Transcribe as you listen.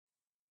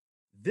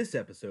This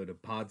episode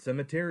of Pod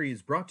Cemetery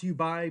is brought to you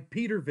by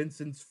Peter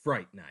Vincent's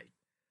Fright Night,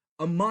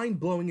 a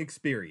mind-blowing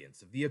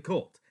experience of the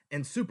occult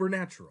and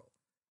supernatural,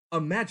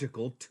 a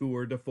magical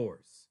tour de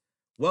force.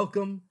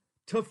 Welcome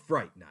to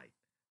Fright Night,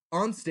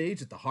 on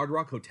stage at the Hard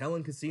Rock Hotel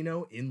and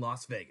Casino in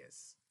Las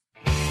Vegas.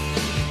 Under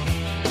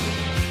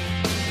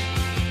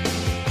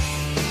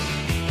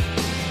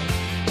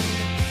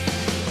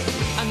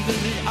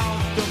the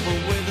October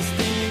with the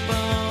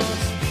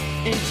steamboats,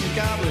 ancient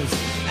goblins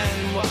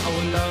and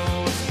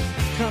wallows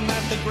come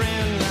at the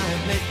grand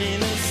light making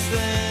a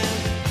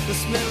sound. The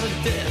smell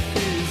of death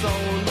is all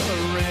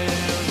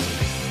around,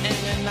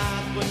 and at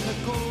night when the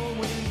cold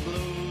wind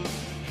blows,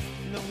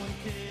 no one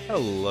cares.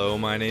 Hello,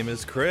 my name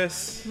is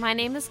Chris. My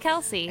name is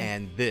Kelsey.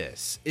 And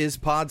this is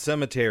Pod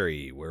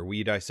Cemetery, where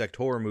we dissect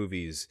horror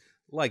movies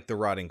like the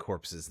rotting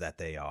corpses that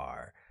they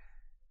are.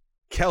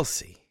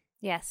 Kelsey.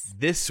 Yes.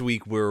 This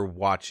week we're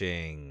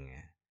watching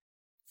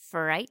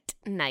Fright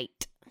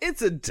Night.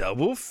 It's a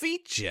double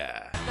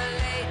feature. The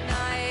late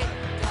night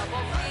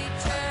double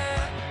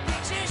feature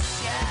picture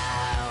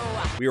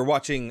show. We are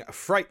watching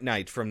Fright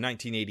Night from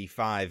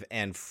 1985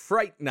 and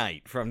Fright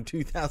Night from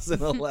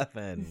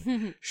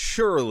 2011.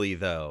 Surely,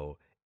 though,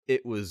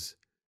 it was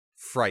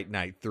Fright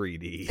Night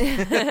 3D.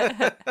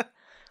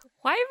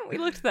 Why haven't we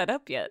looked that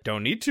up yet?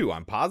 Don't need to,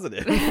 I'm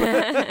positive.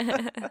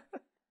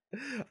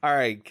 All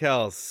right,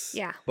 Kels.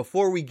 Yeah.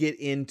 Before we get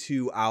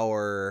into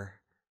our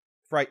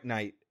Fright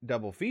Night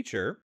double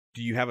feature,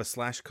 do you have a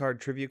slash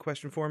card trivia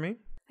question for me?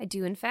 I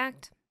do, in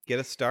fact. Get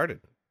us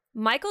started.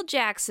 Michael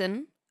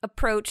Jackson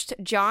approached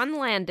John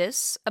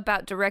Landis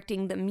about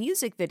directing the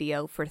music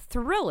video for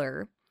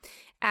Thriller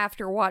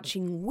after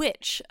watching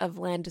which of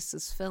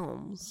Landis's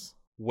films?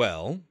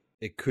 Well,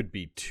 it could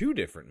be two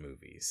different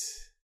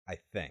movies, I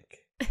think.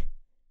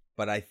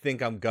 But I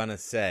think I'm gonna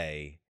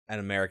say An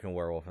American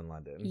Werewolf in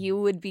London. You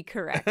would be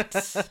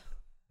correct.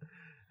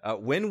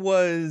 When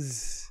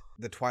was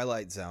The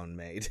Twilight Zone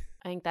made?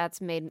 I think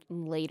that's made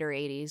in later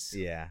 80s.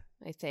 Yeah.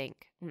 I think.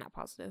 I'm not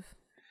positive.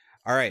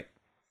 All right.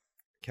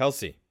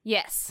 Kelsey.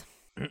 Yes.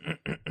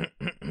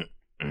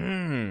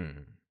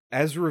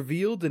 As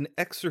revealed in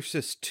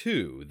Exorcist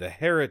II, The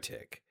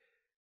Heretic,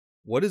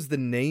 what is the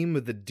name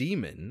of the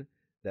demon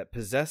that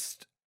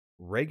possessed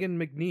Regan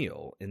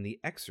McNeil in The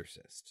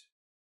Exorcist?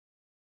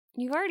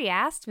 You've already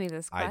asked me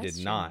this question. I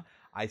did not.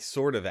 I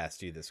sort of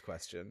asked you this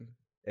question.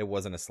 It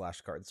wasn't a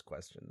slash cards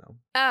question, though.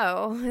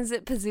 Oh, is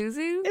it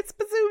Pazuzu? It's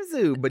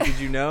Pazuzu, but did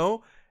you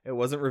know it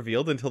wasn't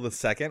revealed until the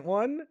second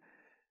one?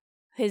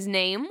 His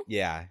name?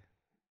 Yeah.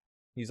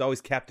 He was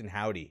always Captain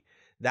Howdy.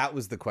 That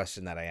was the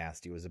question that I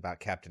asked you, was about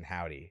Captain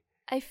Howdy.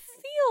 I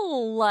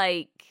feel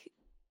like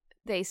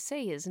they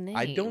say his name.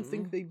 I don't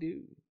think they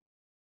do.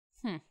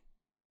 Hmm.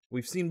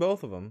 We've seen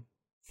both of them.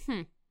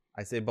 Hmm.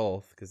 I say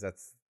both because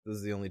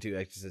those are the only two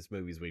Exorcist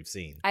movies we've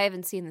seen. I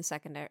haven't seen the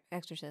second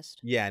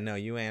Exorcist. Yeah, no,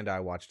 you and I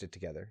watched it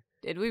together.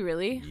 Did we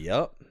really?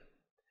 Yep.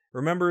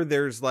 Remember,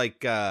 there's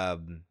like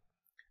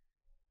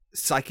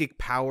psychic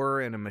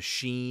power and a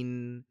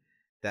machine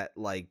that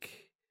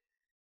like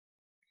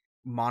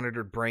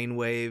monitored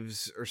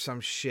brainwaves or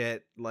some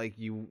shit, like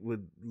you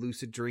would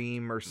lucid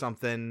dream or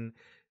something.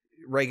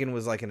 Reagan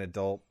was like an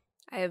adult.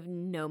 I have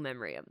no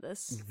memory of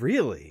this.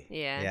 Really?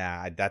 Yeah.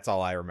 Yeah, that's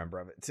all I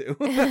remember of it too.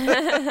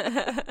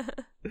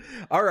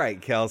 All right,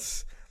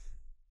 Kels.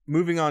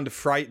 Moving on to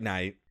Fright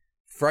Night.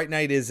 Fright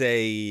Night is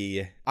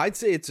I'd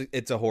say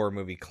it's a horror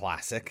movie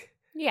classic.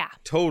 Yeah.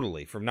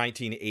 Totally. From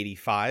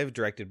 1985,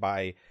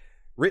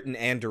 written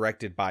and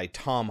directed by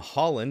Tom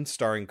Holland,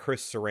 starring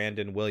Chris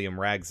Sarandon, William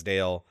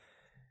Ragsdale,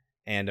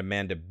 and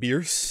Amanda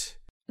Bierce.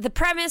 The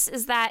premise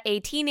is that a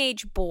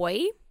teenage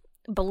boy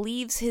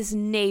believes his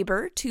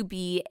neighbor to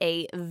be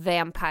a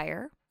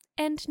vampire,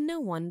 and no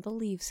one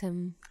believes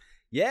him.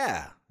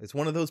 Yeah, it's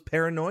one of those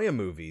paranoia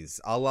movies,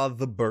 a la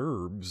The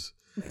Burbs,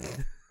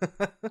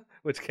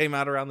 which came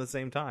out around the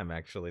same time,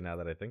 actually, now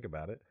that I think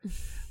about it.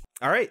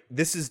 All right,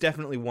 this is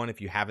definitely one, if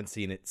you haven't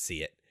seen it,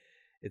 see it.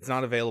 It's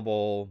not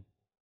available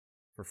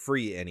for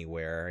free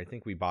anywhere. I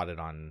think we bought it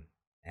on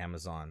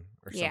Amazon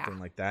or something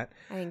like that.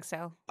 I think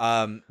so.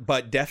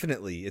 But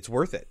definitely, it's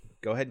worth it.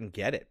 Go ahead and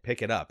get it.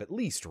 Pick it up. At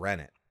least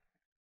rent it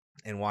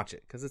and watch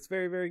it, because it's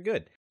very, very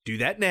good. Do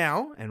that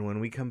now, and when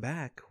we come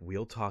back,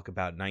 we'll talk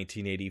about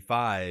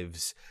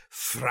 1985's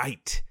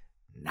Fright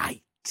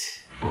Night.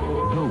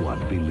 No one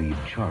believed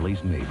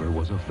Charlie's neighbor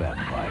was a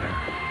vampire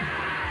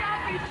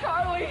Stop me,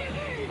 Charlie!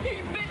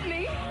 He bit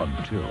me!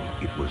 until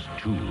it was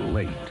too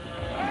late.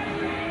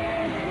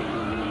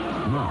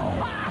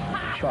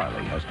 Now,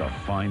 Charlie has to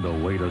find a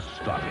way to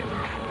stop him.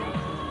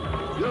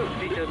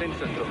 Peter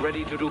Vincent,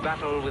 ready to do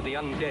battle with the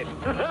undead.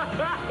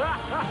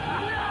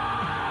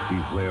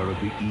 Beware of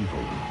the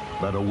evil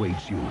that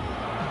awaits you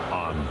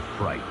on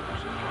Fright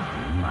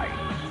Night.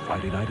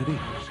 Friday night at 8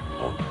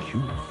 on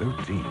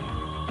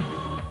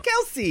Q13.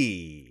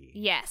 Kelsey!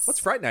 Yes. What's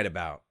Fright Night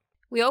about?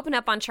 We open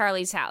up on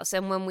Charlie's house,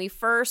 and when we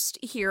first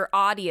hear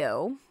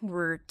audio,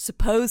 we're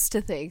supposed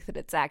to think that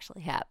it's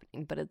actually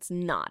happening, but it's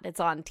not.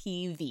 It's on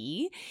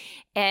TV,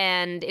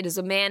 and it is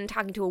a man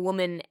talking to a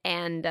woman,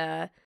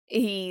 and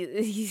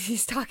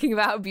he's talking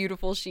about how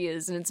beautiful she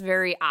is, and it's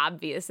very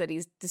obvious that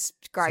he's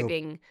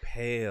describing So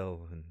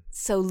pale and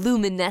so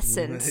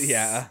luminescent.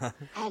 yeah.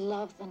 I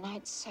love the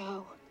night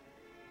so.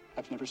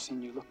 I've never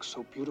seen you look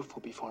so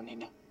beautiful before,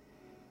 Nina.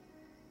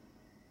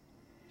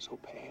 So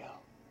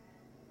pale.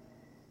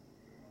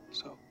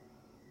 So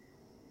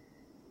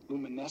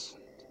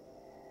luminescent.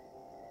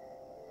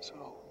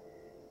 So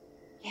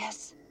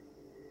Yes,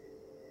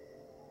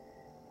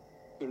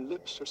 your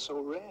lips are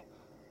so red.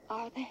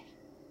 are they?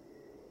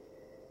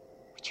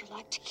 Would you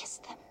like to kiss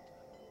them?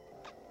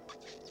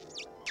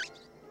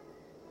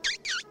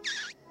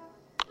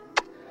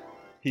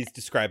 He's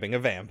describing a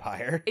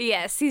vampire.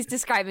 Yes, he's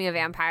describing a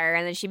vampire,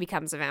 and then she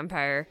becomes a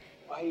vampire.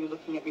 Why are you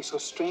looking at me so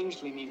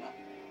strangely, Nina?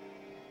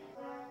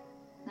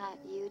 Not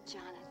you,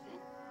 Jonathan.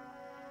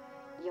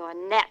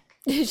 Your neck.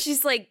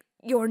 She's like,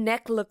 your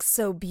neck looks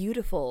so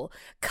beautiful.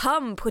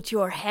 Come put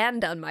your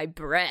hand on my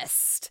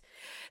breast.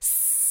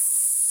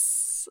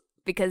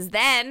 Because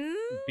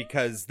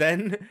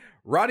then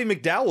Roddy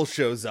McDowall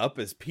shows up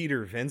as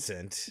Peter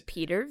Vincent.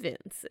 Peter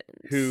Vincent.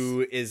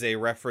 Who is a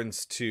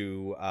reference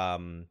to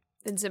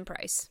Vincent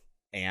Price.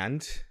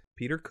 And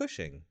Peter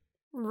Cushing.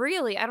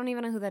 Really? I don't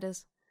even know who that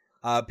is.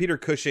 Peter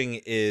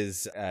Cushing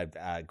is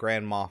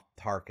Grand Moff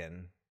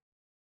Tarkin.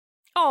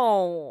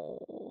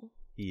 Oh.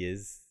 He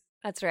is.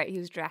 That's right, he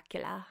was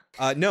Dracula.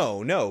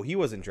 No, he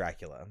wasn't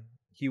Dracula.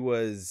 He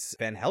was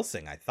Van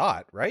Helsing, I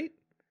thought, right?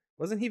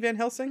 Wasn't he Van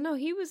Helsing? No,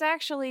 he was.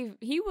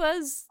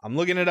 I'm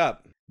looking it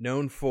up.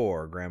 Known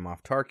for Grand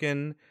Moff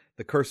Tarkin,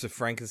 The Curse of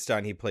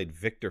Frankenstein, he played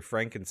Victor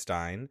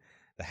Frankenstein.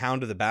 The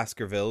Hound of the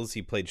Baskervilles,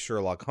 he played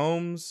Sherlock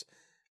Holmes.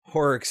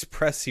 Horror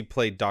Express, he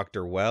played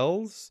Dr.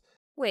 Wells.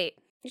 Wait,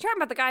 you're talking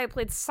about the guy who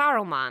played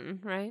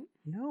Saruman, right?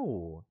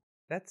 No,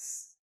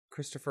 that's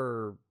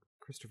Christopher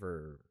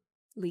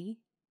Lee?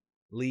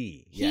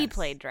 Lee, He yes.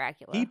 played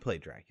Dracula. He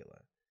played Dracula.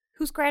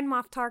 Who's Grand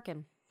Moff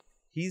Tarkin?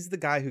 He's the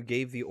guy who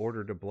gave the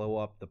order to blow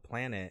up the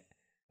planet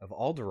of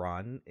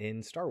Alderaan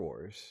in Star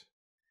Wars.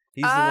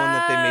 He's the one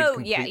that they made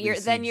completely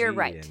then you're CG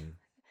right. and-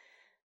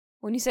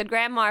 When you said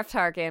Grand Moff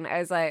Tarkin, I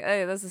was like,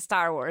 oh, that's a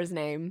Star Wars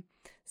name.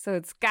 So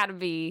it's got to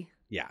be...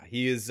 Yeah,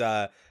 he is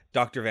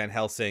Dr. Van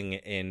Helsing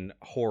in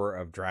Horror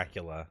of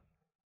Dracula.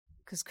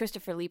 Because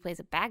Christopher Lee plays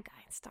a bad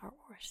guy in Star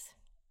Wars.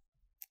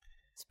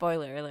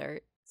 Spoiler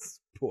alert.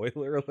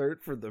 Spoiler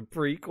alert for the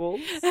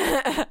prequels.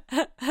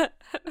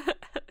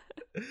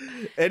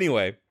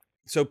 Anyway,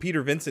 so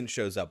Peter Vincent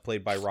shows up,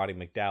 played by Roddy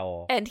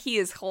McDowall. And he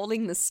is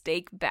holding the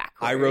stake backwards.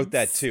 I wrote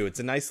that too. It's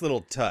a nice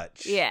little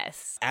touch.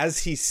 Yes. As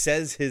he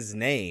says his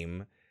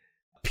name,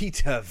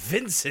 Peter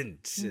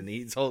Vincent, and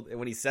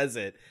when he says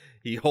it,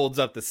 he holds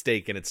up the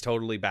stake and it's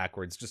totally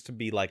backwards, just to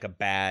be like a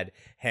bad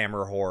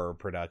Hammer horror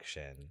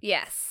production.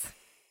 Yes.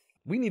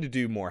 We need to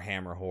do more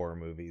Hammer horror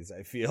movies,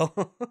 I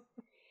feel.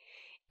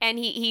 And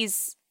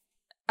he's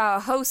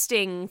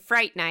hosting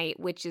Fright Night,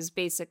 which is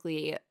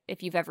basically,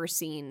 if you've ever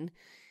seen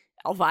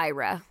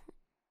Elvira,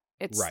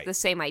 it's right. The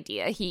same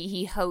idea.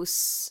 He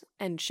hosts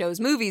and shows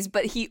movies,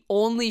 but he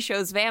only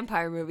shows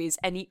vampire movies,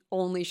 and he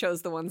only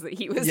shows the ones that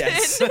he was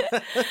in.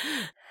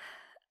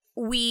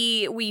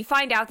 We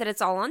find out that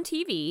it's all on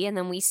TV, and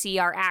then we see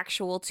our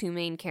actual two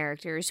main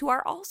characters who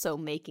are also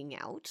making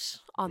out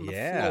on the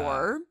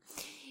floor.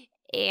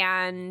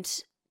 And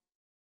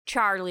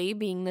Charlie,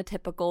 being the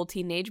typical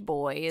teenage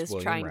boy, is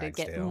William trying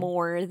Ragsdale. to get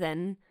more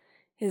than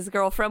his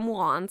girlfriend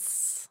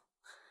wants.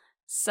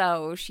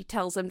 So she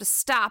tells him to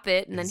stop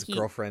it, and His then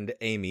girlfriend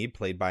Amy,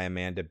 played by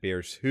Amanda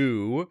Bierce,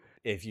 who,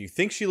 if you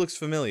think she looks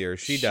familiar,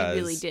 she does. She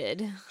really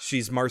did.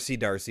 She's Marcy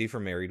Darcy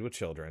from Married with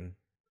Children.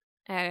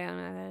 I don't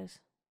know who that is.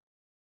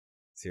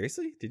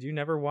 Seriously? Did you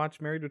never watch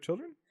Married with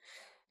Children?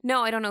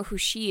 No, I don't know who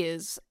she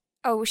is.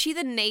 Oh, was she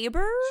the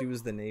neighbor? She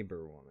was the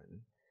neighbor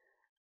woman.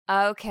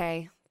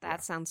 Okay,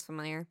 that sounds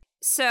familiar.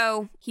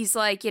 So he's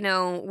like,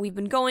 we've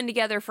been going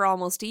together for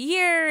almost a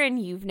year, and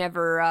you've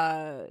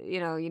never,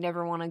 you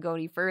never want to go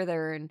any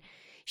further. And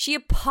she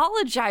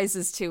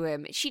apologizes to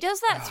him. She does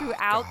that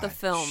throughout the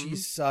film.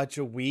 She's such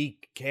a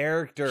weak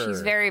character.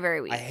 She's very,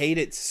 very weak. I hate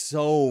it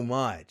so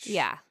much.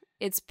 Yeah,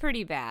 it's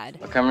pretty bad.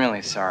 Look, I'm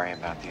really sorry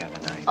about the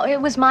other night. Oh,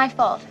 it was my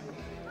fault,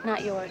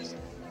 not yours.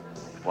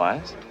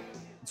 What?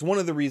 It's one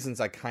of the reasons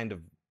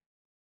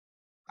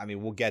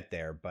we'll get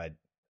there, but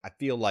I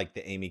feel like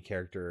the Amy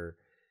character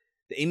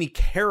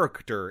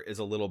is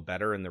a little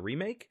better in the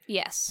remake.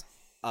 Yes.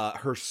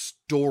 Her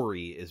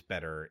story is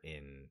better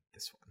in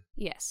this one.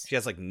 Yes. She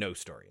has no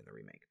story in the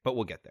remake, but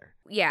we'll get there.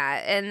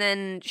 Yeah, and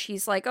then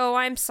she's like, oh,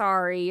 I'm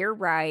sorry, you're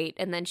right.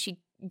 And then she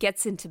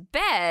gets into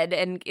bed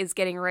and is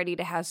getting ready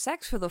to have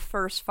sex for the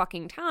first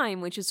fucking time,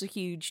 which is a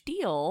huge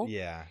deal.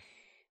 Yeah.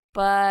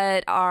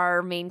 But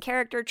our main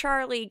character,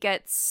 Charlie,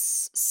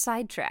 gets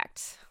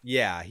sidetracked.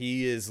 Yeah,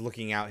 he is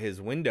looking out his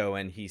window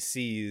and he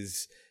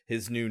sees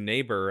his new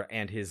neighbor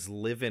and his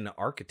live-in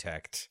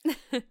architect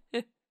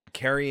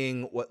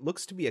carrying what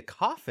looks to be a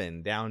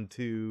coffin down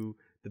to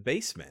the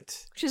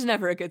basement. Which is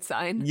never a good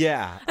sign.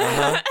 Yeah.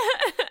 Uh-huh.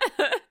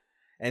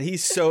 And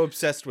he's so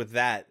obsessed with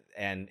that,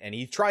 and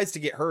he tries to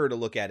get her to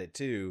look at it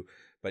too,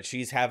 But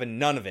she's having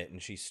none of it,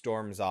 and she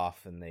storms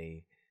off, and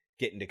they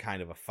get into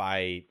kind of a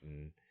fight.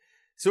 And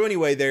so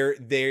anyway,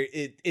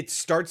 it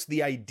starts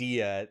the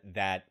idea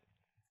that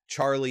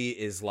Charlie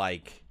is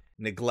like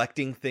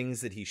neglecting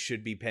things that he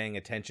should be paying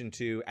attention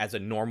to as a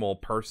normal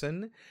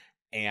person,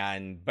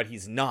 but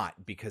he's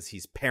not, because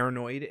he's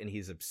paranoid and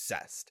he's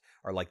obsessed,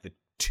 are like the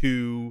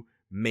two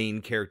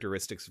main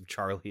characteristics of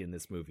Charlie in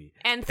this movie.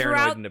 And paranoid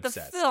throughout and the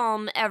obsessed.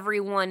 film,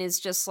 everyone is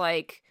just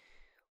like,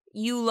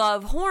 you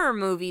love horror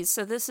movies,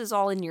 so this is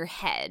all in your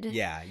head.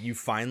 Yeah, you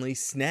finally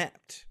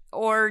snapped.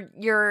 Or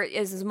you're,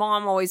 as his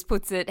mom always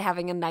puts it,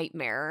 having a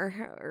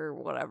nightmare or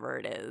whatever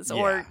it is.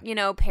 Or,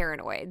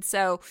 paranoid.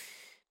 So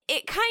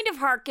it kind of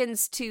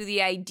harkens to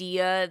the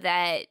idea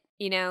that,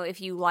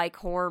 if you like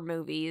horror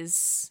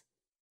movies,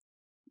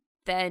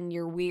 then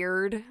you're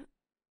weird.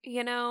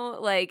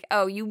 Like,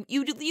 oh, you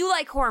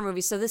like horror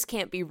movies, so this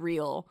can't be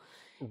real.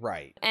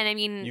 Right. And I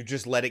mean, you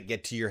just let it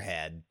get to your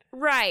head.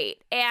 Right.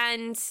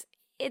 And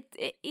it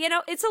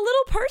it's a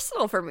little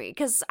personal for me,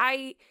 because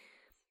I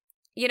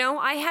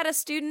had a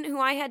student who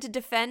I had to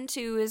defend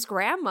to his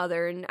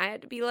grandmother, and I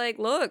had to be like,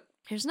 look,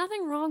 there's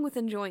nothing wrong with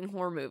enjoying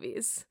horror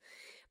movies,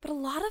 but a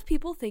lot of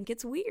people think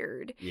it's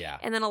weird. Yeah.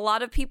 And then a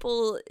lot of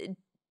people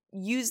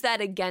use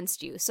that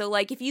against you. So,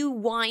 like, if you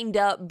wind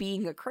up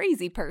being a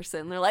crazy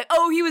person, they're like,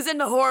 oh, he was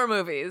into horror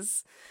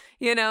movies,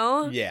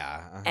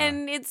 Yeah. Uh-huh.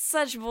 And it's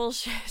such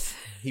bullshit.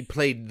 He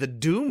played the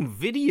Doom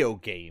video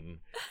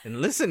game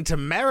and listened to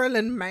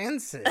Marilyn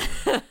Manson.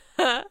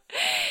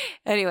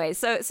 Anyway,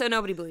 so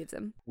nobody believes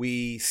him.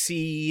 We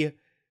see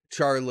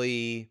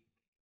Charlie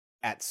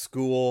at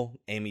school.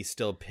 Amy's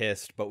still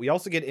pissed, but we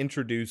also get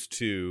introduced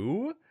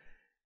to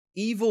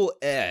Evil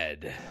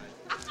Ed.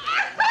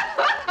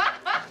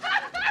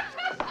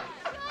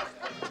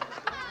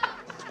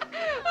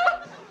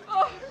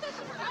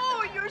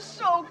 Oh, you're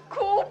so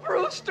cool,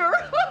 Brewster.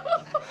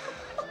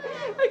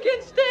 I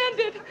can't stand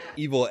it.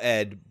 Evil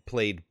Ed,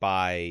 played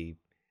by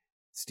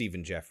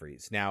Stephen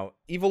Jeffries. Now,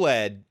 Evil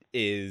Ed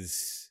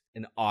is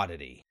an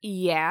oddity.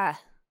 Yeah.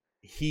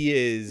 He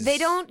is... They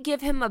don't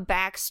give him a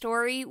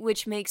backstory,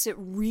 which makes it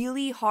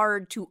really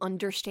hard to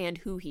understand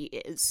who he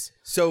is.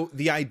 So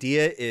the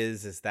idea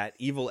is that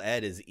Evil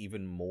Ed is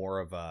even more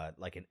of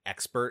an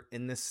expert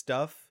in this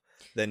stuff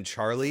than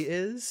Charlie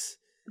is.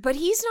 But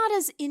he's not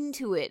as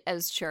into it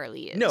as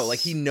Charlie is. No,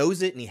 he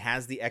knows it and he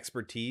has the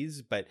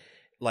expertise, but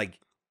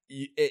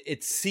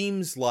it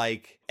seems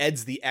like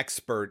Ed's the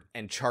expert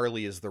and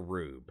Charlie is the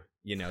rube.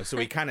 So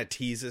he kind of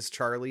teases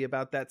Charlie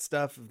about that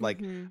stuff.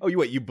 Oh,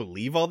 you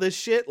believe all this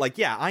shit?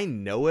 Yeah, I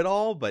know it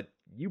all, but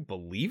you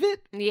believe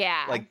it?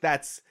 Yeah.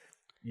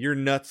 You're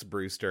nuts,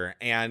 Brewster.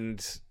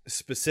 And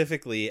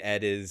specifically,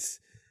 Ed's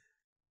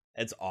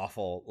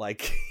awful.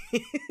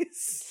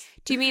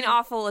 Do you mean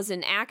awful as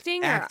in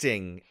acting?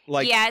 Acting.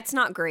 Yeah, it's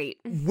not great.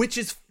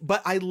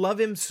 But I love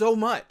him so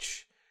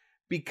much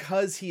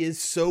because he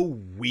is so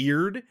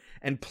weird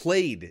and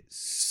played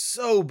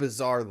so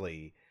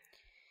bizarrely.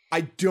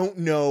 I don't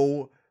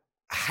know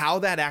how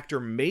that actor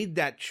made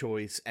that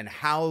choice and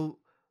how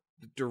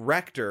the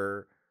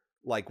director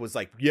was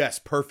like, yes,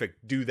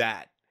 perfect, do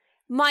that.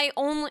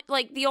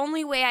 The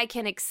only way I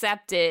can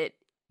accept it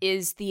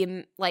is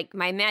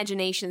my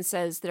imagination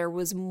says there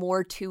was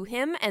more to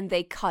him and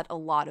they cut a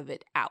lot of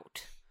it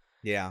out.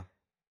 Yeah.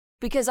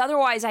 Because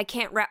otherwise I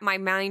can't wrap my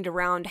mind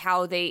around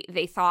how they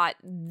thought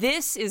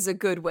this is a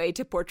good way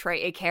to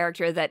portray a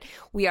character that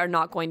we are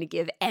not going to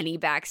give any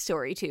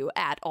backstory to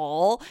at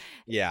all.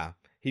 Yeah.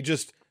 He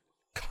just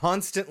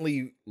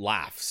constantly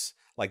laughs.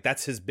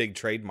 That's his big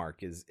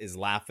trademark is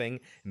laughing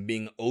and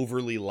being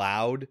overly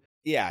loud.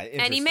 Yeah.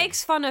 And he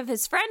makes fun of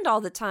his friend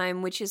all the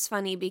time, which is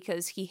funny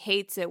because he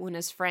hates it when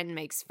his friend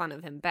makes fun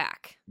of him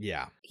back.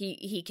 Yeah.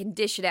 He can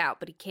dish it out,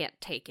 but he can't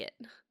take it.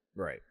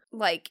 Right.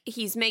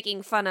 He's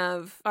making fun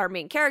of our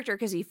main character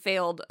because he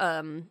failed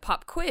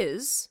pop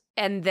quiz,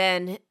 and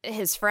then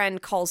his friend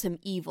calls him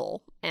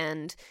evil,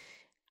 and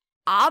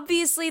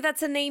obviously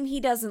that's a name he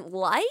doesn't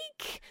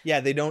like. Yeah,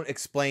 they don't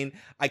explain.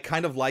 I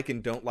kind of like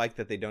and don't like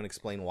that they don't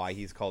explain why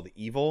he's called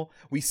evil.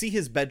 We see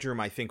his bedroom,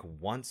 I think,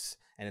 once,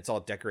 and it's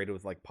all decorated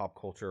with pop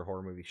culture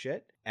horror movie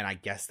shit, and I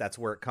guess that's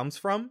where it comes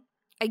from.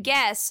 I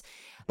guess.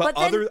 But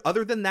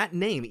other than that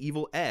name,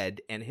 Evil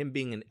Ed, and him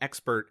being an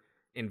expert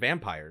in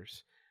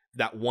vampires,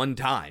 that one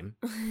time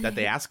that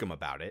they ask him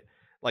about it,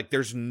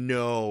 there's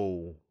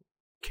no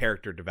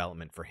character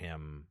development for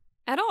him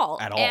at all.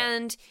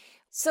 And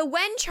so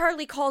when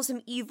Charlie calls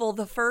him evil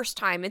the first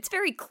time, it's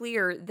very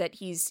clear that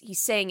he's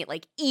saying it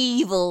like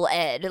Evil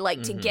Ed,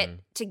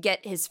 to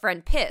get his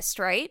friend pissed,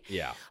 right?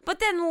 Yeah. But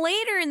then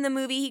later in the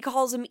movie, he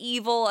calls him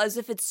evil as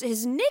if it's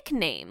his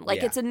nickname,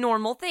 it's a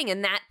normal thing,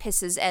 and that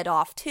pisses Ed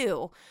off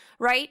too,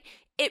 right?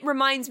 It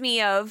reminds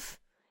me of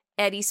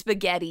Eddie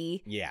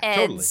Spaghetti, Ed's,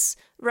 totally.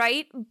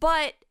 Right?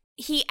 But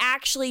he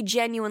actually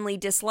genuinely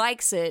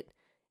dislikes it.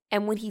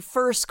 And when he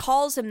first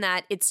calls him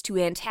that, it's to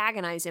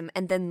antagonize him.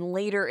 And then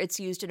later it's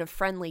used in a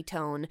friendly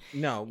tone.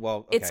 No,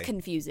 well, okay. It's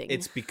confusing.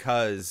 It's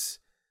because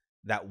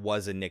that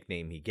was a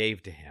nickname he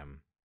gave to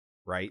him,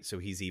 right? So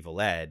he's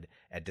Evil Ed.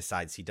 Ed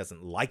decides he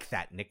doesn't like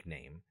that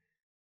nickname,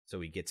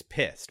 so he gets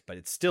pissed. But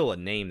it's still a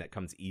name that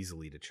comes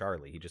easily to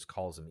Charlie. He just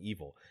calls him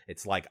Evil.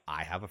 It's like,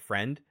 I have a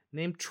friend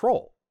named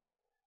Troll.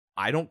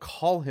 I don't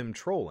call him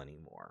Troll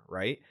anymore,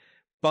 right?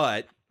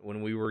 But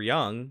when we were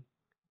young,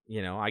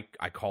 you know,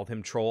 I called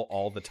him Troll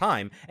all the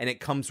time, and it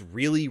comes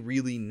really,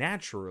 really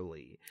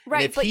naturally.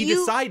 Right, and if but he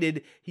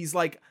decided, he's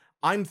like,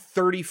 I'm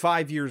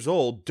 35 years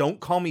old, don't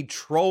call me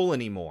Troll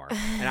anymore.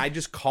 And I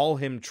just call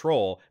him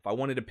Troll. If I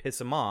wanted to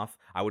piss him off,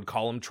 I would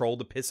call him Troll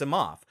to piss him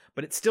off.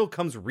 But it still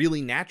comes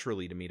really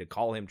naturally to me to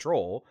call him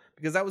Troll,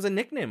 because that was a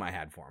nickname I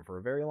had for him for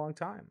a very long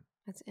time.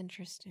 That's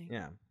interesting.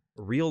 Yeah.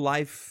 Real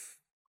life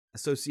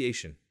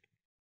association.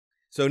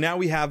 So now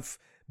we have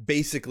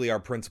basically our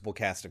principal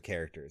cast of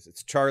characters.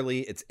 It's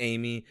Charlie, it's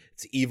Amy,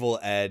 it's Evil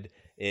Ed,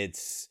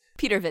 it's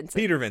Peter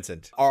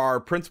Vincent are our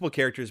principal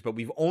characters, but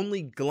we've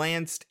only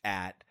glanced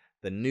at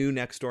the new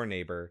next door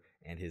neighbor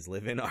and his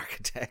live-in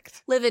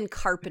architect. Live-in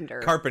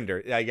carpenter.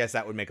 I guess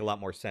that would make a lot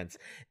more sense.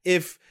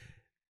 If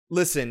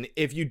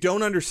you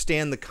don't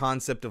understand the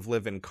concept of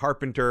live-in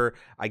carpenter,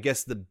 I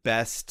guess the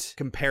best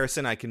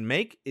comparison I can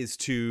make is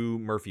to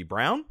Murphy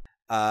Brown.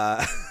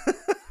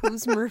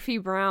 Who's Murphy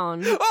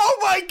Brown? Oh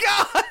my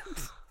God!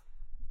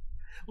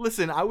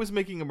 Listen, I was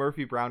making a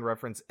Murphy Brown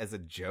reference as a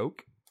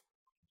joke,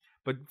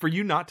 but for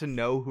you not to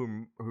know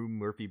who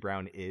Murphy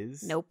Brown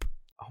is? Nope.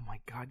 Oh my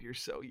God, you're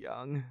so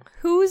young.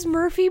 Who's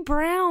Murphy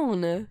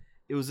Brown?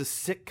 It was a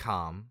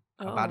sitcom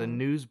about a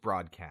news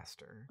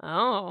broadcaster.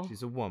 Oh.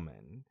 She's a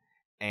woman.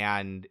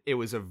 And it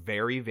was a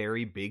very,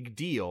 very big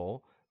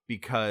deal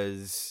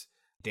because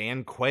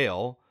Dan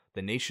Quayle,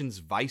 the nation's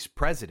vice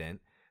president,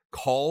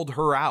 called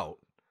her out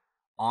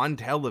on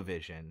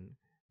television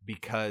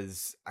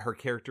because her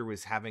character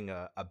was having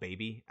a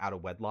baby out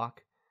of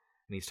wedlock.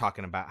 And he's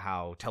talking about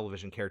how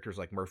television characters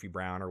like Murphy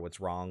Brown are what's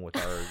wrong with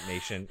our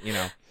nation. You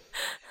know,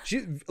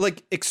 she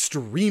like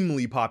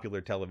extremely popular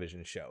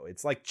television show.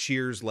 It's like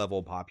Cheers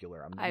level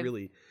popular. I'm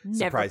really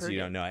surprised you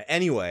don't know it.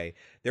 Anyway,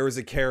 there was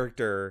a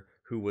character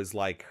who was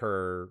like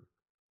her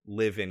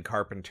live-in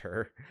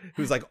carpenter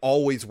who's like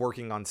always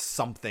working on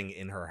something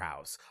in her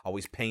house,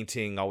 always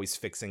painting, always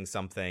fixing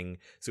something.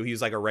 So he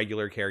was like a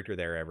regular character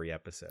there every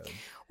episode.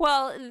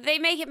 Well, they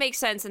make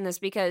sense in this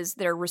because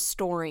they're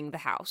restoring the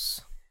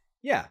house.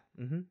 Yeah.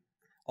 Mm-hmm.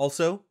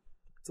 Also,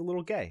 it's a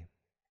little gay,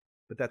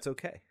 but that's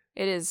okay.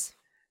 It is.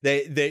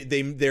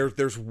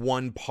 There's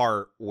one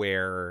part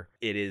where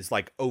it is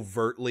like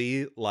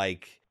overtly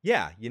like,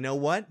 yeah, you know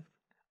what?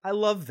 I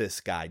love this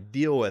guy.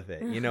 Deal with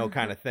it, you know,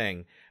 kind of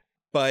thing.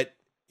 But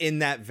in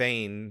that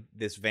vein,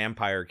 this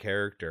vampire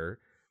character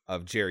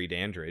of Jerry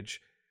Dandridge,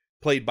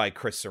 played by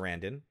Chris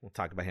Sarandon, we'll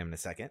talk about him in a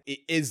second,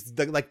 is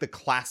the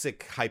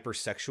classic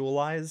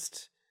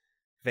hypersexualized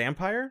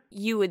vampire.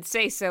 You would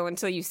say so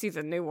until you see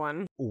the new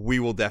one. We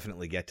will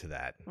definitely get to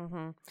that.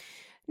 Mm-hmm.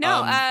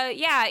 No,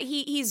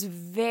 he's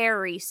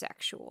very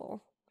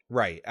sexual.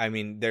 Right. I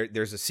mean,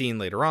 there's a scene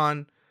later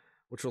on,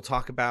 which we'll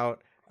talk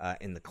about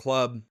in the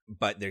club,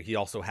 but he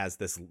also has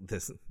this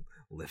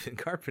live-in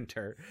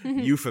carpenter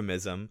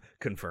euphemism,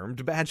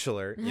 confirmed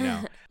bachelor, you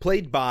know,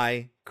 played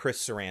by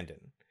Chris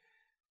Sarandon.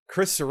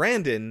 Chris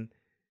Sarandon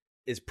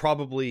is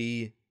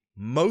probably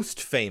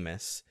most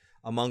famous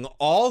among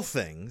all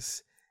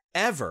things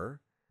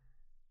ever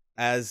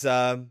as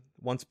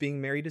once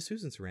being married to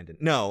Susan Sarandon.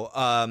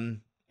 No,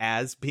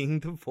 as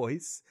being the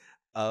voice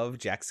of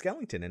Jack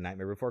Skellington in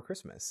Nightmare Before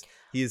Christmas.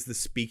 He is the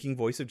speaking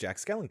voice of Jack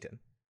Skellington.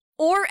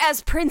 Or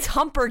as Prince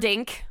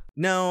Humperdinck.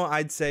 No,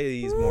 I'd say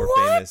he's more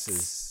famous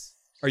as...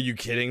 Are you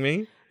kidding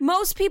me?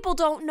 Most people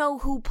don't know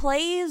who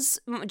plays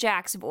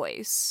Jack's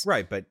voice.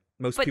 Right, but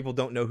most people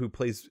don't know who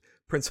plays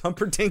Prince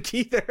Humperdinck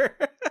either.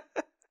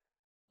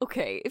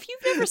 Okay, if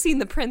you've never seen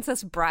The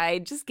Princess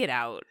Bride, just get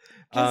out.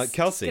 Kelsey,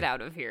 just get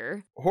out of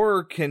here.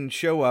 Horror can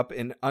show up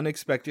in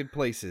unexpected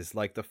places,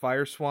 like the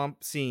fire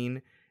swamp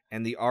scene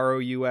and the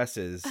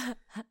ROUSs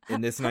in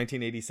this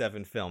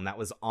 1987 film. That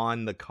was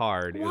on the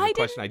card. It was a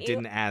question I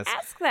didn't ask.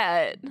 Ask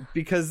that.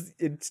 Because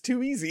it's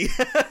too easy.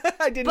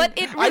 I didn't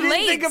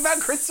think about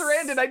Chris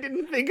Sarandon. I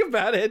didn't think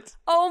about it.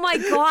 Oh my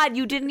God,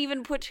 you didn't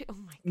even put... Oh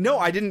my God. No,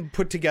 I didn't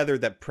put together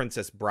that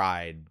Princess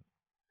Bride,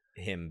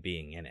 him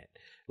being in it.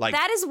 Like,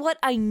 that is what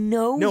I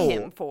know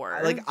him for.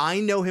 Like,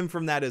 I know him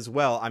from that as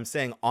well. I'm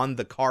saying on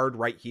the card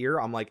right here,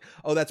 I'm like,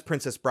 oh, that's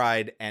Princess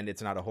Bride, and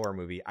it's not a horror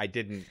movie. I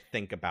didn't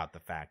think about the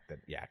fact that,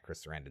 yeah,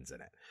 Chris Sarandon's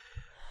in it.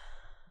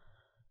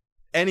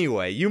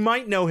 Anyway, you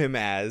might know him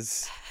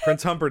as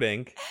Prince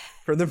Humperdinck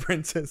from The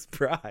Princess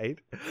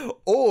Bride,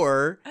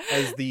 or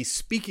as the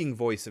speaking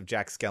voice of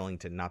Jack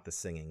Skellington, not the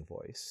singing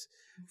voice,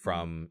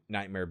 from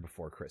Nightmare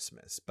Before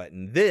Christmas. But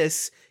in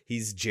this,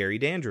 he's Jerry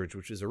Dandridge,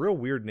 which is a real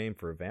weird name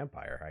for a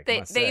vampire.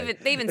 They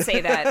even say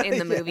that in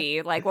the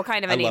movie. Like, what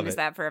kind of a name is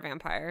that for a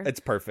vampire?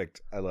 It's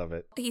perfect. I love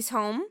it. He's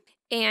home,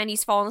 and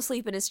he's fallen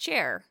asleep in his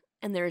chair,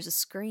 and there's a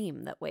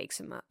scream that wakes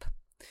him up,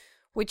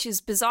 which is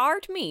bizarre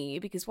to me,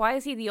 because why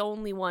is he the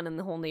only one in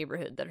the whole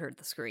neighborhood that heard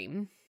the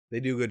scream? They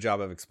do a good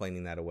job of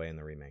explaining that away in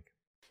the remake.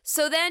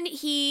 So then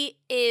he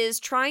is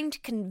trying to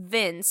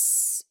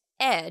convince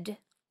Ed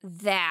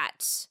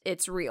that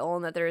it's real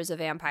and that there is a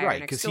vampire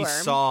Right, next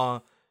because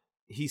door.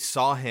 he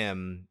saw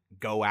him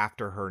go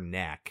after her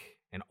neck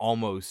and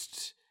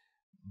almost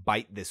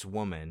bite this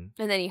woman.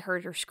 And then he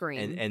heard her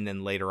scream. And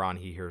then later on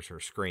he hears her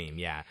scream.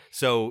 Yeah.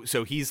 So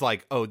he's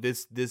like, oh,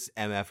 this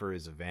MFer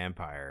is a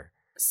vampire.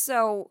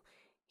 So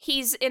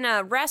he's in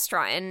a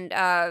restaurant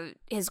and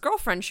his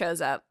girlfriend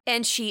shows up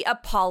and she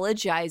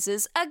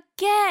apologizes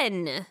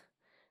again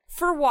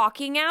for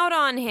walking out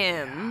on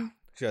him. Yeah,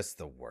 just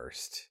the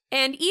worst.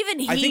 And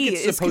even I think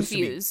it's is supposed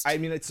confused. to be, I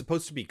mean, it's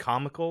supposed to be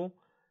comical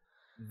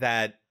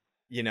that,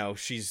 you know,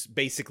 she's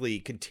basically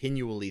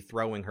continually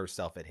throwing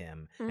herself at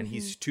him and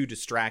he's too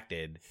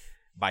distracted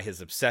by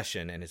his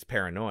obsession and his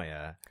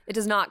paranoia. It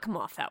does not come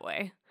off that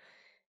way.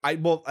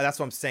 Well, that's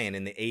what I'm saying.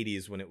 In the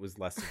 80s when it was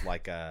less of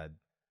like a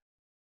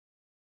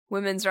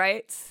women's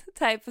rights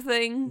type of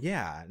thing.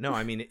 Yeah. No,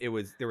 I mean,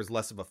 there was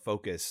less of a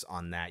focus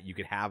on that. You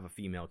could have a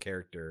female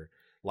character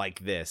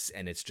like this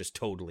and it's just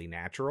totally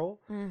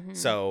natural.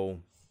 So,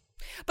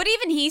 but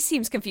even he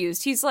seems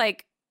confused. He's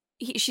like,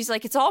 she's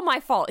like, it's all my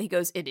fault. He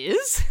goes, it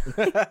is?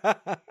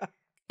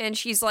 And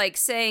she's like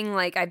saying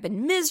like, I've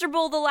been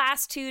miserable the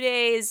last 2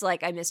 days.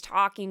 Like I miss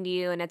talking to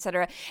you and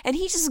etc. And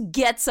he just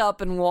gets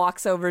up and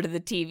walks over to the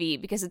TV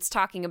because it's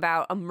talking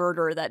about a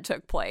murder that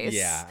took place.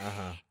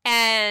 Yeah.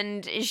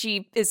 And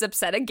she is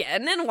upset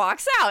again and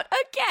walks out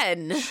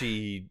again.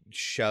 She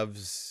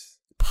shoves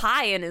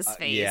pie in his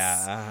face.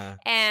 Yeah.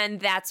 And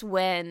that's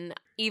when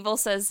Evil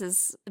says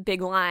his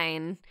big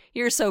line,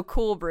 "You're so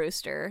cool,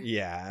 Brewster."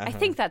 Yeah. I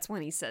think that's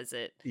when he says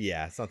it.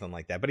 Yeah, something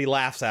like that. But he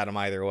laughs at him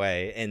either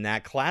way in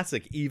that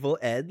classic Evil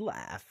Ed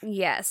laugh.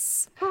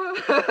 Yes.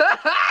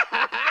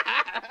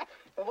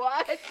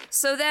 What?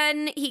 So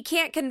then he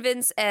can't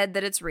convince Ed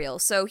that it's real,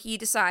 so he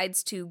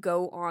decides to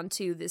go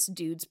onto this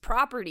dude's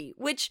property,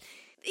 which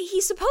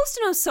he's supposed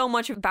to know so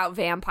much about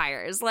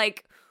vampires.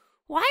 Like,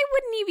 why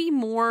wouldn't he be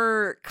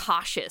more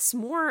cautious,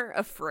 more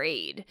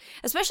afraid?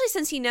 Especially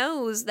since he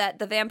knows that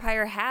the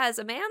vampire has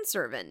a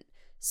manservant.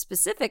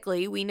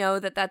 Specifically, we know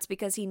that that's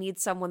because he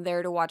needs someone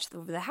there to watch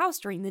over the house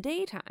during the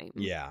daytime.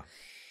 Yeah.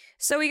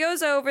 So he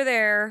goes over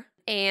there,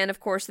 and of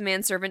course the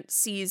manservant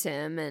sees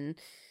him and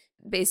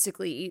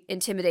basically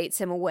intimidates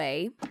him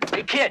away.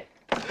 Hey, kid!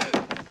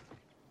 What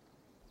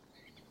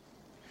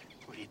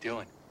are you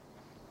doing?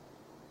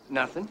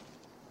 Nothing.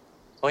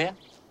 Oh, yeah?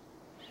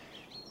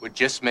 Well,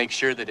 just make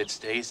sure that it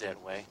stays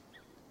that way.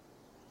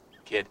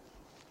 Kid.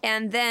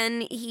 And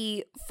then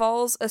he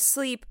falls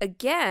asleep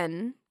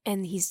again,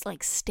 and he's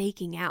like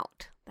staking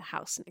out the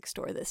house next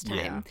door this time.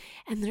 Yeah.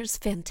 And there's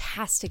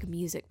fantastic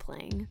music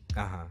playing.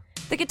 Uh-huh.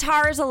 The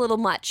guitar is a little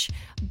much,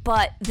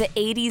 but the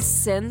 80s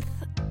synth,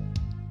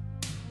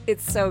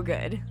 it's so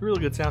good. It's a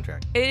really good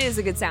soundtrack. It is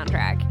a good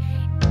soundtrack.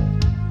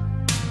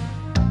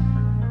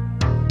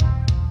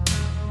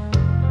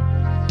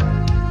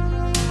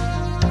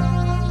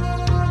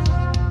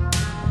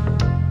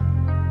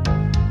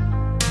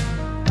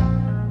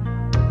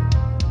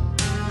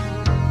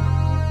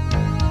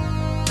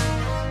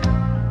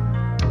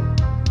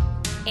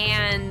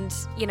 And,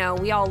 you know,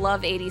 we all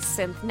love 80s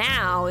synth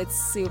now. It's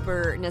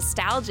super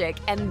nostalgic.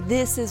 And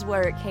this is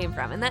where it came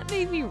from. And that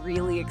made me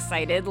really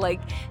excited.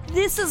 Like,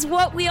 this is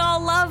what we all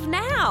love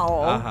now.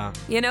 Uh-huh.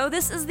 You know,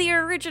 this is the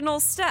original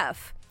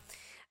stuff.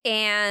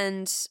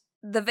 And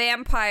the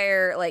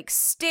vampire, like,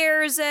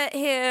 stares at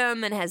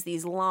him and has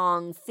these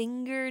long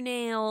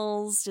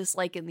fingernails, just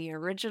like in the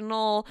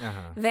original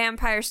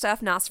vampire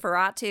stuff,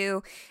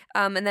 Nosferatu.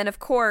 And then, of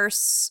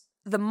course,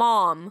 the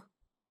mom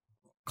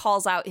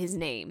calls out his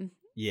name.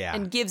 Yeah.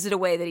 And gives it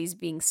away that he's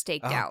being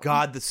staked out. Oh,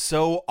 God, that's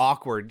so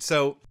awkward.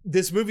 So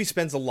this movie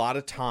spends a lot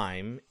of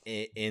time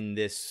in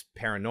this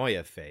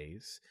paranoia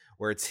phase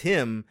where it's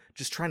him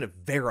just trying to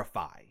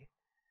verify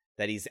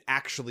that he's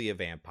actually a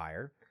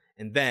vampire.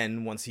 And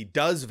then once he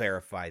does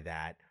verify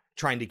that,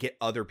 trying to get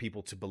other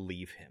people to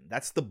believe him.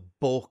 That's the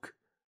bulk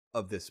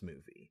of this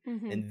movie.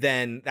 And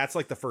then that's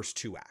like the first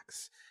 2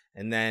 acts.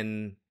 And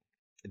then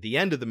the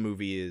end of the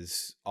movie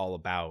is all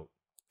about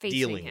Facing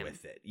dealing him.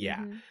 with it.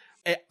 Yeah.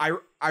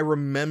 I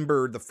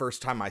remember the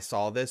first time I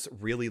saw this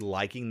really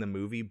liking the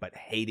movie, but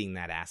hating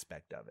that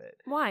aspect of it.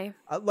 Why?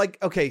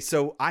 Okay,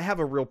 so I have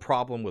a real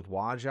problem with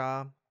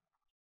Waja.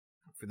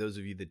 For those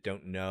of you that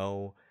don't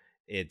know,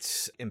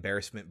 it's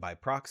embarrassment by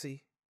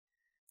proxy.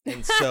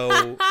 And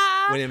so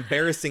when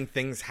embarrassing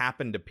things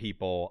happen to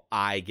people,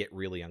 I get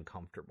really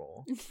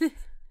uncomfortable.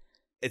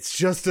 It's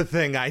just a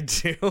thing I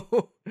do.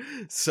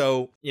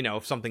 So, you know,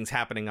 if something's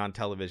happening on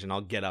television,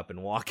 I'll get up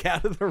and walk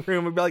out of the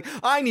room and be like,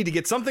 I need to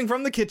get something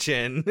from the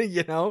kitchen,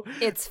 you know?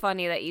 It's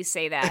funny that you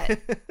say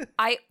that.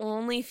 I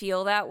only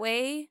feel that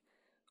way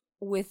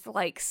with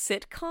like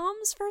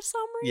sitcoms for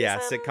some reason. Yeah,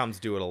 sitcoms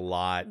do it a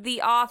lot.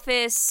 The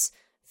Office,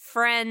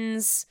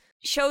 Friends,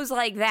 shows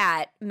like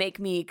that make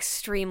me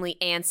extremely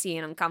antsy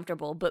and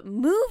uncomfortable. But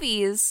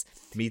movies,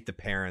 Meet the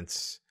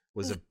Parents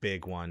was a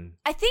big one.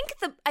 I think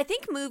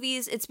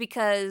movies, it's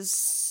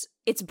because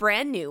it's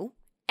brand new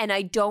and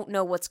I don't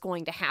know what's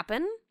going to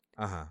happen.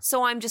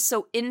 So I'm just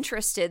so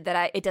interested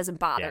that it doesn't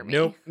bother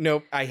me.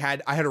 Nope. I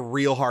had a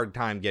real hard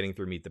time getting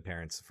through Meet the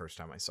Parents the first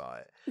time I saw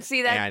it.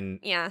 See that?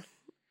 Yeah.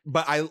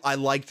 But I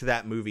liked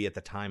that movie at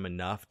the time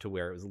enough to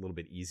where it was a little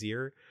bit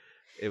easier.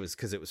 It was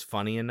because it was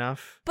funny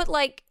enough. But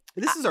like,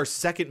 this is our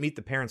second Meet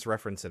the Parents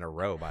reference in a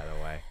row, by the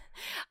way.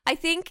 I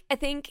think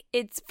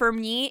it's, for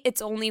me,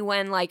 it's only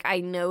when like I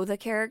know the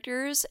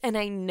characters and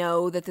I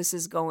know that this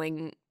is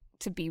going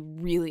to be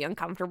really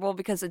uncomfortable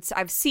because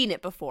I've seen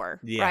it before,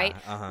 right?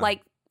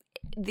 Like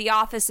The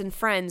Office and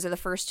Friends are the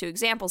first two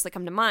examples that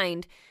come to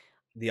mind.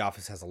 The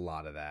Office has a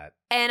lot of that.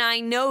 And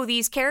I know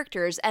these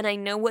characters and I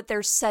know what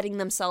they're setting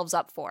themselves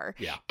up for.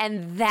 Yeah.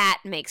 And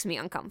that makes me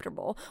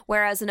uncomfortable.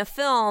 Whereas in a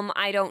film,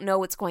 I don't know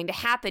what's going to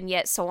happen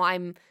yet, so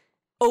I'm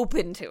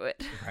open to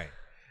it. Right.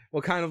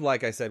 Well, kind of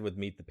like I said with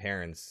Meet the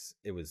Parents,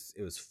 it was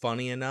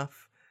funny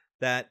enough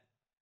that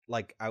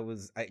like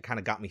it kind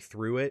of got me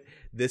through it.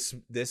 This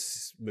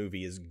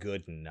movie is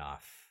good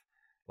enough.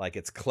 Like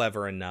it's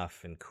clever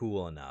enough and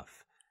cool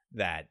enough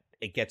that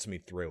it gets me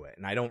through it.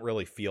 And I don't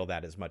really feel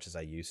that as much as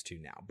I used to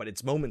now. But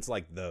it's moments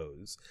like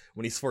those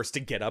when he's forced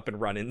to get up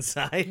and run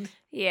inside.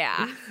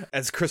 Yeah.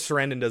 As Chris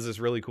Sarandon does this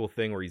really cool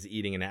thing where he's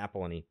eating an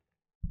apple and he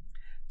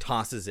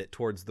tosses it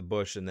towards the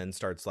bush and then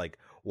starts like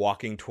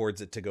walking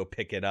towards it to go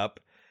pick it up.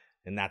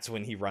 And that's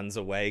when he runs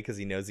away because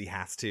he knows he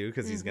has to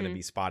because he's going to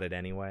be spotted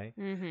anyway.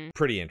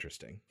 Pretty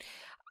interesting.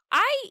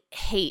 I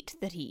hate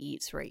that he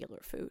eats regular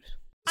food.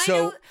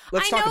 So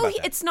let's talk about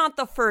that. It's not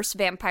the first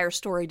vampire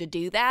story to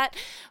do that,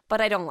 but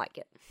I don't like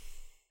it.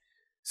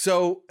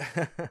 So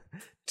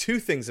two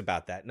things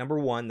about that. Number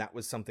one, that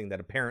was something that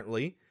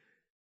apparently,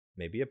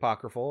 maybe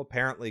apocryphal,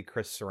 apparently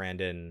Chris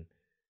Sarandon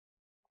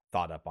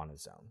thought up on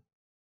his own.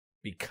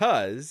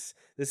 Because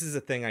this is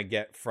a thing I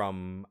get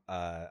from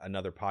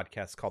another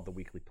podcast called The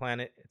Weekly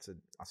Planet. It's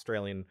an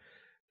Australian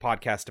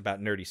podcast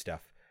about nerdy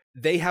stuff.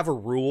 They have a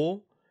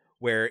rule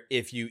where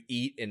if you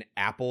eat an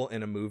apple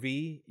in a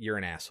movie, you're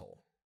an asshole.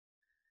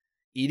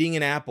 Eating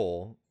an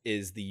apple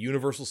is the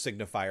universal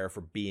signifier for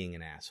being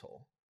an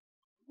asshole.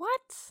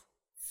 What?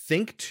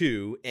 Think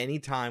too,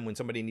 anytime when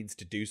somebody needs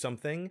to do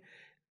something,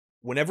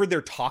 whenever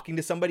they're talking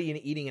to somebody and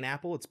eating an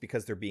apple, it's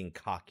because they're being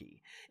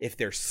cocky. If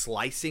they're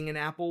slicing an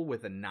apple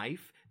with a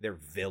knife, they're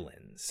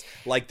villains.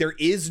 Like, there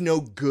is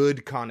no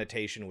good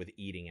connotation with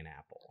eating an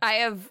apple.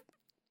 I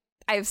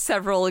have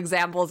several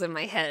examples in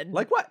my head.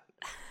 Like what?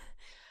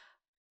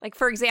 Like,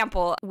 for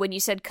example, when you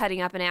said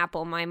cutting up an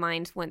apple, my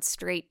mind went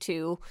straight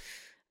to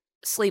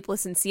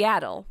Sleepless in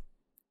Seattle,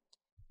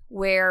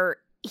 where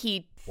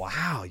he...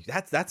 Wow,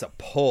 that's a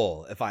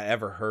pull if I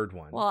ever heard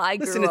one. Well,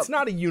 Listen, it's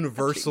not a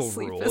universal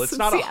rule. It's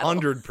not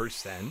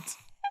 100%.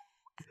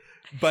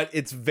 But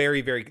it's very,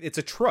 very... It's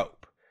a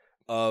trope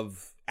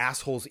of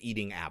assholes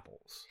eating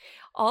apples.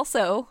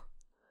 Also,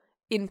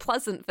 in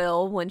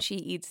Pleasantville, when she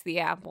eats the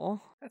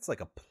apple... That's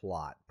like a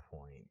plot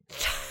point.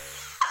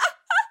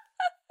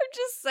 I'm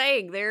just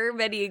saying, there are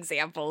many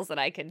examples that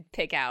I can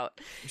pick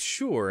out.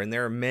 Sure, and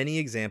there are many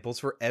examples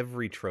for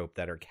every trope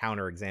that are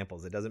counter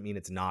examples. It doesn't mean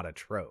it's not a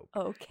trope.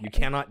 Okay. You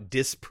cannot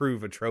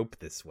disprove a trope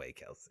this way,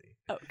 Kelsey.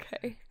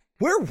 Okay.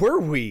 Where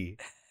were we?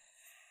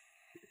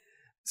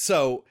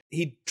 So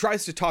he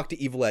tries to talk to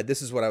Evil Ed.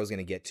 This is what I was going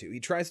to get to. He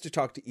tries to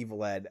talk to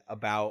Evil Ed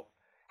about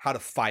how to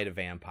fight a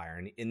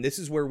vampire. And this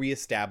is where we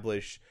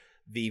establish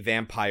the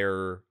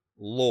vampire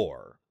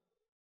lore,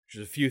 which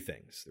is a few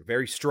things. They're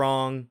very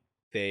strong.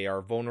 They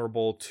are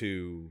vulnerable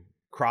to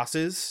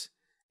crosses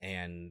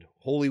and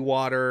holy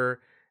water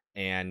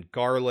and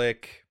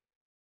garlic.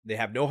 They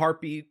have no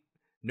heartbeat,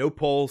 no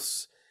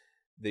pulse.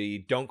 They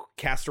don't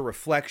cast a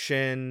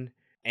reflection,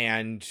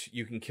 and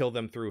you can kill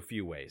them through a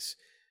few ways.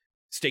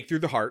 Stake through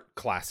the heart,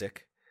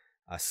 classic.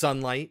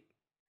 Sunlight,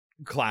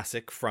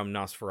 classic from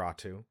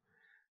Nosferatu.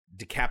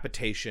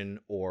 Decapitation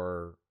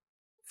or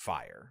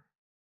fire.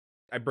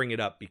 I bring it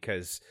up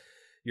because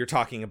you're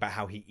talking about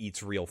how he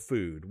eats real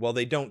food. Well,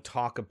 they don't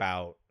talk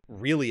about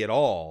really at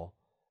all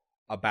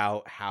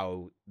about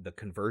how the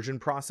conversion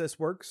process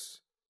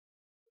works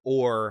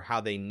or how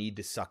they need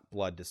to suck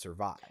blood to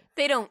survive.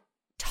 They don't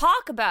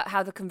talk about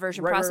how the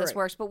conversion process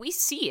works, but we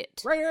see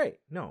it. Right.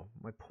 No,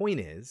 my point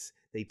is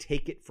they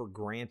take it for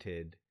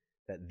granted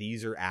that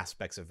these are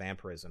aspects of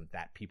vampirism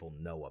that people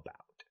know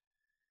about.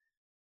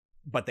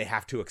 But they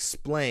have to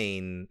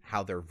explain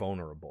how they're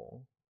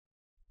vulnerable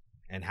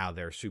and how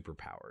they're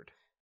superpowered.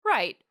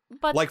 Right.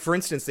 But like, for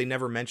instance, they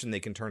never mention they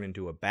can turn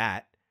into a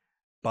bat,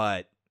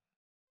 but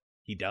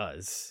he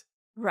does.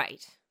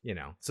 Right. You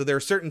know, so there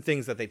are certain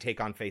things that they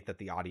take on faith that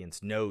the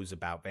audience knows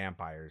about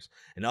vampires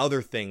and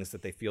other things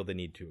that they feel they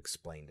need to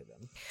explain to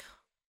them.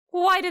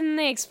 Why didn't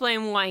they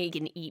explain why he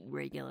can eat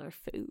regular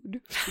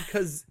food?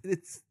 Because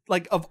it's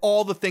like, of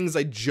all the things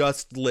I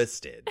just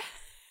listed,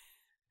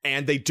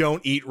 and they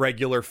don't eat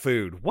regular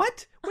food.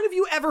 What? When have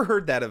you ever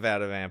heard that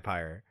about a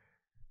vampire?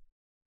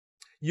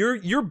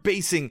 You're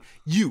basing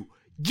you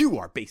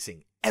are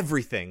basing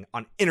everything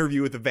on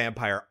Interview with the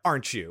Vampire,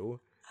 aren't you?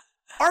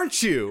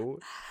 Aren't you?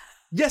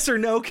 Yes or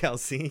no,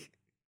 Kelsey?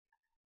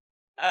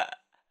 I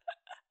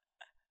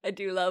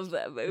do love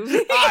that movie.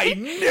 I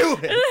knew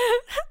it.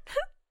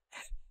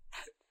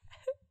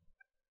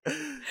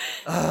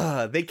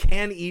 They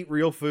can eat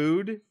real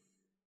food.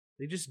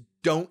 They just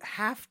don't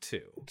have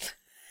to.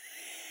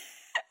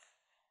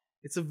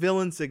 It's a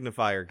villain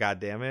signifier,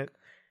 goddammit.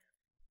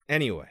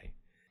 Anyway,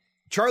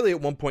 Charlie at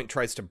one point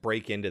tries to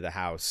break into the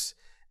house,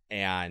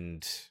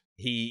 and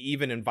he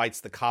even invites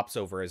the cops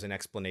over as an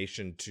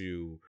explanation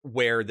to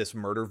where this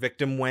murder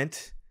victim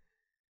went.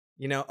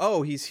 You know,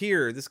 oh, he's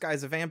here. This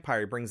guy's a vampire.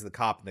 He brings the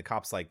cop, and the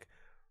cop's like,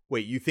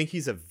 wait, you think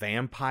he's a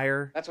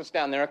vampire? That's what's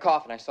down there, a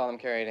coffin. I saw them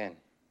carry it in.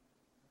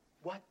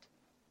 What?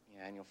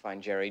 Yeah, and you'll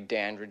find Jerry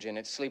Dandridge in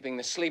it, sleeping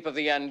the sleep of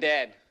the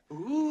undead.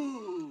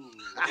 Ooh.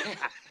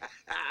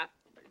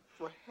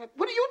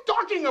 What are you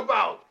talking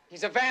about?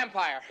 He's a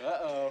vampire.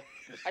 Uh-oh.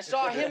 I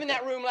saw him in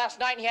that room last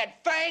night, and he had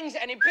fangs,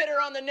 and he bit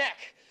her on the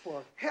neck.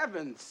 For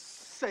heaven's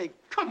sake,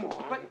 come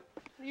on. What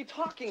are you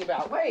talking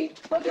about?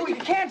 Wait, you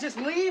can't just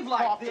leave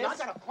like Coffin.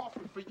 this. I got a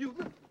coffin for you.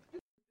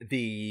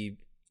 The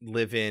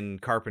live-in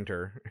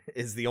carpenter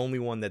is the only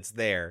one that's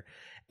there,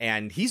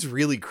 and he's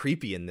really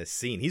creepy in this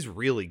scene. He's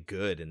really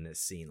good in this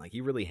scene. Like,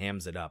 he really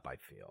hams it up, I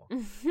feel.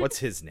 What's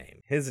his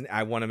name?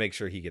 I want to make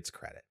sure he gets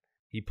credit.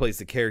 He plays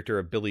the character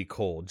of Billy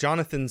Cole.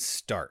 Jonathan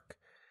Stark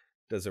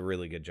does a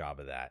really good job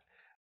of that.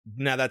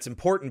 Now, that's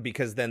important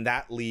because then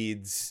that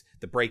leads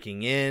the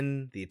breaking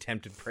in, the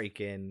attempted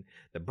break-in,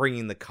 the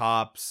bringing the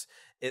cops.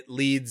 It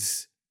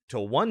leads to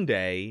one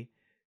day,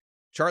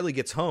 Charlie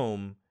gets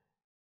home,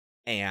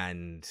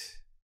 and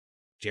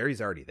Jerry's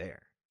already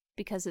there.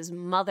 Because his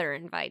mother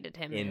invited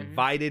him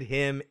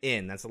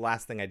in. That's the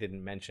last thing I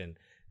didn't mention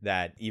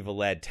that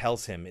Evil Ed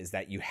tells him, is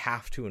that you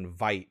have to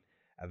invite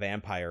a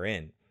vampire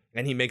in.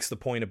 And he makes the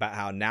point about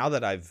how now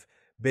that I've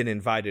been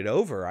invited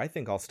over, I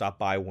think I'll stop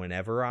by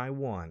whenever I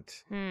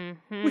want.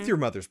 Mm-hmm. With your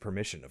mother's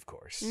permission, of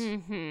course.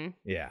 Mm-hmm.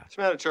 Yeah. What's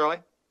the matter, Charlie?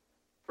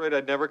 Afraid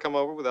I'd never come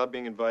over without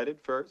being invited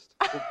first?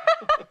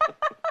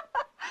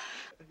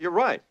 You're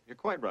right. You're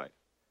quite right.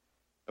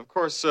 Of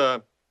course,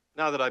 now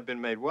that I've been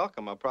made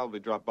welcome, I'll probably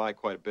drop by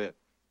quite a bit.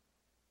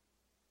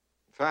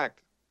 In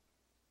fact,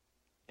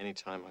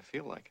 anytime I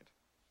feel like it.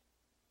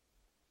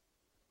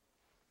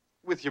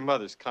 With your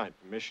mother's kind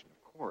permission,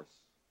 of course.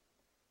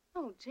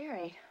 Oh,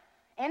 Jerry,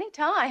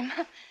 anytime.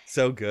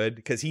 So good,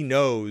 because he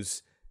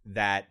knows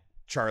that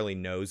Charlie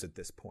knows at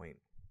this point.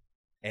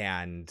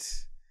 And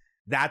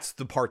that's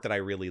the part that I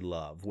really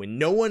love. When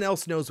no one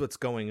else knows what's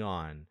going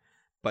on,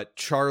 but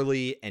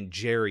Charlie and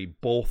Jerry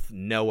both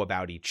know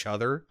about each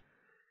other.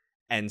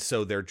 And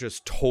so they're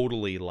just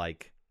totally,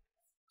 like,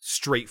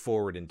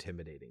 straightforward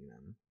intimidating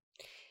them.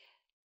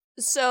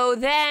 So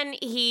then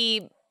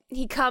he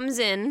comes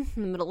in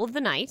the middle of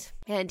the night,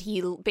 and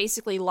he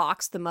basically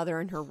locks the mother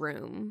in her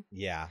room.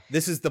 Yeah.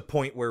 This is the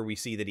point where we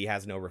see that he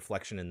has no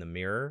reflection in the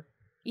mirror.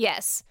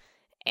 Yes.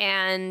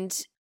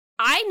 And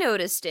I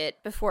noticed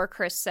it before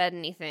Chris said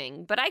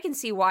anything, but I can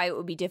see why it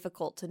would be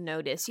difficult to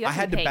notice. You have I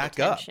had to back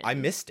attention. up. I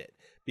missed it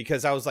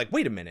because I was like,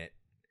 wait a minute.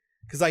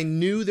 Because I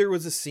knew there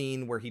was a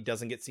scene where he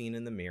doesn't get seen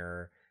in the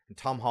mirror. And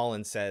Tom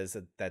Holland says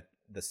that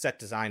the set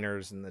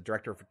designers and the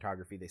director of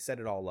photography, they set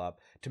it all up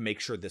to make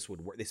sure this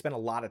would work. They spent a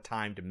lot of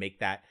time to make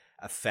that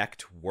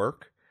effect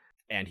work.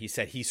 And he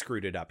said he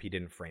screwed it up. He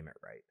didn't frame it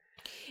right.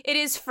 It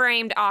is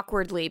framed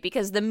awkwardly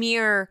because the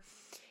mirror,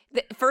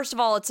 first of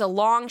all, it's a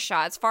long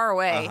shot. It's far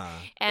away.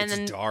 And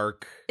it's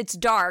dark. It's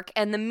dark.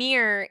 And the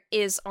mirror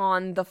is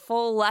on the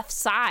full left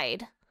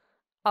side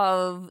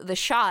of the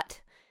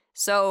shot.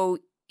 So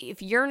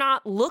if you're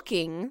not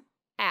looking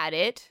at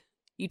it,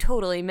 you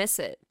totally miss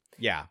it.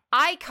 Yeah.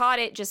 I caught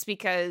it just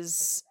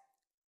because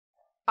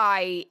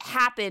I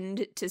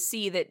happened to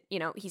see that,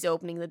 he's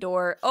opening the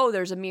door. Oh,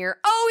 there's a mirror.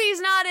 Oh, he's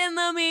not in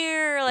the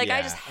mirror. Like,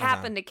 I just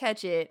happened to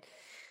catch it.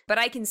 But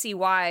I can see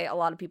why a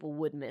lot of people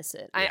would miss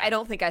it. Yeah. I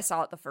don't think I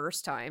saw it the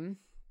first time.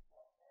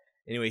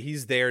 Anyway,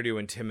 he's there to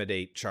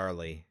intimidate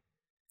Charlie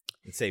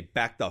and say,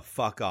 back the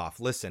fuck off.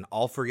 Listen,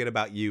 I'll forget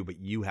about you, but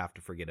you have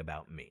to forget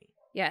about me.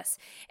 Yes.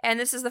 And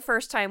this is the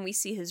first time we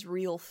see his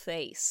real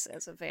face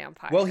as a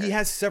vampire. Well, he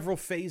has several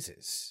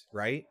phases,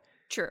 right?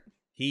 True.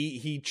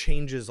 He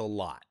changes a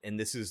lot, and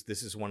this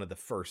is one of the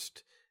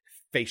first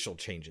facial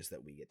changes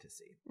that we get to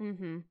see.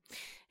 Mm-hmm.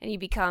 And he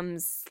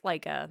becomes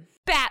like a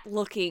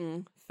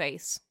bat-looking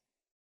face.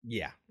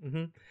 Yeah.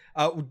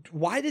 Mm-hmm.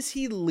 Why does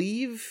he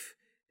leave?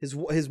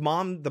 His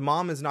mom, the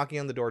mom is knocking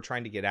on the door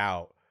trying to get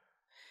out.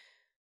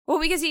 Well,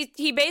 because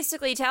he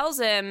basically tells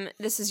him,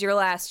 this is your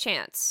last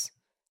chance.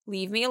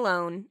 Leave me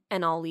alone,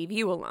 and I'll leave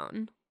you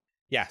alone.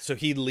 Yeah, so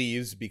he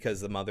leaves because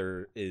the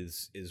mother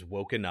is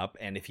woken up,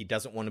 and if he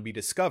doesn't want to be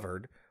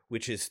discovered,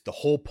 which is the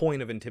whole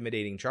point of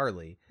intimidating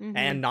Charlie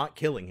and not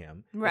killing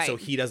him, right, so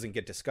he doesn't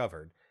get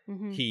discovered,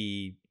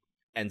 he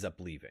ends up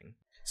leaving.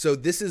 So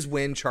this is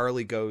when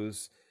Charlie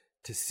goes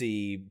to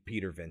see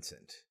Peter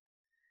Vincent,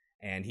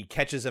 and he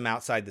catches him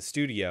outside the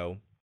studio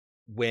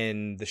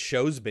when the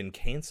show's been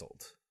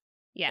canceled.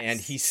 Yes. And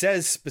he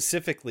says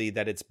specifically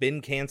that it's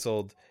been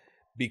canceled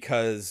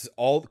because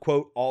all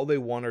they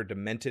want are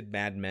demented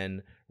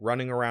madmen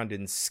running around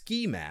in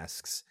ski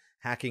masks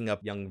hacking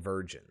up young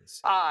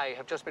virgins. I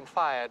have just been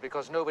fired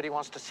because nobody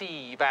wants to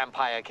see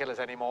vampire killers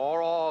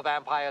anymore, or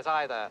vampires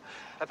either.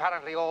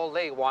 Apparently all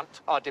they want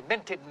are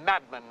demented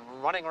madmen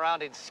running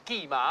around in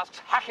ski masks,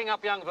 hacking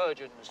up young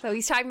virgins. So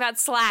he's talking about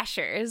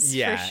slashers,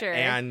 for sure.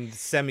 And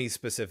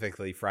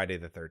semi-specifically Friday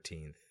the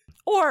 13th.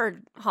 Or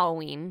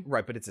Halloween.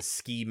 Right, but it's a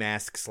ski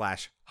mask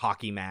 /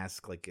 hockey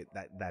mask. Like,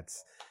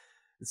 that's...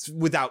 It's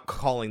without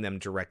calling them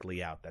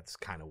directly out. That's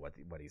kind of what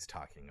he's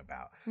talking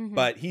about. Mm-hmm.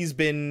 But he's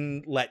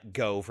been let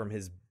go from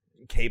his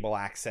cable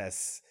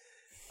access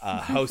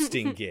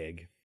hosting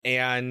gig.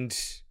 And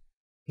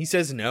he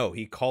says no.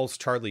 He calls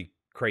Charlie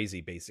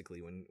crazy,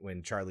 basically,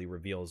 when Charlie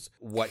reveals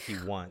what he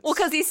wants. Well,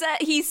 because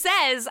he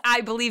says,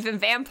 I believe in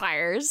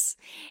vampires.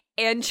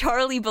 And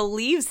Charlie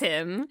believes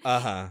him.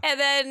 Uh-huh. And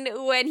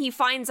then when he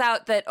finds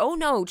out that, oh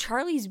no,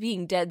 Charlie's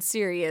being dead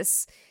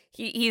serious...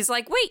 He's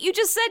like, wait, you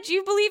just said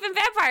you believe in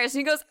vampires.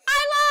 And he goes,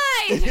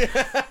 I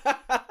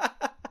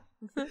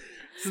lied!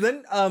 So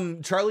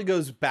then Charlie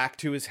goes back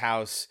to his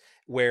house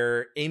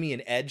where Amy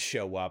and Ed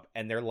show up,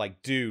 and they're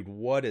like, dude,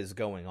 what is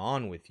going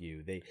on with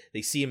you?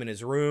 They see him in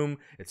his room.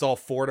 It's all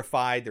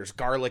fortified. There's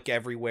garlic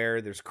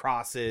everywhere. There's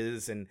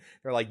crosses. And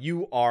they're like,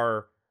 you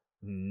are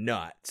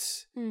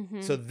nuts. Mm-hmm.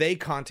 So they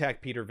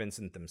contact Peter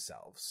Vincent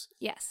themselves.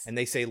 Yes. And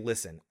they say,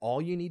 listen,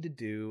 all you need to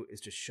do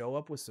is just show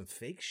up with some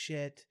fake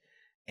shit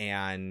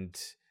and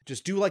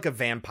just do like a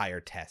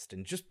vampire test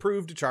and just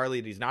prove to Charlie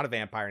that he's not a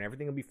vampire and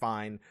everything will be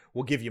fine.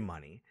 We'll give you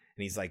money.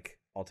 And he's like,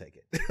 I'll take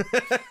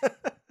it.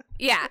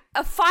 Yeah,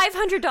 a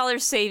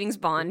 $500 savings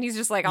bond. He's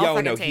just like, I'll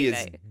fucking take it. He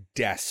is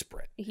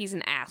desperate. He's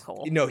an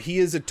asshole. No, he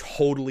is a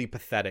totally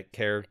pathetic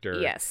character.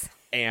 Yes.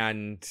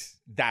 And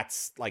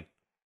that's like,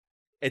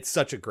 it's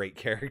such a great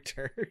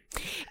character.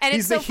 And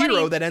he's it's the so hero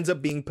funny. that ends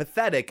up being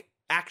pathetic.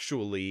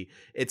 Actually,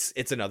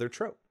 it's another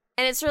trope.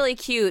 And it's really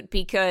cute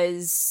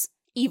because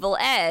Evil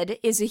Ed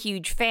is a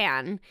huge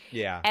fan.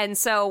 Yeah. And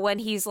so when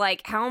he's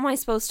like, how am I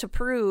supposed to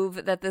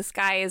prove that this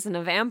guy isn't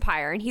a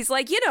vampire? And he's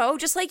like, you know,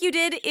 just like you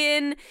did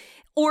in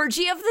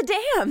Orgy of the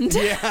Damned.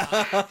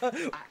 Yeah.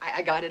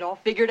 I got it all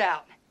figured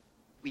out.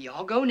 We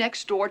all go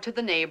next door to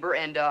the neighbor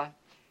and,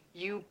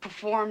 you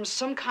perform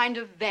some kind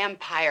of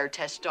vampire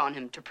test on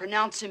him to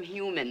pronounce him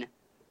human.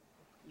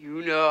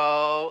 You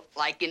know,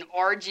 like in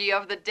Orgy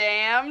of the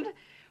Damned,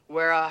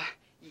 where,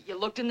 you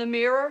looked in the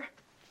mirror,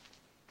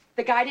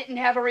 the guy didn't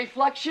have a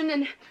reflection,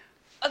 and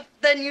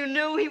then you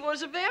knew he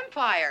was a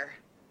vampire.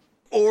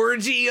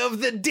 Orgy of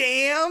the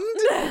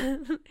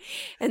Damned?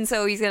 And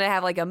so he's going to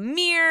have like a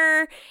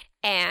mirror,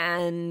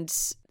 and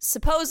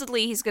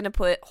supposedly he's going to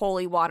put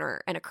holy water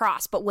and a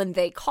cross. But when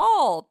they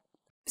call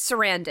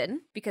Sarandon,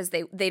 because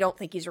they don't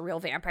think he's a real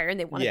vampire and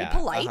they want to be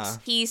polite,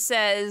 he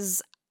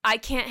says, I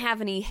can't have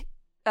any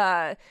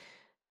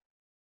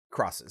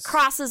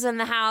crosses in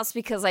the house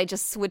because I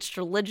just switched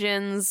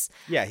religions.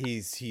 Yeah,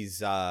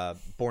 he's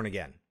born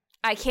again.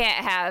 I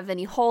can't have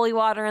any holy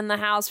water in the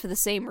house for the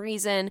same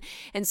reason.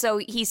 And so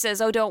he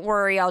says, oh, don't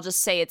worry, I'll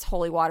just say it's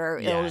holy water.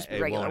 It'll just be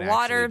regular won't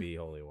water. Actually be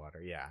holy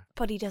water, yeah.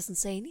 But he doesn't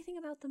say anything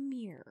about the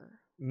mirror.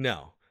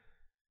 No.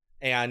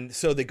 And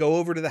so they go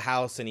over to the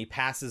house and he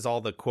passes all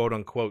the quote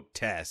unquote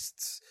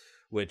tests,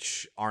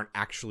 which aren't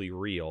actually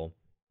real.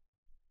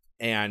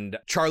 And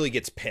Charlie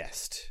gets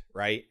pissed,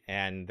 right?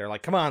 And they're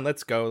like, come on,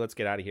 let's go. Let's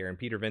get out of here. And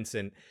Peter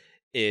Vincent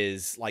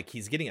is like,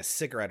 he's getting a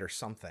cigarette or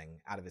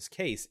something out of his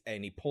case.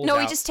 And he pulls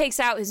out... he just takes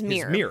out his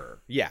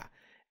mirror. Yeah.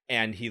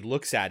 And he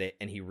looks at it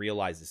and he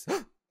realizes,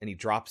 and he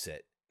drops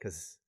it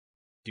because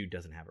dude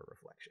doesn't have a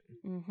reflection.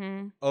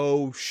 Mm-hmm.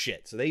 Oh,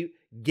 shit. So they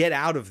get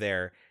out of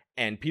there.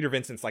 And Peter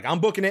Vincent's like, I'm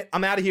booking it.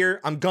 I'm out of here.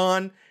 I'm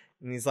gone.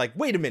 And he's like,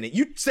 wait a minute.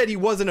 You said he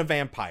wasn't a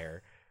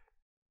vampire.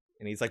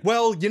 And he's like,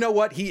 well, you know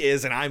what? He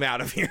is, and I'm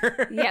out of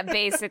here. Yeah,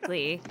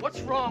 basically.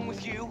 What's wrong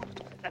with you?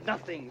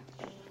 Nothing.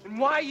 And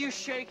why are you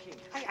shaking?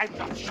 I'm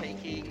not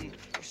shaking. You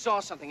saw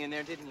something in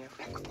there, didn't you?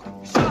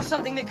 You saw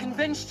something that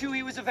convinced you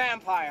he was a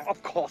vampire.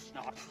 Of course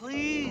not.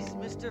 Please,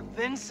 Mr.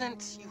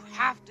 Vincent, you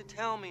have to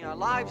tell me. Our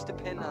lives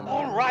depend on that.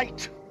 All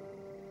right.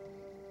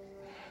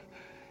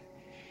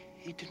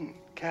 He didn't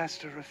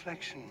cast a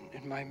reflection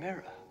in my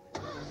mirror.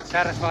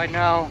 Satisfied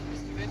now?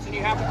 Mr. Vincent,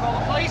 you have to call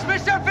the police.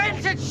 Mr.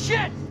 Vincent,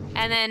 shit!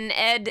 And then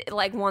Ed,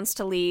 like, wants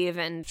to leave,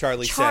 and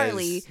Charlie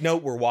says, no,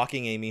 we're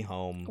walking Amy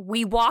home.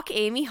 We walk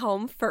Amy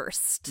home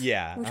first.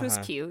 Yeah. Which was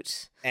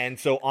cute. And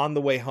so on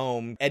the way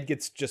home, Ed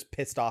gets just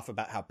pissed off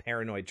about how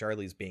paranoid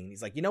Charlie's being.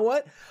 He's like, you know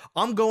what?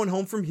 I'm going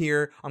home from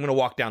here. I'm going to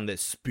walk down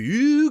this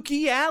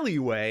spooky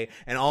alleyway,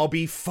 and I'll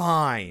be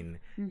fine,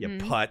 you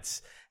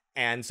putz.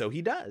 And so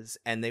he does.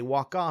 And they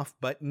walk off,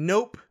 but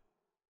nope.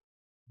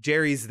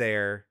 Jerry's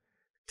there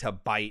to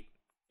bite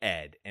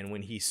Ed. And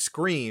when he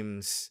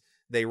screams...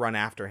 they run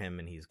after him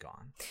and he's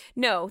gone.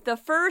 No, the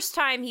first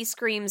time he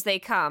screams, they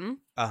come.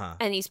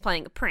 And he's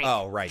playing a prank.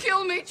 Oh, right.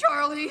 Kill me,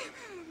 Charlie,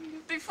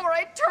 before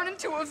I turn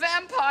into a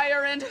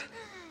vampire and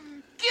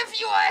give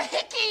you a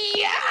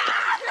hickey.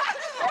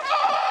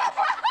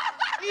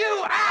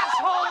 You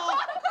asshole!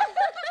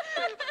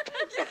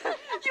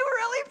 You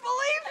really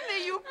believe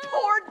me, you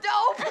poor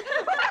dope!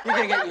 You're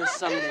gonna get yours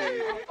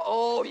someday.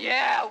 Oh,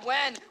 yeah,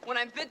 when? When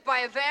I'm bit by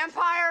a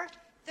vampire?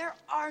 There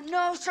are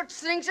no such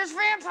things as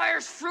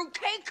vampires,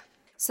 fruitcake!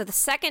 So the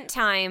second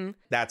time,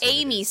 That's what it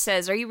Amy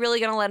says, are you really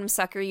going to let him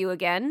sucker you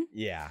again?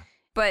 Yeah.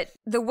 But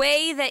the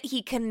way that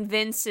he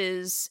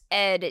convinces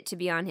Ed to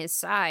be on his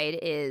side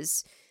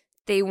is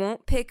they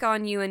won't pick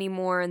on you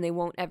anymore and they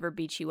won't ever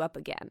beat you up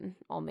again.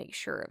 I'll make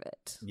sure of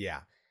it. Yeah.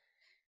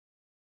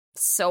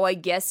 So I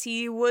guess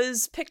he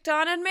was picked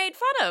on and made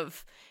fun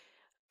of.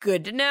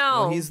 Good to know.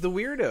 Well, he's the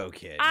weirdo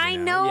kid. I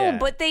know, Yeah.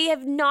 but they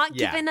have not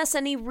Yeah. given us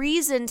any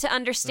reason to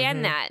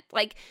understand that.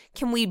 Like,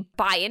 can we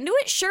buy into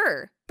it?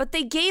 Sure. But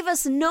they gave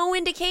us no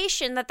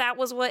indication that that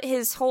was what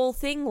his whole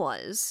thing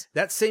was.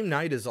 That same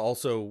night is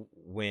also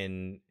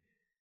when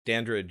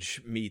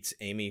Dandridge meets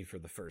Amy for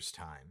the first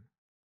time.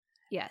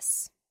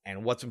 Yes.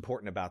 And what's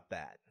important about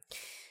that?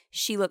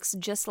 She looks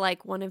just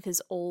like one of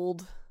his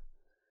old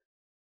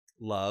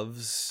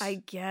Loves. I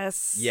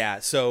guess. Yeah,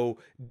 so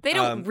They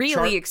don't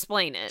really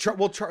explain it.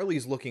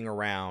 Charlie's looking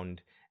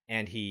around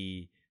and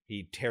he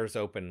tears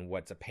open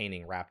what's a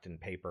painting wrapped in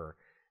paper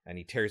and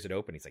he tears it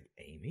open. He's like,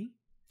 Amy?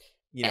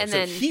 You know, And so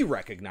then- he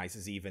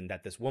recognizes even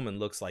that this woman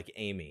looks like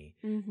Amy.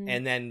 Mhm.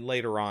 And then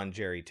later on,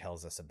 Jerry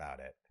tells us about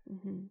it.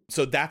 Mhm.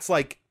 So that's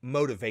like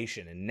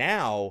motivation. And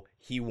now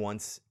he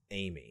wants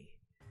Amy.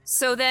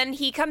 So then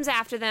he comes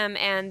after them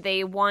and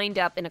they wind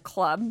up in a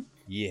club.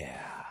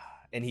 Yeah.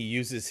 And he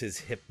uses his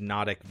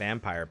hypnotic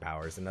vampire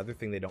powers, another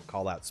thing they don't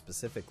call out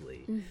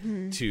specifically,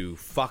 Mhm. to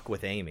fuck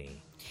with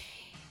Amy.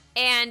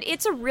 And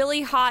it's a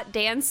really hot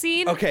dance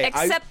scene. Okay,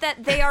 except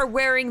that they are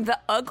wearing the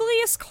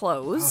ugliest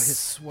clothes. Oh, his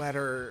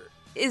sweater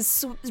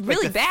is like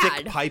really the bad.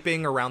 thick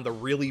piping around the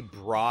really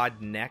broad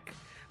neck.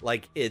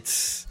 Like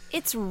It's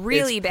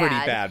really it's pretty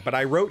bad. But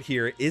I wrote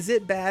here, is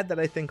it bad that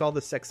I think all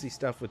the sexy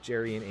stuff with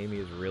Jerry and Amy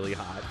is really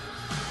hot?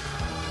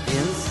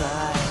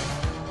 Inside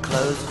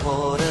close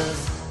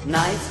quarters,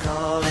 nights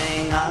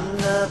calling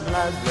under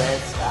blood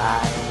red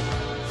sky.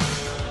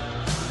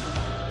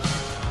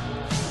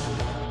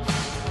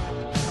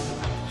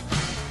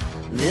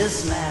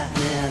 This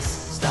madness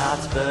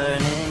starts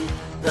burning,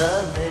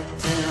 the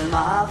victim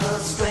of a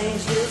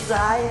strange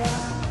desire.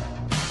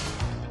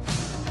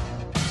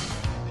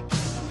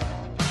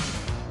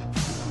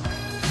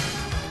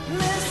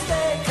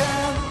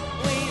 Mistaken,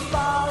 we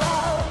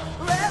follow,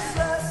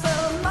 restless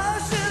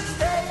emotions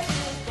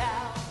taking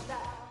down.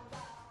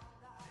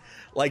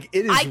 Like,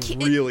 it is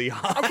really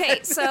hot. Okay,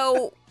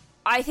 so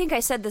I think I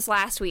said this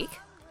last week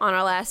on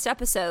our last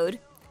episode.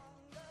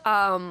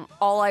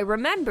 All I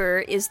remember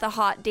is the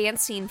hot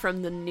dance scene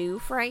from the new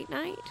Fright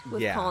Night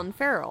with Yeah. Colin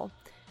Farrell.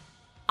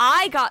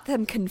 I got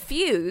them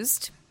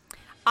confused.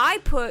 I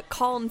put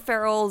Colin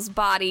Farrell's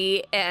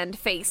body and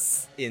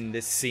face In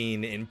this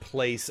scene, in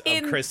place of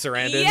In- Chris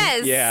Sarandon.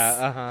 yes. Yeah,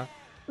 uh-huh.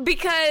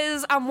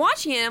 because I'm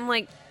watching it. I'm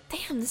like,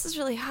 damn, this is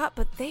really hot,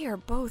 but they are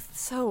both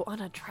so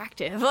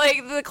unattractive.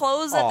 Like the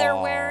clothes that they're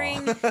Aw.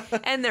 wearing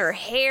and their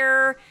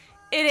hair.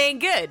 It ain't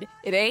good.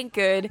 It ain't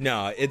good.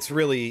 No, it's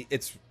really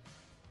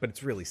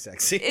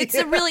sexy. It's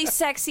a really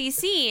sexy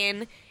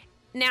scene.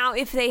 Now,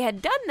 if they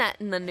had done that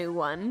in the new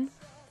one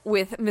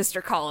with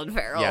Mr. Colin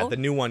Farrell. Yeah, the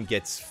new one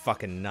gets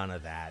fucking none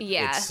of that.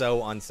 Yeah. It's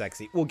so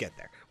unsexy. We'll get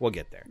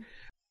there.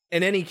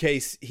 In any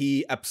case,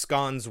 he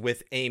absconds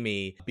with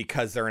Amy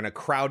because they're in a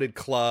crowded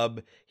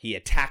club. He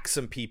attacks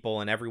some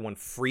people and everyone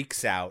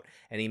freaks out,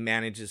 and he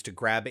manages to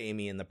grab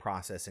Amy in the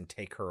process and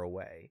take her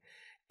away.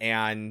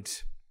 And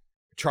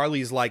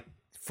Charlie's like,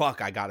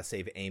 fuck, I gotta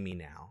save Amy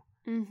now.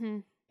 Mm-hmm.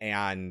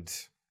 And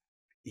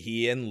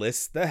he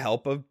enlists the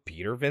help of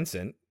Peter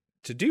Vincent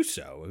to do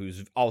so,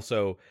 who's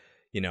also,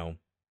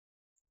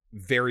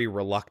 very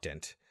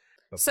reluctant.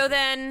 So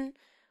then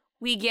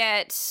we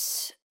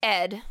get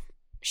Ed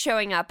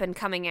showing up and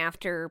coming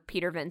after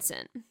Peter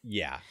Vincent.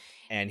 Yeah.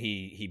 And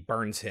he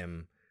burns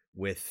him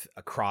with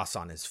a cross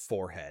on his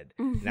forehead.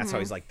 And that's how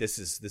he's like, this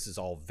is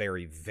all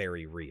very,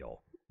 very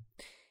real.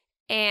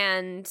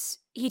 And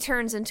he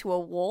turns into a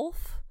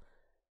wolf.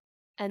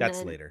 And That's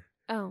then- later.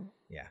 Oh.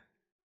 Yeah.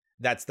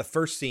 That's the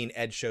first scene.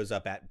 Ed shows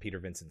up at Peter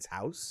Vincent's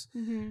house.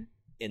 Mm-hmm.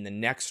 In the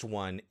next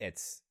one,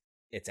 it's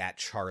at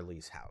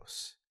Charlie's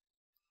house,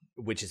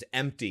 which is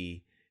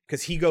empty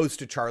because he goes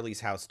to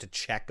Charlie's house to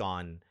check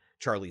on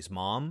Charlie's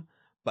mom,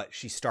 but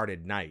she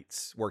started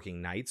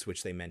working nights,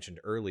 which they mentioned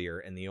earlier,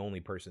 and the only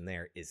person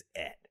there is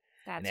Ed.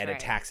 That's and Ed right.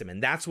 attacks him,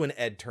 and that's when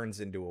Ed turns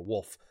into a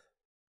wolf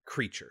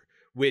creature,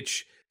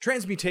 which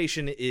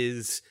transmutation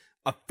is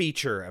a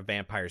feature of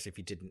vampires, if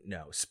you didn't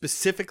know.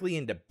 Specifically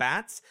into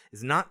bats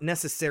is not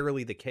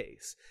necessarily the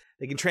case.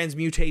 They can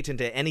transmutate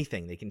into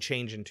anything. They can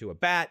change into a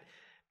bat,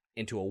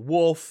 into a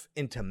wolf,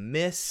 into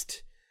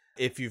mist.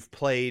 If you've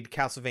played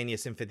Castlevania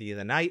Symphony of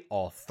the Night,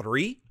 all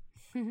three.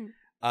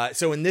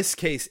 So in this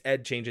case,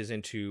 Ed changes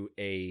into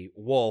a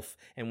wolf,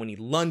 and when he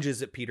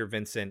lunges at Peter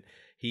Vincent,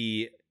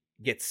 he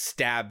gets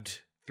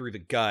stabbed through the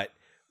gut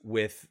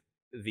with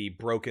the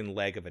broken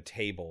leg of a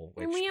table,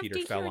 which And we have Peter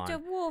to fell hear on. the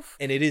wolf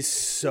And it is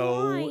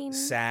so whine.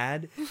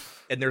 sad.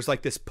 And there's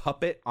like this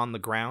puppet on the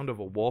ground of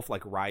a wolf,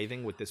 like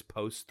writhing with this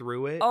post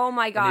through it. Oh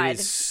my And God. it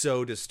is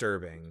so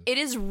disturbing. It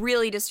is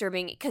really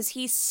disturbing because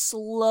he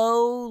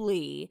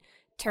slowly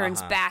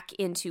turns back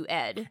into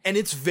Ed. And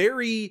it's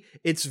very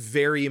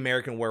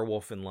American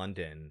Werewolf in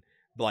London,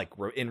 like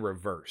in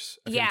reverse.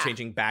 Of him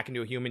changing back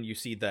into a human. You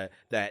see the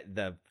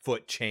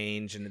foot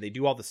change, and they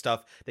do all the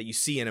stuff that you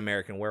see in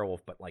American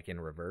Werewolf, but like in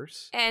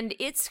reverse. And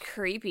it's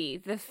creepy.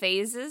 The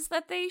phases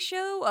that they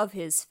show of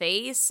his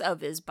face,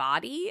 of his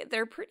body,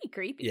 they're pretty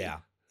creepy. Yeah.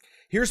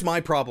 Here's my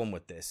problem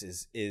with this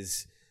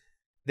is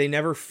they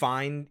never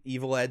find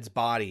Evil Ed's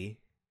body,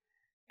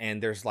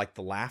 and there's like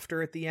the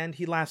laughter at the end.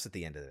 He laughs at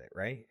the end of it,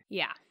 right?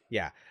 Yeah.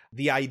 Yeah.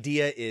 The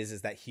idea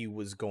is that he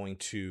was going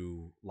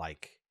to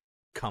like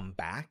come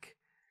back.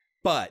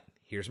 But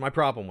here's my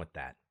problem with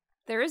that.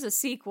 There is a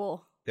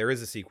sequel. There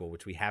is a sequel,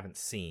 which we haven't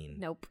seen.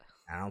 Nope.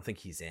 I don't think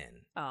he's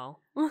in. Oh.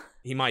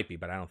 He might be,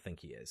 but I don't think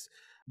he is.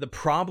 The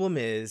problem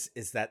is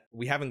that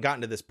we haven't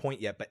gotten to this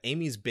point yet, but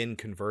Amy's been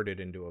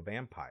converted into a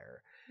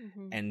vampire.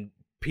 Mm-hmm. And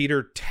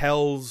Peter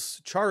tells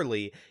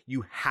Charlie,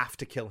 you have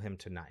to kill him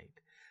tonight.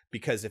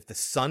 Because if the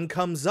sun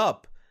comes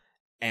up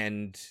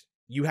and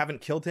you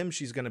haven't killed him,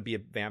 she's going to be a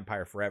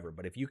vampire forever.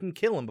 But if you can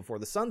kill him before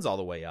the sun's all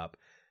the way up,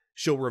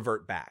 she'll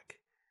revert back.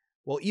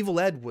 Well, Evil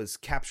Ed was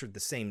captured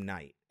the same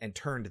night and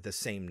turned the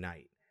same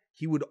night.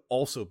 He would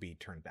also be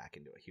turned back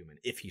into a human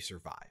if he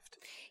survived.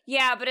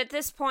 Yeah, but at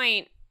this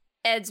point,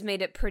 Ed's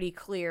made it pretty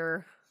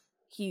clear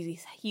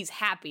he's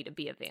happy to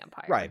be a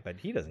vampire. Right, but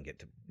he doesn't get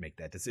to make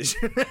that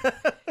decision.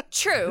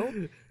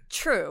 True.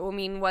 I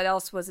mean, what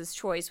else was his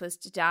choice was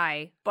to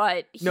die,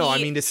 but No, I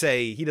mean to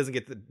say he doesn't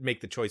get to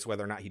make the choice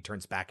whether or not he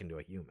turns back into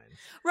a human.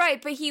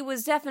 Right, but he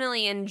was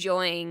definitely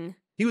enjoying...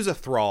 He was a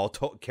thrall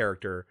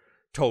character,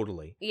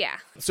 totally. Yeah.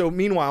 So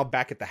meanwhile,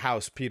 back at the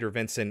house, Peter,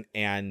 Vincent,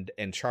 and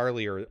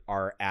Charlie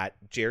are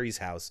at Jerry's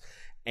house,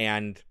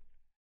 and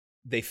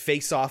they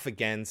face off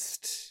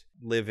against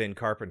Live-In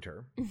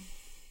Carpenter,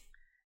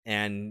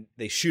 and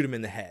they shoot him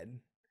in the head.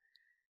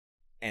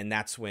 And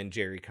that's when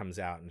Jerry comes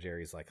out, and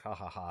Jerry's like, ha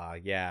ha ha,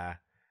 yeah,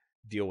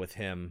 deal with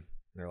him.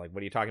 And they're like, what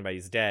are you talking about?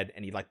 He's dead.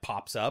 And he like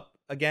pops up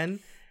again.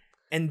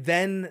 And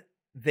then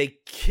they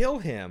kill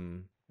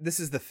him. This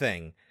is the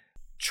thing.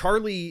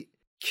 Charlie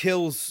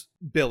kills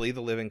Billy,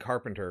 the Live-In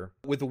Carpenter,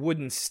 with a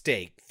wooden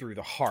stake through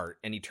the heart,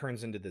 and he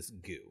turns into this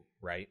goo,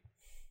 right?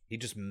 He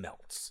just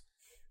melts.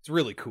 It's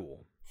really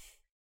cool.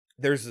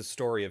 There's a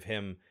story of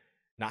him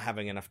not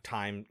having enough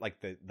time, like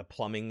the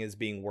plumbing is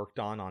being worked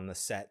on the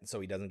set, so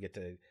he doesn't get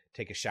to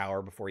take a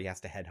shower before he has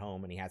to head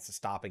home, and he has to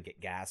stop and get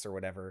gas or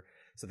whatever.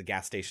 So the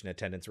gas station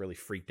attendants really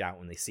freaked out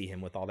when they see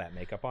him with all that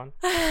makeup on.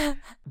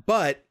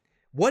 But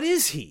what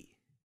is he?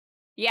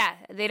 Yeah,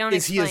 they don't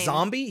Is explain. he a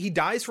zombie? He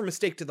dies from a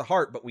stake to the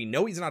heart, but we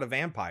know he's not a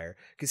vampire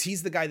because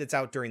he's the guy that's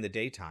out during the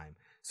daytime.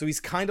 So he's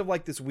kind of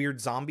like this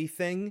weird zombie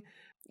thing.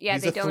 Yeah,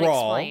 he's they a don't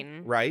thrall,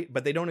 explain. right?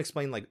 But they don't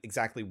explain like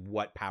exactly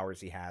what powers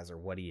he has or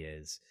what he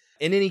is.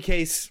 In any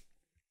case,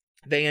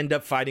 they end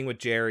up fighting with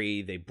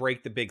Jerry. They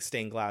break the big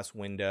stained glass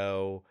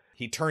window.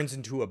 He turns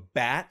into a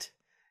bat,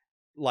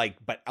 like,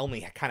 but only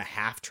kind of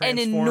half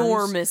transforms. An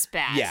enormous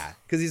bat. Yeah,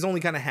 because he's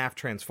only kind of half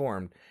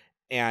transformed.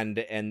 And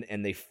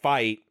they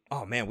fight.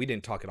 Oh man, we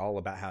didn't talk at all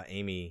about how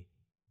Amy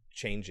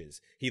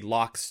changes. He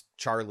locks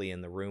Charlie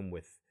in the room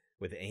with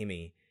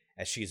Amy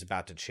as she's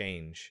about to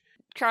change.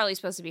 Charlie's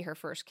supposed to be her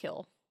first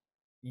kill.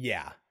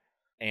 Yeah.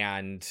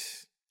 And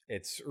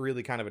it's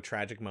really kind of a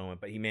tragic moment,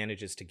 but he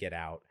manages to get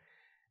out.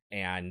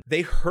 And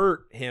they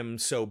hurt him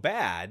so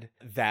bad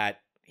that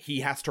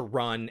he has to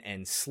run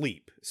and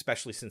sleep,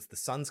 especially since the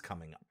sun's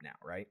coming up now,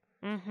 right?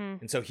 Mm-hmm.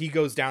 And so he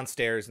goes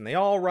downstairs and they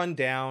all run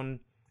down,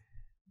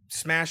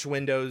 smash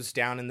windows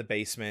down in the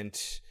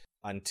basement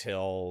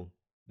until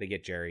they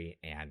get Jerry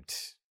and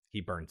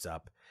he burns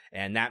up.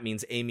 And that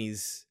means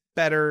Amy's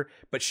better,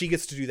 but she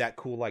gets to do that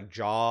cool like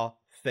jaw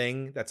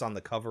thing that's on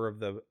the cover of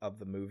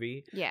the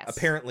movie. Yes.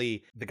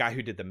 Apparently the guy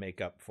who did the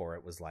makeup for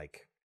it was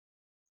like,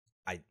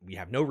 we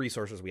have no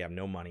resources, we have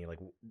no money, like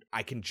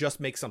I can just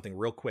make something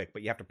real quick,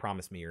 but you have to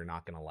promise me you're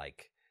not gonna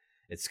like,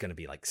 it's gonna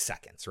be like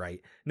seconds, right?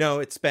 No,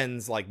 it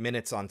spends like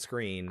minutes on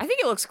screen. I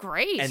think it looks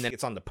great. And then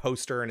it's on the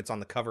poster and it's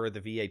on the cover of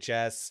the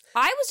VHS.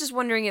 I was just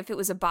wondering if it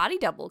was a body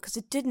double because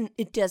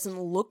it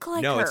doesn't look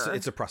like no, her.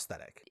 it's a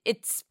prosthetic.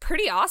 It's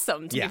pretty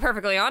awesome, to be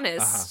perfectly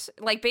honest.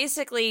 Like,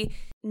 basically,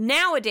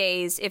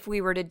 nowadays, if we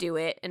were to do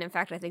it, and in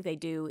fact, I think they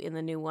do in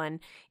the new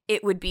one,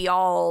 it would be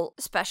all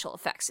special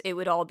effects. It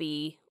would all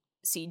be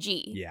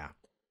CG. Yeah.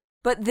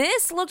 But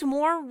this looked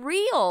more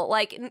real.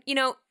 Like, you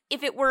know,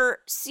 if it were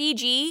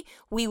CG,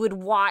 we would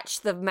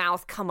watch the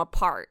mouth come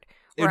apart,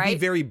 It would right? be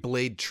very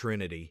Blade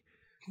Trinity.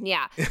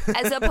 Yeah.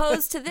 As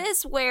opposed to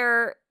this,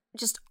 where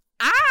just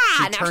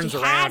She now turns she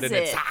around has and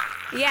it's, it.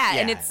 ah! Yeah,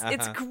 and Yeah,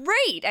 it's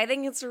great. I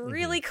think it's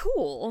really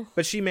cool.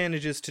 But she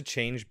manages to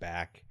change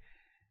back,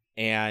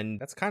 and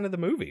that's kind of the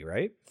movie,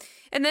 right?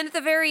 And then at the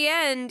very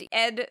end,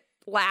 Ed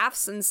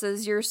laughs and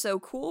says, "You're so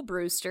cool,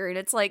 Brewster." And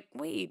it's like,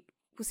 wait,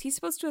 was he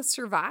supposed to have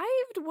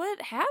survived? What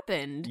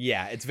happened?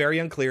 Yeah, it's very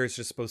unclear. It's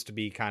just supposed to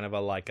be kind of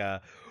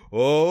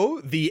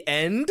the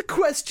end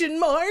question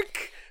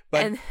mark.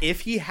 But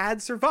if he had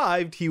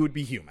survived, he would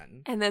be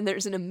human. And then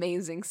there's an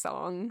amazing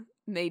song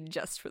made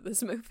just for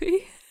this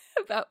movie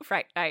about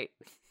Fright Night.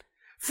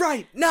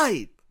 Fright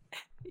Night!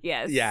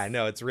 Yes. Yeah,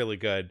 no, it's really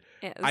good.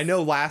 Yes. I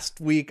know last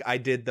week I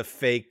did the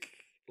fake,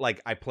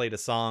 I played a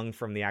song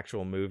from the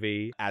actual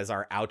movie as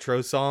our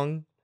outro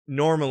song.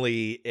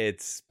 Normally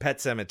it's Pet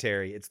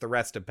Sematary. It's the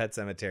rest of Pet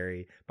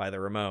Sematary by the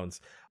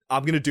Ramones.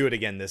 I'm going to do it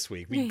again this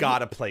week. We got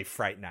to play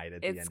Fright Night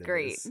at the end of this. It's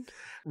great.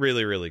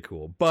 Really, really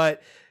cool.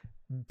 But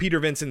Peter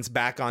Vincent's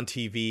back on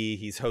TV.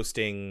 He's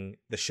hosting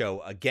the show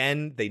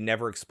again. They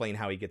never explain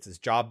how he gets his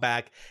job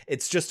back.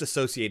 It's just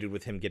associated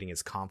with him getting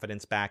his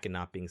confidence back and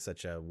not being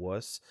such a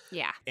wuss.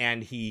 Yeah.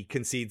 And he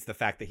concedes the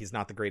fact that he's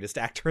not the greatest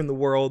actor in the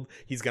world.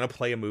 He's going to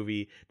play a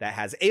movie that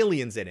has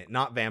aliens in it,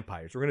 not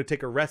vampires. We're going to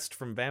take a rest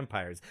from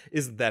vampires.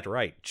 Isn't that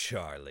right,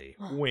 Charlie?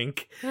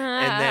 Wink.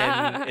 And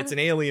then it's an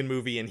alien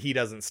movie and he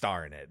doesn't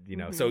star in it,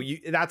 So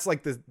that's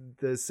like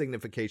the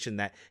signification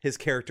that his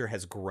character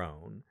has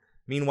grown.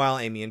 Meanwhile,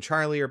 Amy and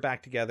Charlie are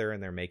back together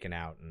and they're making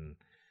out, and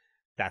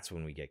that's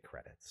when we get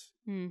credits.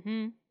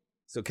 Mm-hmm.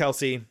 So,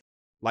 Kelsey,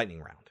 lightning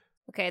round.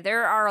 Okay,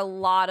 there are a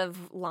lot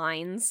of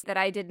lines that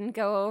I didn't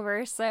go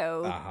over,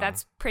 so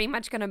that's pretty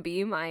much going to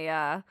be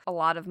my a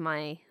lot of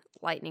my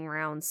lightning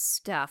round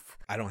stuff.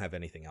 I don't have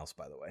anything else,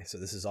 by the way, so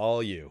this is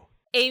all you.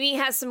 Amy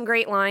has some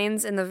great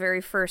lines in the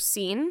very first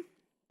scene.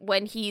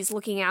 When he's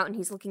looking out and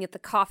he's looking at the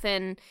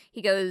coffin,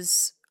 he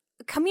goes,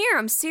 "Come here,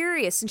 I'm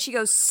serious." And she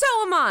goes, "So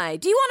am I.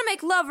 Do you want to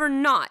make love or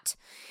not?"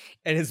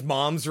 And his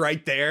mom's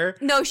right there.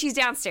 No, she's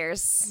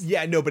downstairs.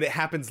 Yeah, no, but it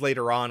happens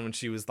later on when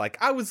she was like,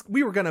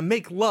 we were going to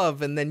make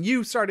love and then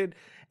you started.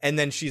 And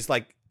then she's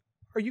like,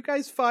 "Are you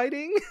guys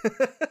fighting?"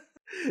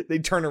 They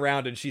turn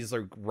around and she's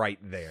like right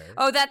there.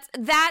 Oh,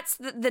 that's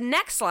the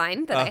next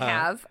line that I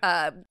have.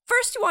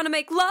 First you want to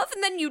make love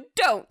and then you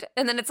don't.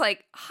 And then it's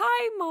like,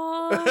 "Hi,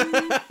 Mom."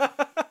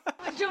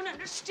 I don't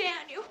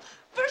understand you.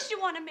 First you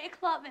want to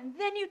make love and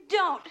then you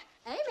don't.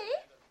 Amy?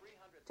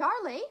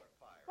 Charlie?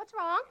 What's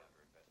wrong?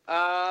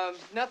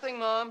 Nothing,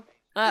 Mom.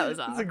 That was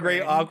awkward. It's a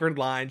great awkward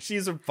line.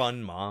 She's a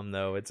fun mom,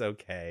 though. It's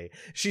okay.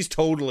 She's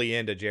totally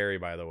into Jerry,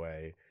 by the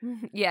way.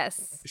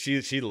 Yes.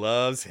 She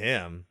loves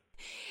him.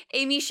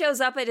 Amy shows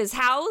up at his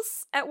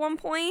house at one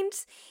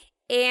point,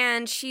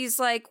 and she's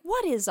like,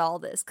 "What is all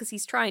this?" Because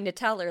he's trying to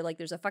tell her,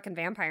 there's a fucking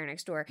vampire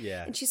next door.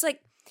 Yeah. And she's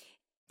like,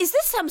 "Is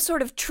this some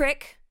sort of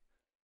trick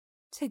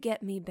to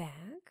get me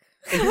back?"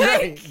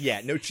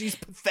 Yeah, no, she's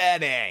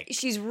pathetic.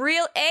 She's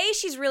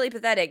really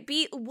pathetic.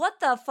 B, what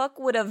the fuck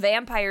would a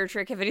vampire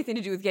trick have anything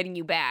to do with getting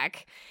you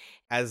back?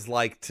 As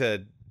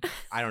to,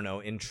 I don't know,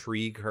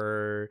 intrigue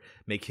her,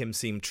 make him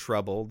seem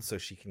troubled so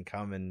she can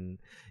come and...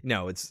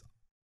 No, it's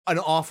an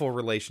awful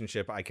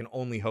relationship. I can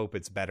only hope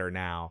it's better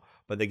now,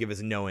 but they give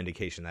us no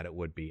indication that it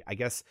would be. I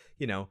guess,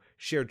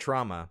 shared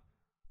trauma.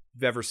 If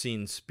you've ever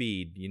seen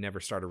Speed, you never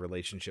start a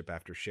relationship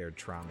after shared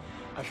trauma.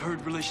 I've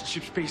heard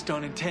relationships based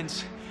on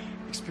intense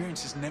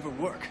experiences never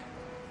work.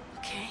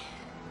 Okay.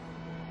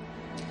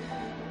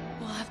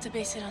 We'll have to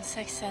base it on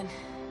sex then.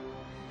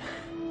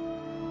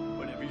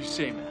 Whatever you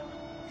say,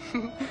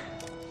 man.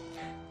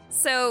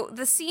 So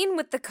the scene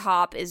with the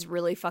cop is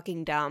really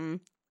fucking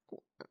dumb.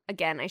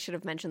 Again, I should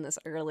have mentioned this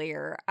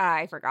earlier.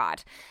 I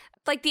forgot.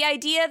 The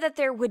idea that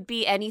there would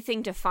be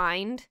anything to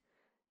find.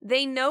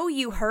 They know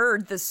you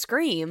heard the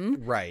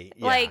scream. Right,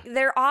 yeah.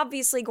 They're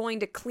obviously going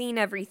to clean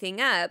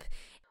everything up.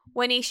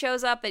 When he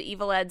shows up at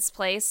Evil Ed's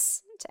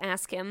place to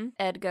ask him,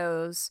 Ed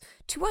goes,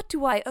 "To what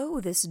do I owe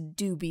this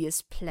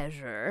dubious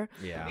pleasure?"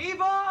 Yeah.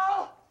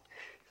 Evil!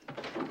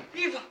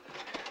 Evil!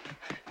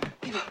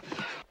 Evil!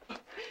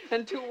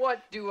 And to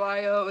what do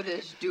I owe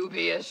this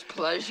dubious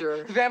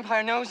pleasure? The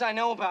vampire knows I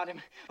know about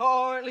him.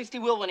 Or at least he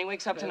will when he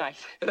wakes up tonight.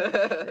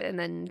 And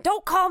then,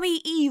 "Don't call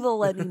me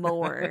evil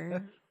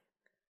anymore."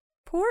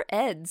 Poor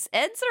Eds.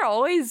 Eds are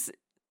always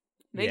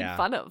made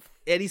fun of.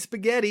 Eddie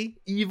Spaghetti,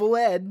 Evil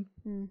Ed.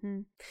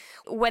 Mm-hmm.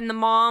 When the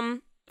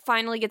mom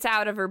finally gets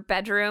out of her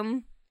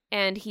bedroom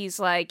and he's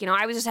like,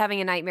 "I was just having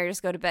a nightmare,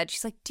 just go to bed."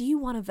 She's like, "Do you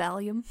want a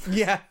Valium?"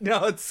 Yeah,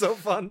 no, it's so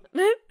fun.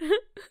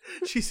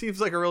 She seems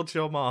like a real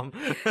chill mom.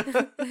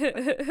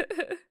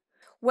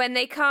 When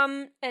they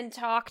come and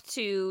talk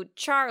to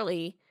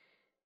Charlie,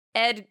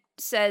 Ed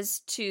says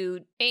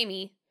to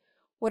Amy,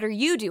 "What are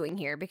you doing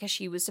here?" Because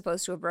she was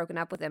supposed to have broken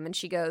up with him. And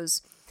she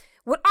goes,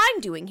 "What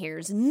I'm doing here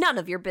is none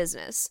of your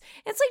business."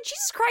 And it's like,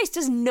 Jesus Christ,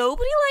 does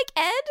nobody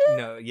like Ed?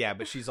 No, yeah,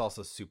 but she's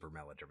also super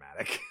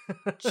melodramatic.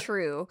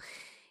 True.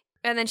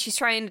 And then she's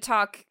trying to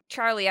talk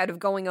Charlie out of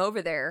going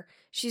over there.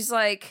 She's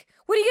like,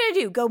 "What are you going to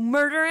do? Go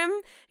murder him?"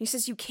 And he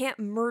says, "You can't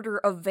murder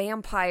a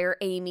vampire,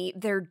 Amy.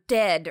 They're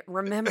dead,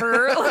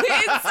 remember?"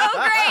 It's so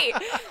great.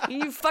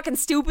 You fucking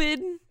stupid.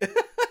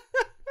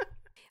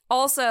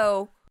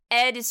 Also,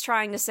 Ed is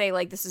trying to say,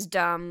 this is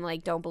dumb,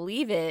 don't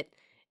believe it.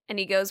 And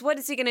he goes, what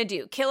is he going to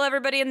do? Kill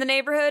everybody in the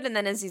neighborhood? And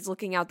then as he's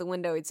looking out the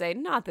window, he'd say,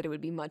 not that it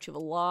would be much of a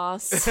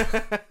loss.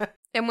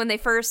 And when they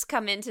first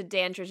come into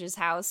Dandridge's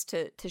house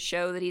to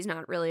show that he's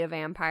not really a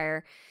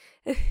vampire,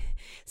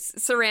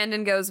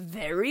 Sarandon goes,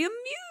 very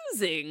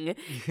amusing.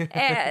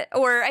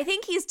 Or I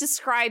think he's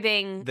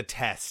describing... the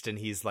test, and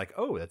he's like,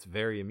 oh, that's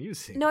very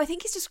amusing. No, I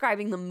think he's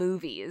describing the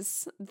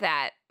movies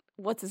that...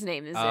 what's his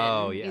name is in.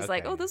 Yeah, he's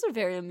like, oh, those are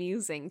very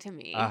amusing to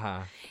me.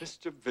 Uh-huh.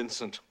 Mr.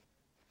 Vincent,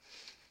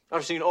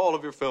 I've seen all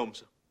of your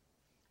films,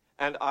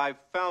 and I've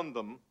found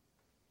them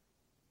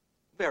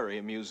very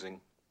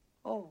amusing.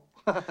 Oh,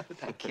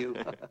 thank you.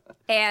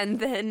 And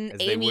then As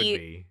they would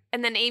be.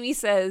 Amy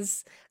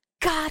says,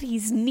 God,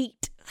 he's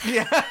neat.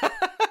 Isn't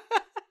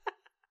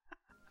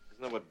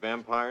that what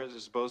vampires are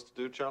supposed to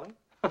do, Charlie?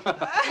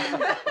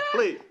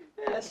 Please.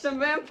 That's a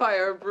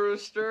vampire,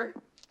 Brewster.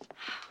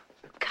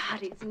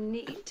 God, he's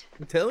neat.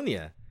 I'm telling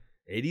you,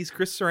 80s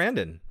Chris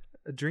Sarandon,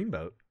 a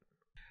dreamboat.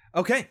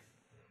 Okay,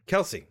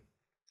 Kelsey,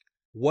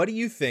 what do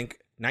you think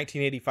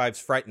 1985's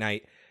Fright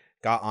Night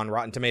got on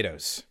Rotten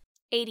Tomatoes?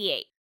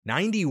 88.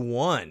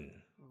 91.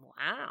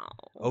 Wow.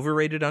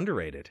 Overrated,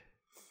 underrated?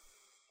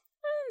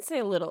 I'd say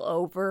a little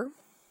over.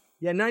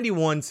 Yeah,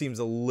 91 seems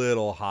a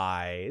little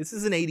high. This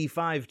is an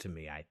 85 to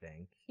me, I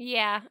think.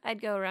 Yeah,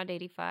 I'd go around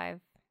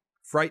 85.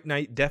 Fright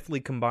Night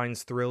definitely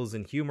combines thrills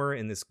and humor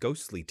in this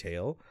ghostly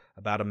tale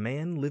about a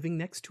man living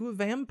next to a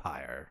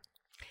vampire.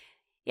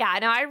 Yeah,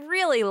 no, I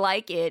really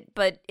like it,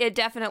 but it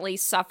definitely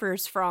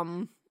suffers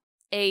from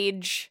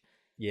age.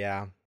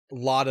 Yeah, a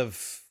lot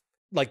of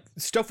like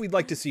stuff we'd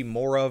like to see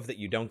more of that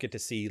you don't get to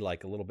see,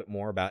 like a little bit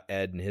more about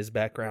Ed and his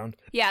background.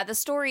 Yeah, the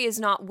story is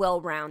not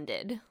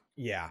well-rounded.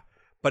 Yeah,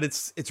 but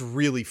it's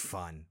really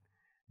fun.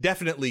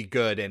 Definitely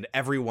good, and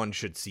everyone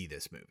should see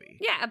this movie.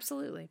 Yeah,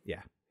 absolutely.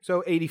 Yeah.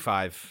 So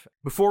 85.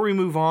 Before we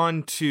move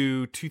on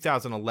to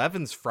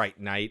 2011's Fright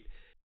Night,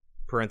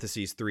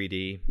 parentheses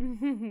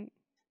 3D,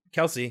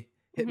 Kelsey,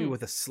 hit me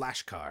with a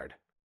slash card.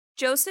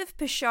 Joseph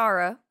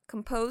Bishara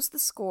composed the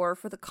score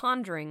for The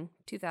Conjuring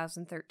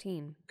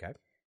 2013. Okay.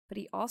 But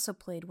he also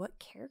played what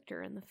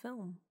character in the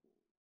film?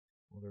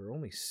 Well, there are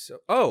only so...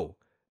 Oh!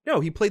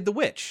 No, he played the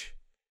witch.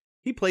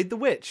 He played the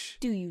witch.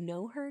 Do you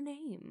know her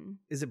name?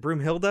 Is it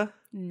Broomhilda?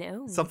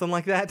 No. Something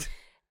like that?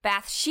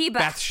 Bathsheba.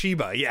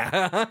 Bathsheba,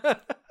 yeah.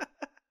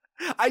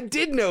 I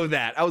did know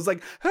that. I was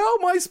like, how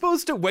am I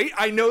supposed to... Wait,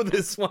 I know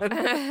this one.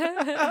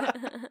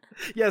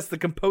 Yes, the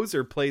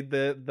composer played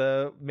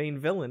the main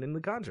villain in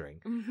The Conjuring.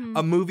 Mm-hmm.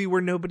 A movie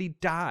where nobody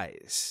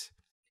dies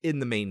in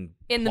the main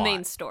In plot. the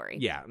main story.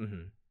 Yeah.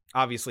 Mm-hmm.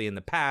 Obviously, in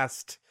the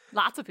past...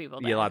 Lots of people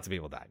died. Yeah, lots of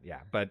people died. Yeah,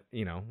 but,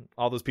 you know,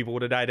 all those people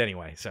would have died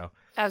anyway, so...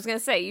 I was going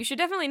to say, you should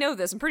definitely know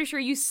this. I'm pretty sure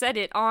you said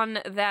it on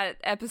that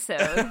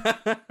episode.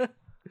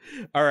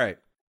 All right.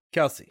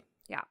 Kelsey.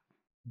 Yeah.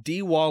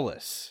 Dee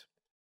Wallace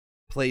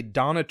played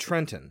Donna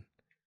Trenton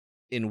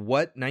in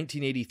what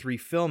 1983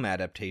 film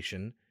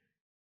adaptation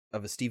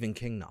of a Stephen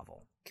King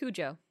novel?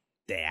 Cujo.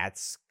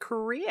 That's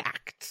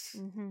correct.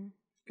 Mm-hmm.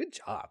 Good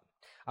job.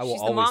 I will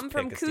She's the always mom pick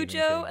from a Stephen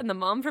Cujo King. and the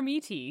mom from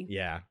E.T.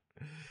 Yeah.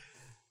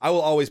 I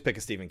will always pick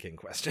a Stephen King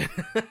question.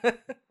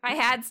 I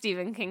had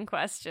Stephen King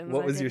questions.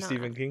 What I was did your not.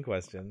 Stephen King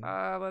question?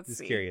 Let's Just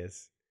see.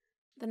 curious.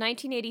 The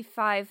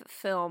 1985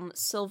 film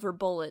Silver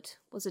Bullet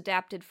was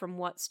adapted from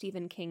what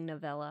Stephen King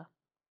novella?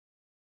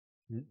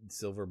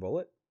 Silver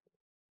Bullet?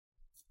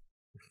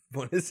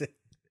 What is it?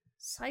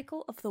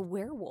 Cycle of the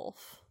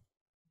Werewolf.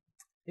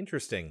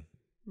 Interesting.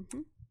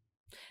 Mm-hmm.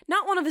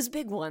 Not one of his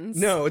big ones.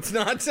 No, it's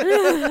not.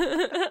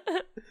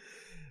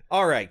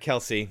 All right,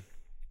 Kelsey.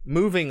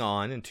 Moving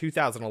on, in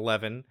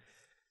 2011,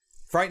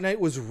 Fright Night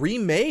was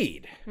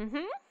remade.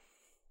 Mm-hmm.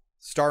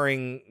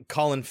 Starring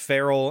Colin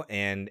Farrell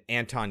and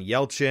Anton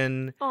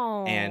Yelchin.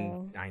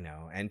 Aww.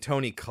 And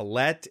Toni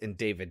Collette and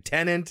David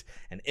Tennant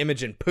and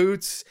Imogen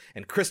Poots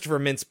and Christopher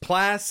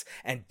Mintz-Plasse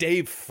and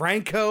Dave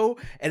Franco.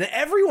 And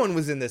everyone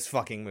was in this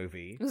fucking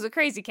movie. It was a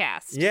crazy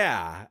cast.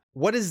 Yeah.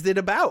 What is it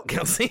about,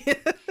 Kelsey?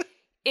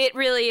 It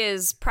really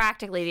is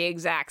practically the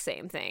exact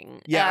same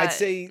thing. Yeah, I'd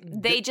say...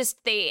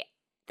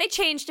 They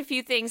changed a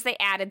few things, they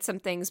added some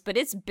things, but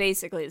it's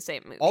basically the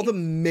same movie. All the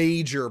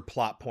major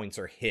plot points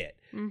are hit,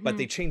 but Mhm.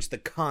 they changed the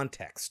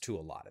context to a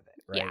lot of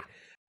it, right? Yeah.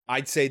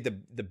 I'd say the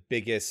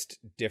biggest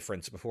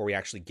difference before we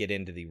actually get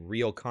into the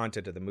real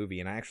content of the movie,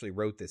 and I actually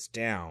wrote this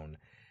down,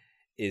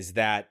 is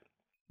that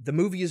the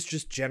movie is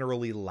just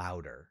generally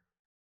louder.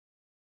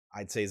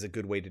 I'd say is a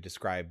good way to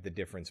describe the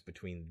difference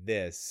between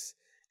this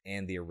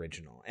and the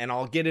original. And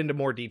I'll get into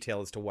more detail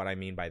as to what I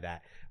mean by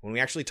that when we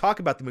actually talk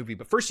about the movie,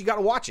 but first you got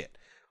to watch it.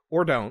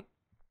 Or don't.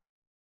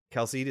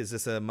 Kelsey, is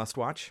this a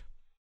must-watch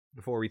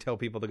before we tell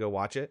people to go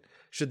watch it?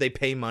 Should they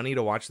pay money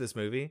to watch this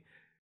movie?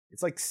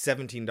 It's like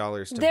 $17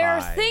 to buy. There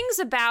are things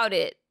about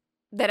it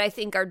that I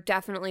think are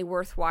definitely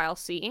worthwhile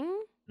seeing.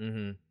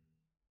 Mm-hmm.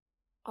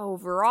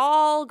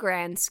 Overall,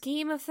 grand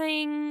scheme of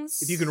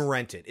things. If you can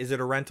rent it. Is it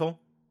a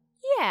rental?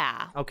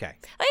 Yeah. Okay.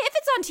 Like, if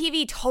it's on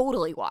TV,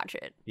 totally watch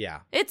it.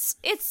 Yeah. It's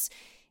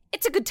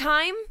a good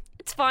time.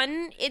 It's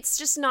fun. It's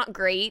just not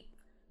great.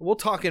 We'll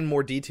talk in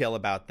more detail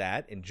about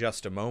that in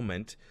just a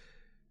moment.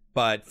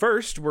 But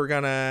first, we're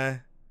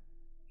gonna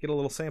get a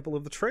little sample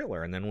of the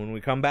trailer, and then when we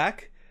come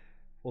back,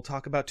 we'll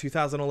talk about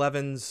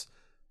 2011's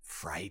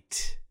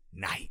Fright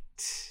Night.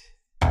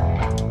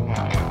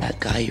 That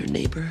guy, your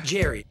neighbor?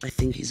 Jerry. I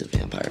think he's a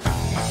vampire.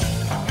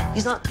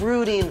 He's not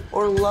brooding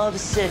or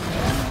lovesick.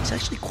 He's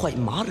actually quite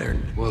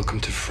modern. Welcome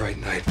to Fright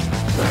Night.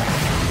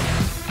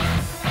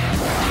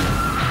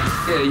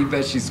 Yeah, you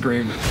bet she's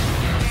screaming.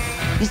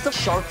 He's the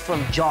shark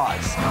from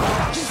Jaws.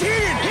 Just hit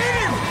him! Hit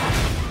him!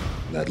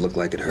 That looked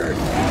like it hurt.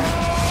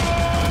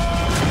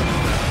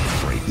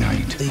 Fright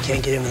Night. You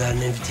can't get in without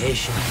an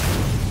invitation.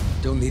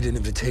 Don't need an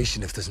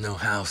invitation if there's no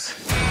house.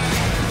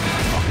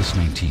 August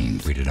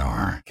 19th, rated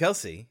R.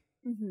 Kelsey,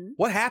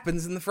 what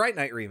happens in the Fright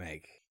Night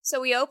remake?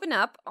 So we open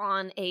up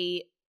on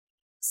a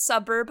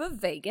suburb of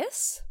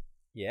Vegas.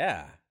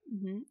 Yeah.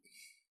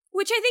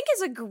 Which I think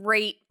is a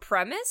great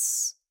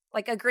premise.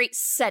 Like a great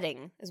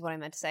setting is what I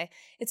meant to say.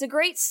 It's a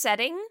great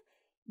setting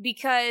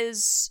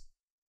because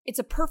it's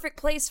a perfect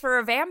place for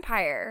a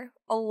vampire.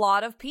 A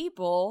lot of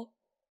people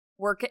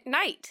work at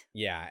night.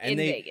 Yeah, and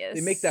Vegas.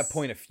 They make that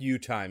point a few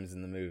times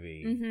in the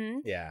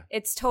movie. Yeah.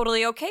 It's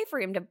totally okay for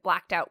him to have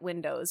blacked out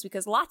windows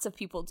because lots of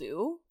people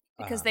do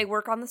because they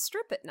work on the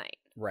strip at night.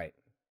 Right.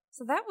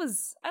 So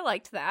I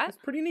liked that. It's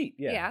pretty neat,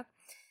 yeah.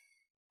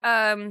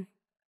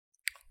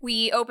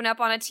 We open up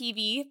on a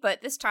TV,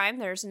 but this time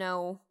there's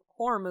no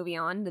horror movie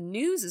on. The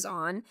news is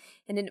on,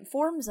 and it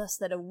informs us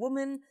that a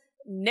woman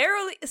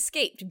narrowly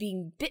escaped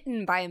being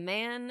bitten by a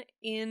man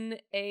in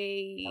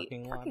a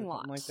parking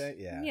lot. Like that,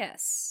 yeah.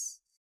 Yes.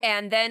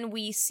 And then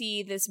we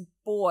see this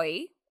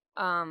boy.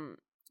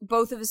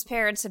 Both of his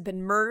parents have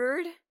been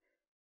murdered,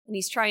 and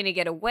he's trying to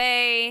get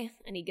away,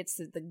 and he gets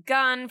the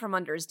gun from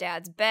under his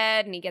dad's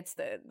bed, and he gets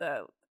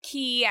the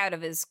key out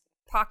of his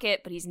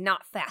pocket, but he's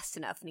not fast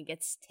enough, and he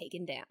gets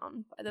taken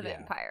down by the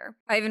vampire.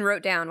 I even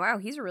wrote down, wow,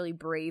 he's a really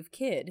brave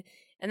kid.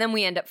 And then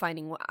we end up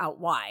finding out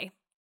why.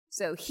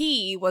 So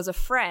he was a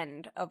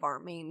friend of our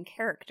main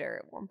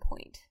character at one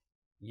point.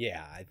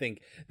 Yeah, I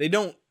think they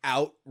don't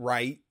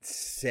outright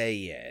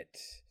say it.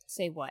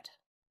 Say what?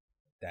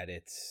 That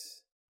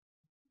it's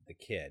the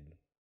kid.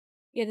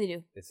 Yeah, they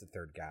do. It's the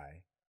third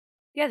guy.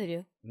 Yeah, they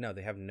do. No,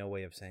 they have no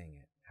way of saying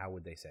it. How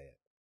would they say it?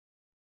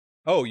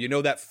 Oh, you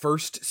know that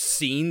first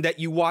scene that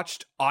you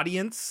watched,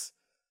 audience?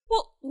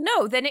 Well,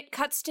 no, then it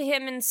cuts to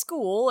him in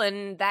school,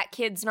 and that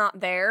kid's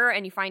not there,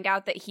 and you find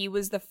out that he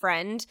was the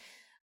friend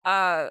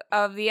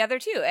of the other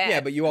two.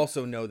 Yeah, but you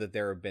also know that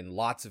there have been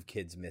lots of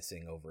kids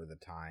missing over the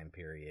time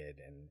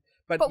period,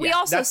 but we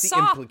also that's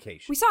saw the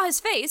implication. We saw his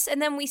face, and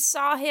then we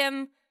saw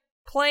him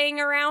playing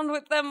around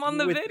with them on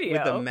the video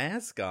with the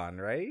mask on,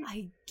 right?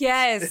 I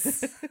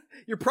guess.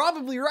 You're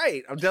probably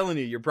right. I'm telling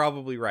you, you're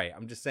probably right.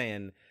 I'm just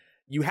saying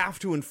you have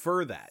to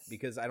infer that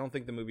because I don't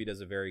think the movie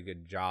does a very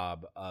good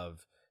job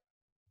of,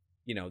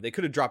 they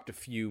could have dropped a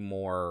few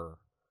more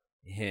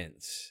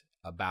hints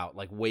about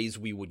like ways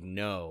we would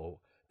know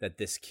that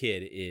this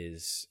kid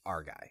is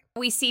our guy.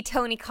 We see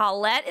Toni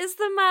Collette is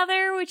the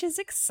mother, which is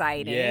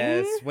exciting.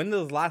 Yes. When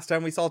was the last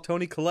time we saw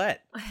Toni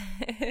Collette?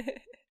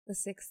 The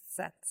Sixth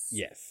Sense.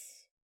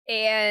 Yes.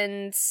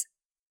 And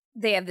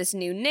they have this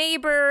new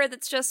neighbor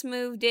that's just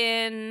moved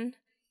in.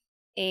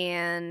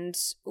 And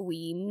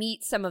we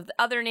meet some of the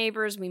other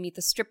neighbors. We meet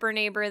the stripper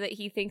neighbor that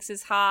he thinks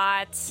is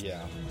hot.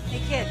 Yeah.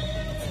 Hey, kid.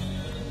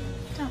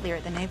 Don't leer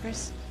at the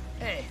neighbors.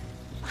 Hey,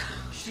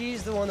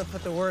 she's the one that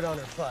put the word on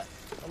her butt.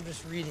 I'm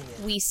just reading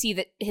it. We see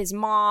that his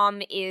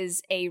mom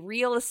is a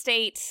real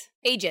estate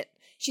agent.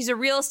 She's a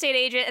real estate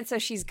agent, and so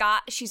she's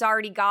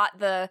already got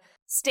the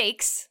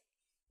stakes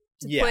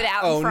to put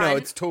out in front. No,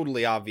 it's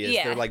totally obvious.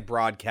 Yeah. They're like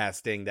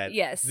broadcasting that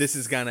this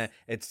is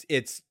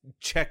it's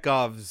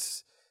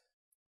Chekhov's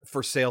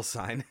for sale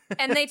sign.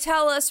 And they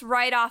tell us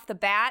right off the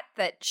bat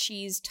that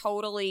she's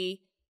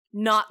totally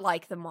not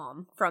like the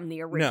mom from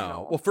the original.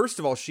 No. Well, first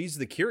of all, she's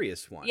the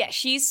curious one. Yeah,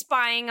 she's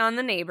spying on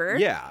the neighbor.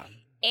 Yeah.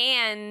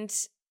 And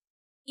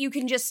you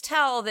can just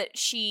tell that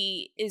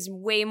she is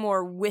way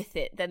more with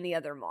it than the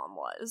other mom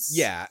was.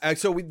 Yeah.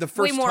 So the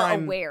first way more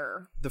time,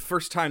 aware. The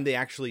first time they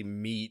actually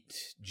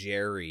meet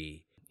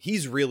Jerry,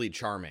 he's really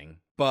charming,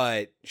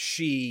 but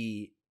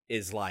she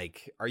is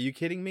like, "Are you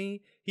kidding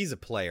me? He's a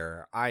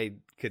player. I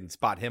can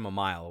spot him a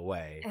mile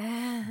away."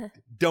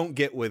 Don't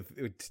get with,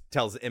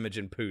 tells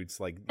Imogen Poots,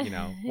 like,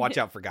 watch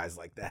out for guys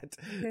like that.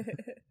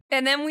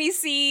 And then we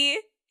see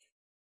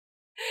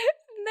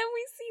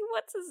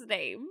what's his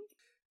name?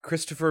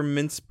 Christopher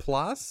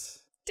Mintz-Plasse?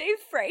 Dave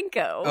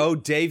Franco. Oh,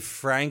 Dave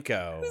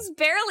Franco. Who's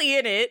barely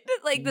in it.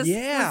 Like this,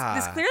 yeah.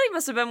 This clearly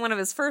must have been one of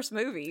his first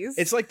movies.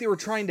 It's like they were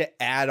trying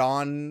to add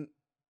on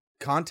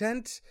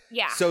content.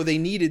 Yeah. So they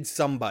needed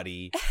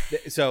somebody.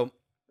 So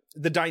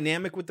the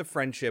dynamic with the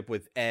friendship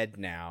with Ed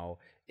now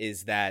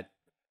is that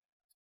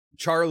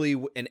Charlie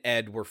and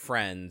Ed were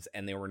friends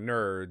and they were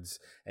nerds,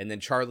 and then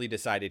Charlie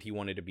decided he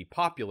wanted to be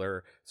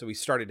popular, so he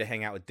started to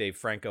hang out with Dave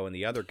Franco and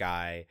the other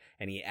guy,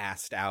 and he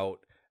asked out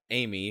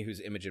Amy, who's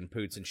Imogen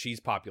Poots, and she's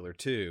popular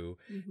too.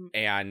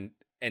 Mm-hmm.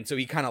 And so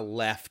he kind of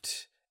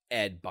left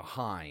Ed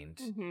behind.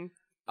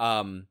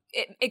 Mm-hmm.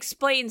 It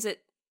explains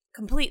it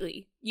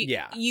completely.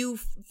 You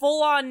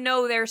full on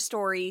know their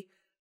story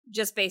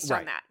just based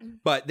on that.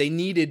 But they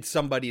needed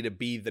somebody to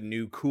be the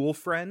new cool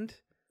friend.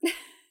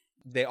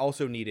 They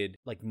also needed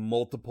like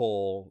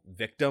multiple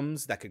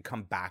victims that could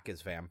come back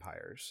as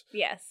vampires.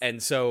 Yes.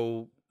 And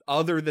so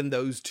other than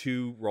those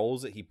two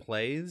roles that he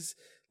plays,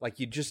 like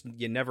you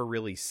never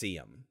really see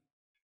him.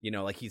 You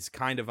know, like he's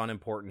kind of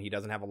unimportant. He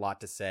doesn't have a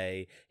lot to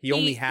say. He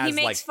only has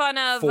like fun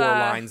of, 4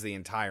 lines the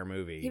entire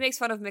movie. He makes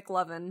fun of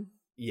McLovin.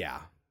 Yeah.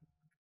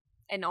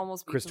 And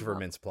almost Christopher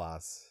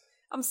Mintz-Plasse.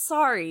 I'm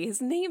sorry.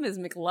 His name is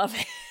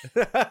McLovin.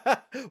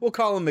 We'll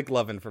call him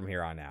McLovin from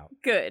here on out.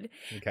 Good.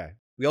 Okay.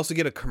 We also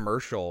get a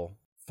commercial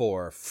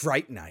for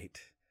Fright Night,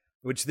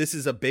 which this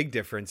is a big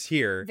difference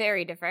here.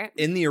 Very different.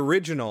 In the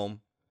original,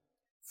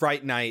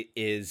 Fright Night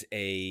is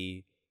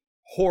a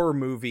horror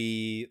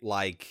movie,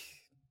 like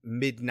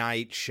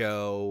midnight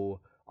show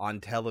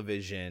on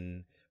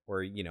television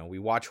where, you know, we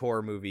watch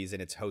horror movies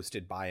and it's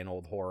hosted by an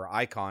old horror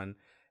icon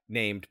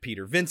named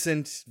Peter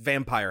Vincent,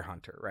 vampire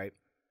hunter, right?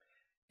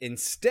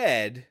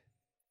 Instead,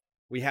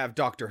 we have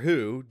Doctor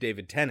Who,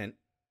 David Tennant,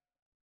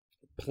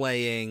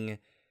 playing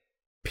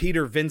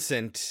Peter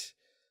Vincent,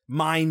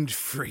 mind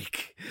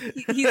freak.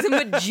 He's a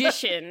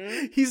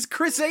magician. He's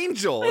Chris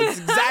Angel. It's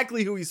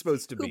exactly who he's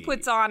supposed to be. Who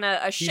puts on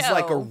a show. He's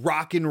like a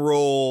rock and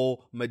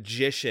roll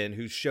magician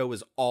whose show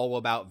is all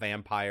about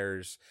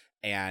vampires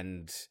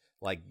and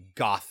like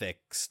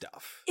gothic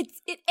stuff. It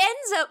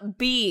ends up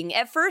being,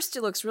 at first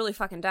it looks really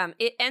fucking dumb.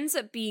 It ends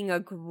up being a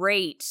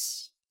great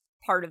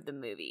part of the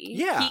movie.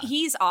 Yeah.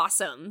 He's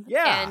awesome.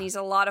 Yeah. And he's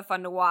a lot of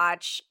fun to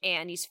watch,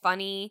 and he's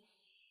funny.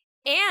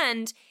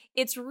 And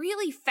it's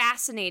really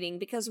fascinating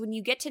because when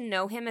you get to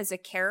know him as a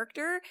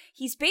character,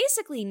 he's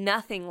basically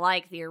nothing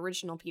like the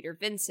original Peter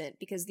Vincent,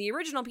 because the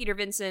original Peter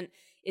Vincent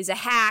is a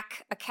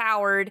hack, a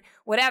coward,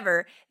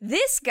 whatever.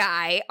 This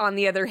guy, on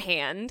the other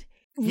hand,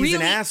 he's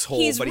an asshole,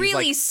 he's but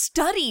really he's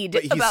studied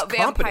but he's about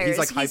competent. vampires. He's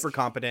like hyper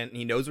competent and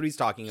he knows what he's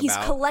talking He's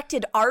about.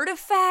 collected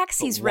artifacts.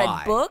 But He's why?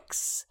 read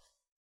books.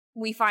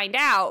 We find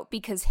out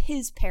because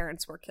his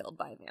parents were killed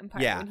by a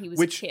vampire when he was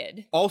a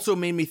kid. Also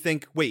made me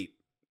think, wait,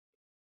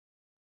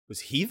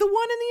 was he the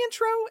one in the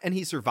intro and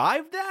he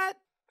survived that?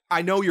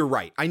 I know you're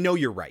right.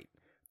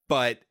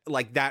 But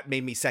like that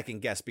made me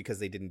second guess because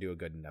they didn't do a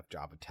good enough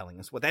job of telling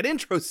us what that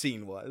intro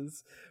scene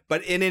was.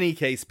 But in any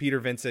case, Peter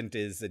Vincent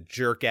is a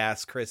jerk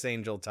ass Chris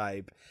Angel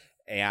type.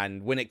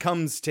 And when it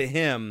comes to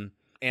him,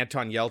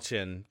 Anton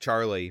Yelchin,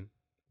 Charlie,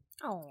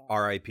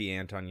 R.I.P.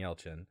 Anton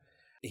Yelchin,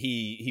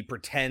 he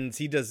pretends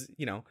he does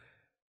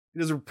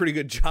a pretty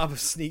good job of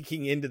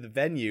sneaking into the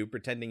venue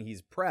pretending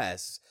he's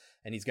press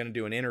and he's going to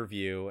do an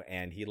interview,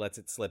 and he lets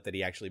it slip that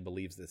he actually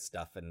believes this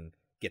stuff and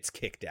gets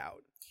kicked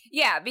out.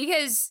 Yeah,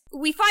 because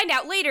we find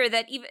out later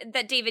that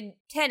that David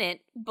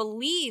Tennant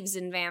believes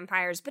in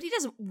vampires, but he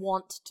doesn't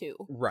want to.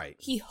 Right.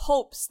 He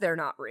hopes they're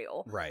not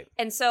real. Right.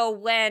 And so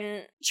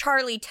when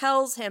Charlie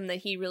tells him that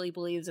he really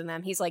believes in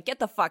them, he's like, get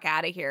the fuck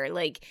out of here.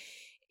 Like,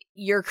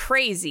 you're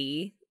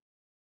crazy.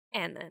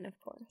 And then, of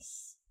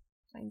course,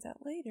 finds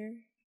out later.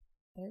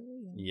 They're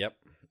real. Yep.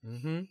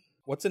 Mm-hmm.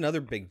 What's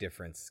another big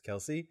difference,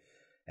 Kelsey?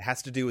 It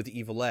has to do with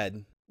Evil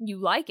Ed. You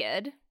like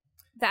Ed.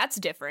 That's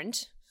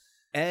different.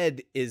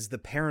 Ed is the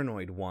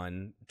paranoid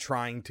one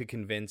trying to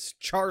convince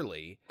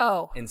Charlie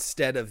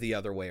instead of the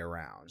other way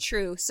around.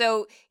 True.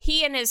 So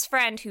he and his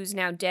friend, who's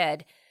now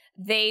dead,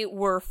 they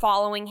were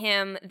following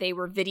him. They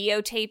were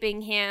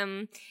videotaping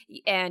him.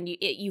 And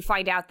you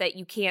find out that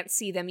you can't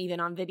see them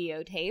even on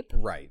videotape.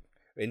 Right.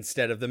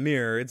 Instead of the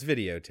mirror, it's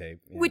videotape.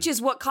 Yeah. Which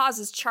is what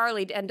causes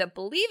Charlie to end up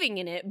believing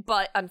in it.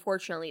 But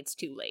unfortunately, it's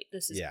too late.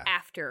 This is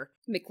after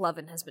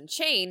McLovin has been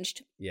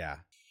changed. Yeah.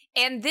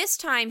 And this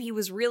time he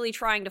was really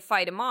trying to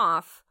fight him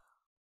off.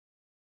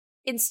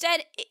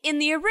 Instead, in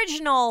the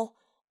original,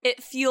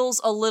 it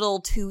feels a little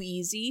too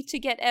easy to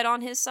get Ed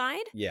on his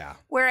side. Yeah.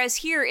 Whereas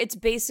here, it's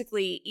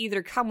basically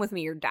either come with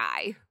me or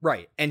die.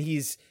 Right. And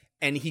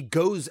he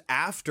goes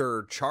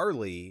after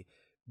Charlie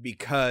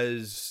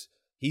because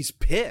he's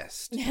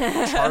pissed.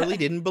 Charlie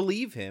didn't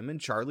believe him,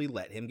 and Charlie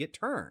let him get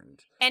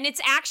turned. And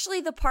it's actually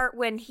the part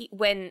when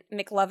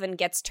McLovin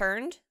gets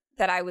turned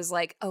that I was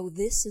like, oh,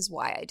 this is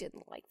why I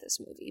didn't like this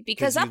movie.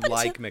 Because up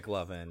until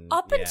McLovin.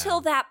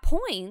 Until that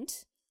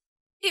point,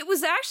 it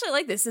was actually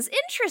like, this is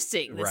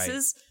interesting. This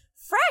is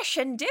fresh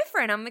and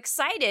different. I'm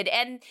excited.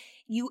 And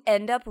you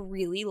end up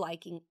really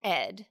liking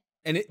Ed.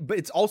 But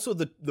it's also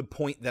the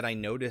point that I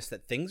noticed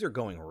that things are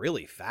going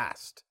really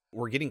fast.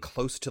 We're getting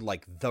close to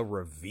like the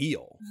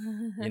reveal,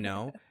 you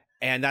know?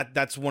 And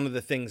that's one of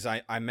the things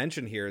I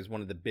mentioned here is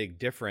one of the big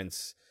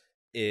difference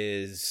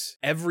is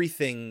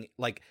everything,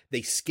 like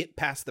they skip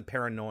past the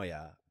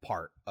paranoia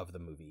part of the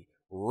movie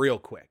real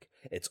quick.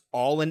 It's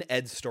all in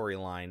Ed's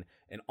storyline,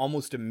 and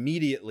almost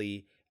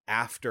immediately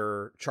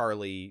after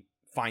Charlie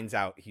finds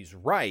out he's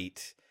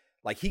right,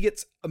 like he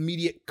gets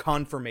immediate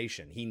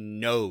confirmation. He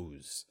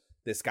knows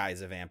this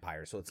guy's a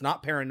vampire, so it's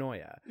not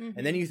paranoia. Mm-hmm.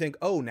 And then you think,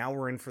 oh, now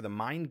we're in for the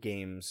mind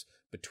games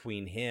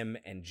between him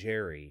and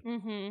Jerry.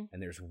 Mm-hmm.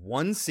 And there's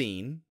one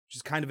scene, which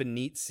is kind of a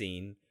neat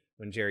scene,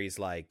 when Jerry's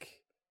like,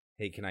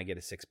 hey, can I get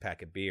a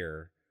 6-pack of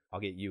beer? I'll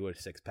get you a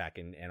 6-pack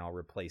and I'll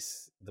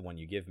replace the one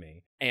you give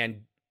me.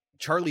 And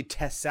Charlie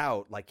tests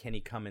out, like, can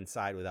he come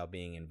inside without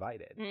being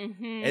invited?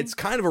 Mm-hmm. It's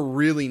kind of a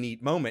really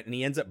neat moment. And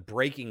he ends up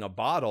breaking a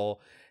bottle.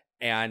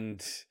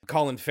 And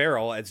Colin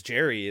Farrell as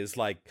Jerry is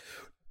like,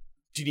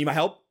 do you need my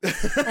help?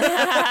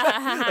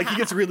 Like, he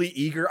gets really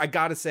eager. I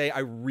gotta say,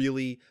 I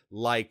really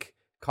like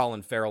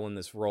Colin Farrell in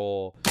this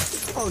role.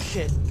 Oh,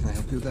 shit. Can I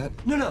help you with that?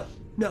 No.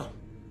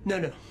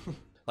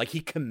 Like, he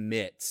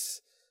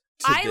commits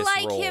to I this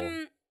like role.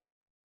 him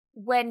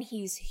when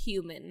he's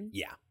human.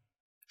 Yeah,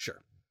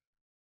 sure.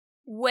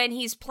 When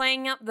he's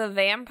playing up the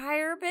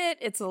vampire bit,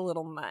 it's a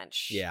little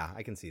much. Yeah,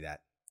 I can see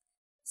that.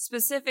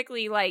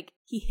 Specifically, like,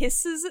 he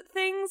hisses at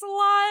things a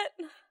lot.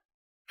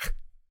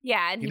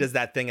 Yeah, and He does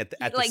that thing at the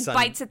like sun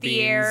bites at the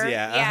beams. air.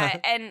 Yeah,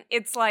 And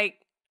it's like,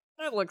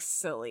 it looks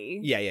silly.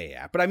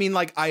 yeah. But I mean,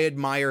 like, I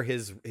admire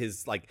his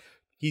like,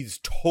 he's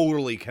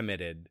totally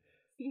committed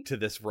to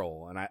this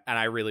role, and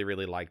I really,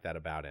 really like that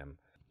about him.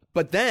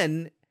 But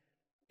then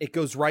it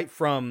goes right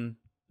from,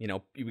 you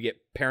know, we get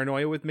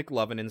paranoia with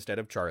McLovin instead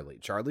of Charlie.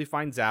 Charlie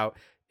finds out,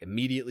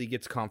 immediately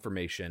gets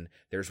confirmation.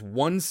 There's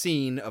one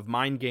scene of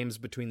mind games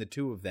between the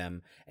two of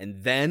them,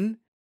 and then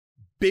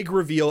big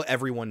reveal,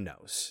 everyone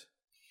knows.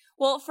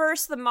 Well,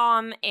 first, the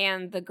mom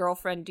and the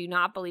girlfriend do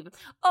not believe it.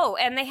 Oh,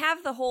 and they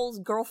have the whole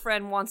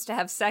girlfriend wants to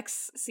have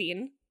sex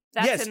scene.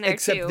 That's yes, in there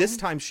except too. this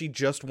time she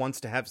just wants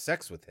to have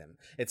sex with him.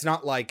 It's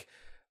not like,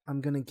 I'm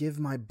going to give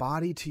my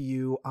body to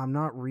you. I'm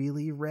not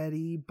really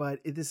ready, but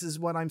this is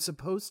what I'm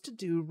supposed to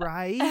do,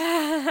 right?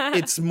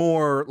 It's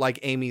more like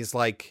Amy's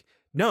like,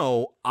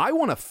 no, I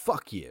want to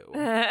fuck you.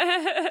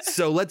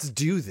 So let's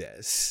do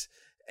this.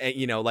 And,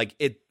 you know, like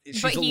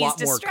she's a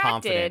lot more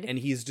confident, and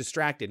he's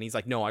distracted. And he's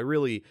like, no, I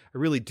really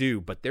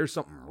do. But there's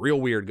something real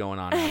weird going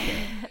on out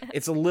there.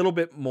 It's a little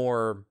bit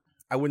more,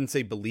 I wouldn't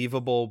say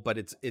believable,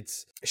 but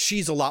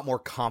she's a lot more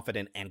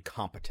confident and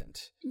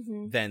competent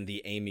than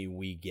the Amy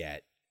we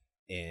get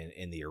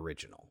in the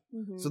original.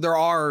 So there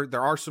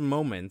are some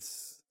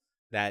moments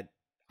that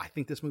I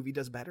think this movie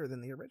does better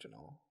than the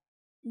original.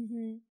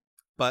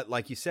 But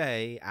like you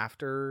say,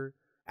 after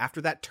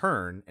that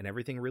turn and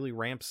everything really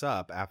ramps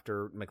up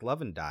after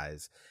McLovin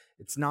dies,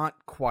 it's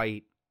not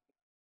quite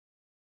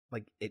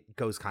like, it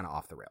goes kind of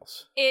off the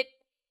rails.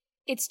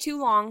 It's too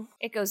long.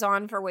 It goes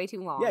on for way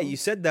too long. Yeah, you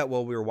said that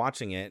while we were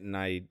watching it, and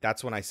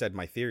that's when I said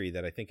my theory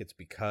that I think it's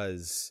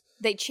because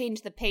they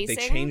changed the pacing.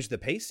 They changed the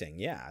pacing,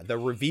 yeah. The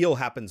reveal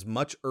happens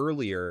much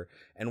earlier,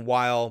 and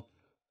while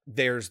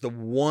there's the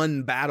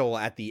one battle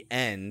at the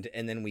end,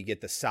 and then we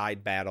get the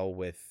side battle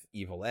with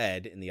Evil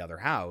Ed in the other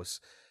house,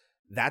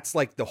 that's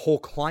like the whole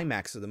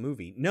climax of the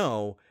movie.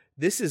 No,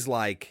 this is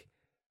like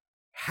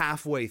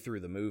halfway through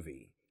the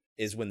movie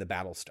is when the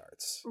battle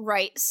starts.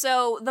 Right.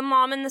 So the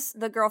mom and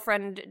the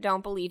girlfriend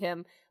don't believe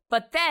him,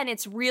 but then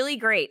it's really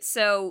great.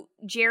 So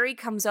Jerry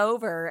comes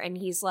over and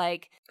he's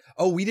like,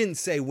 oh, we didn't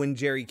say when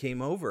Jerry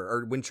came over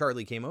or when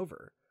Charlie came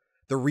over.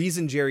 The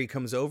reason Jerry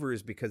comes over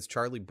is because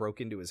Charlie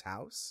broke into his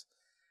house,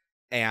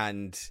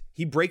 and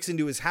he breaks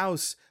into his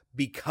house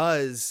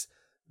because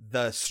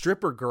the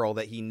stripper girl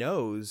that he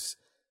knows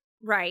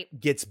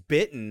gets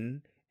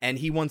bitten, and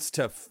he wants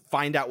to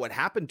find out what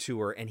happened to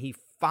her, and he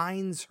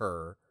finds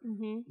her.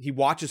 He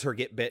watches her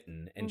get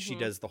bitten, and she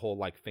does the whole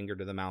like finger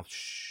to the mouth,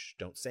 shh,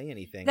 don't say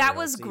anything. That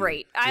was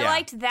great. I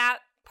liked that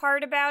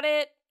part about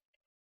it.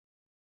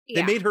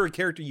 They made her a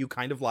character you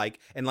kind of like,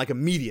 and like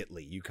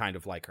immediately you kind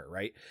of like her,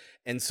 right?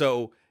 And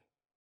so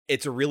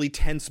it's a really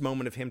tense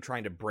moment of him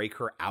trying to break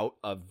her out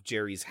of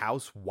Jerry's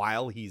house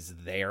while he's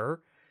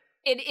there.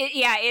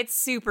 It's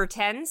super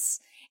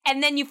tense.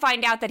 And then you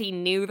find out that he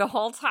knew the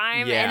whole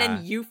time, and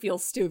then you feel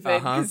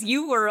stupid because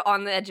you were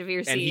on the edge of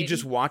your seat. And he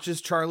just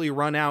watches Charlie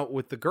run out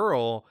with the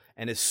girl,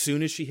 and as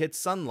soon as she hits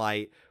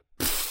sunlight,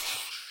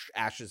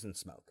 ashes and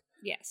smoke.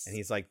 Yes. And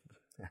he's like,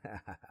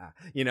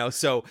 you know,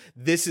 so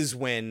this is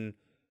when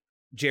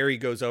Jerry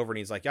goes over and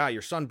he's like,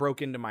 your son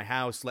broke into my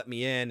house, let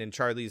me in. And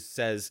Charlie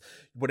says,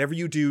 whatever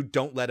you do,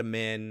 don't let him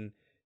in.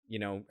 You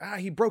know,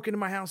 he broke into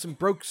my house and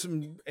broke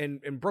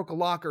broke a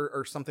lock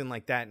or something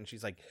like that. And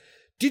she's like,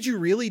 did you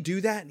really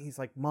do that? And he's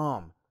like,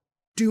 Mom,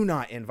 do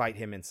not invite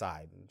him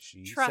inside. And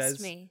she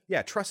says, me.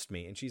 Yeah, trust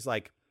me. And she's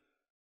like,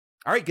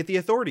 all right, get the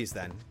authorities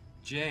then.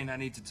 Jane, I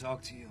need to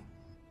talk to you.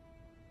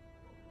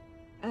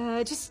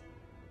 Just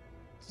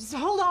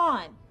hold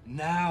on.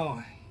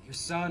 Now, your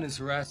son is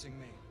harassing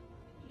me.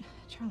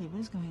 Charlie,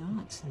 what is going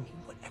on? Listen,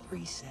 whatever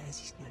he says,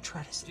 he's gonna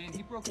try to... Jane,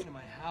 he broke into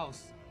my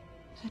house.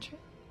 Is that true?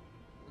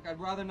 Look,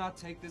 I'd rather not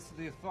take this to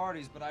the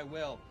authorities, but I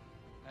will.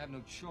 I have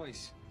no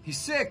choice. He's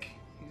sick.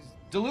 He's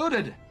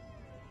deluded.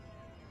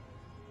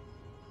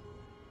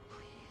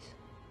 Please.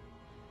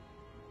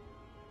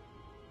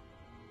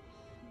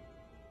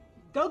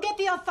 Go get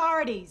the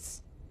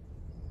authorities.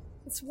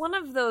 It's one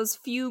of those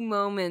few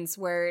moments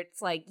where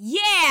it's like,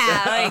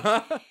 yeah,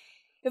 like,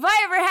 if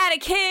I ever had a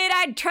kid,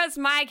 I'd trust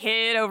my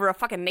kid over a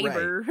fucking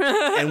neighbor.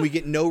 Right. And we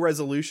get no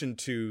resolution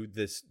to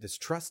this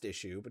trust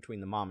issue between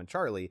the mom and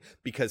Charlie,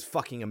 because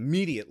fucking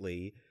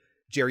immediately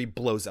Jerry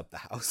blows up the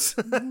house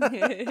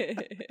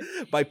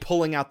by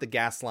pulling out the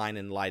gas line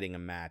and lighting a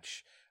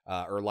match,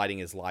 or lighting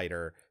his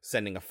lighter,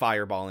 sending a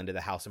fireball into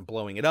the house and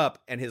blowing it up.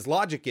 And his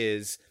logic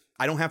is,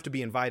 I don't have to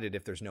be invited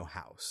if there's no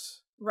house.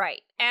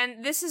 Right.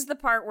 And this is the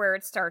part where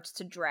it starts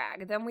to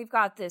drag. Then we've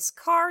got this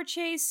car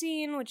chase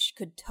scene, which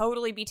could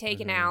totally be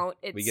taken out.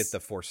 We get the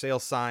for sale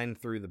sign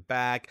through the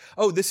back.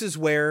 Oh, this is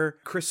where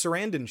Chris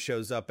Sarandon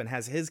shows up and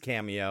has his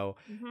cameo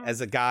as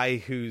a guy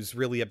who's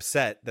really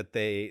upset that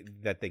they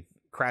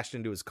crashed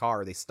into his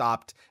car. They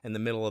stopped in the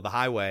middle of the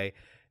highway,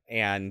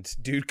 and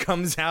dude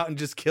comes out and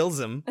just kills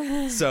him.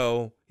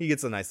 So he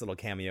gets a nice little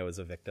cameo as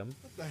a victim.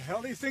 What the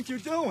hell do you think you're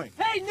doing?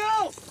 Hey,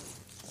 no!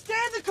 Stay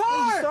in the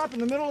car! You stop in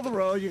the middle of the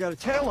road, you got a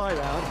tail light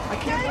out. I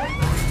can't...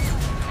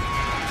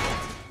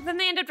 Then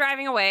they end up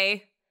driving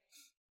away,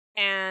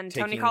 and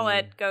Toni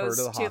Collette goes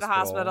to the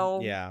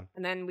hospital. Yeah.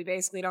 And then we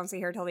basically don't see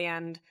her till the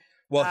end.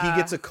 Well, he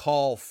gets a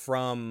call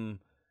from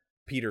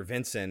Peter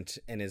Vincent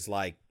and is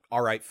like,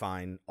 all right,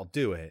 fine, I'll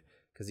do it.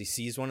 Because he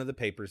sees one of the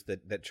papers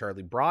that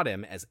Charlie brought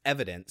him as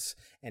evidence,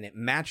 and it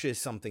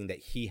matches something that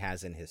he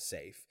has in his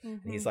safe.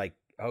 And he's like,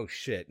 oh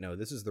shit, no,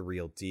 this is the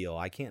real deal.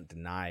 I can't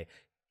deny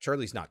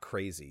Charlie's not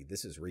crazy.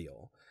 This is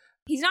real.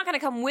 He's not going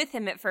to come with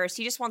him at first.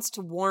 He just wants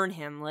to warn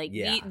him. Like,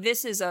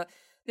 this is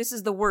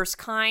the worst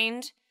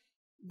kind.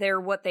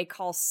 They're what they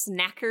call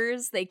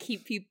snackers. They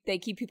keep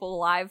people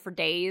alive for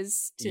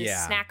days to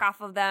snack off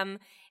of them.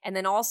 And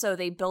then also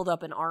they build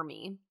up an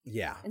army.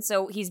 Yeah. And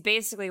so he's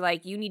basically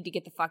like, you need to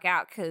get the fuck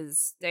out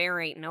because there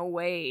ain't no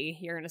way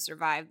you're going to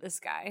survive this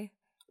guy.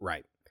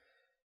 Right.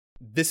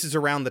 This is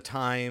around the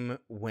time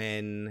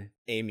when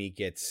Amy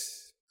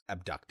gets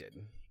abducted.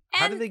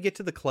 How do they get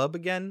to the club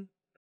again?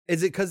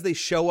 Is it because they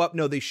show up?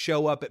 No, they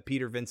show up at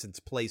Peter Vincent's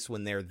place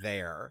when they're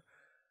there.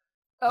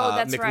 Oh,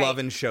 that's right.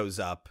 McLovin shows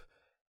up.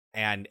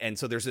 And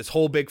so there's this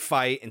whole big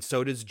fight, and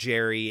so does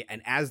Jerry.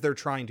 And as they're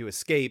trying to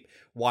escape,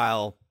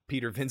 while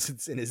Peter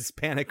Vincent's in his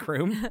panic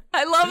room.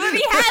 I love that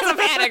he has a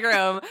panic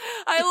room.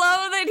 I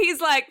love that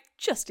he's like,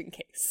 just in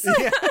case.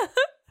 Yeah.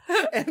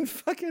 And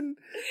fucking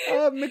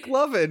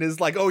McLovin is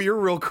like, oh, you're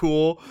real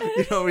cool,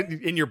 you know,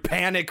 in your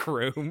panic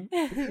room.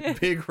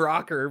 Big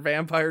rocker,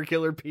 vampire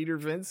killer Peter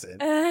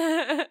Vincent.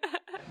 Hey,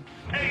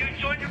 you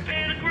joined your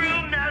panic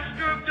room,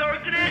 master of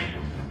darkness?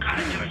 God,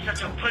 you're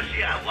such a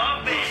pussy, I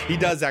love it. He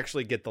does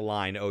actually get the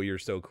line, oh, you're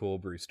so cool,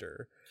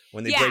 Brewster.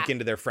 When they break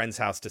into their friend's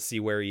house to see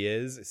where he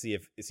is,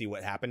 see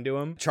what happened to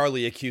him.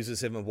 Charlie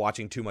accuses him of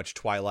watching too much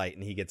Twilight,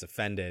 and he gets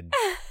offended.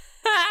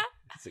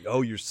 It's like,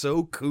 oh, you're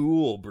so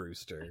cool,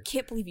 Brewster. I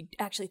can't believe you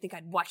actually think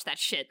I'd watch that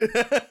shit.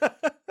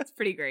 It's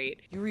pretty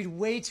great. You read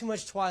way too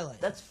much Twilight.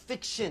 That's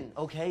fiction,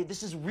 okay?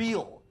 This is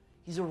real.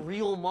 He's a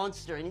real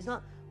monster, and he's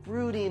not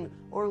brooding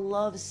or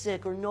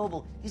lovesick or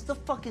noble. He's the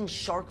fucking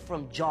shark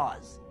from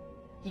Jaws.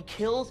 He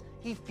kills,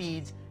 he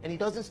feeds, and he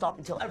doesn't stop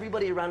until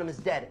everybody around him is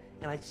dead.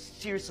 And I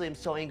seriously am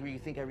so angry you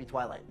think I read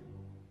Twilight.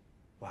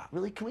 Wow.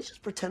 Really? Can we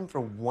just pretend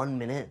for 1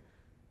 minute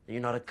that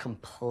you're not a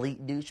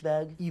complete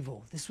douchebag?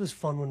 Evil, this was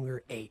fun when we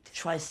were 8.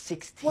 Try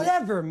 16.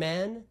 Whatever,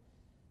 man.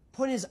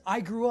 Point is,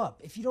 I grew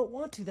up. If you don't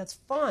want to, that's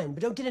fine.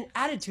 But don't get an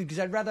attitude, because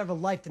I'd rather have a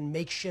life than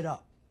make shit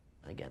up.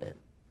 I get it.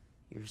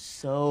 You're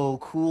so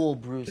cool,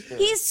 Brewster.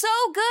 He's so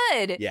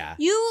good. Yeah.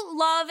 You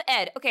love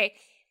Ed. Okay.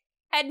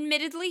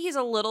 Admittedly, he's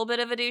a little bit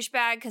of a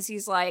douchebag because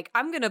he's like,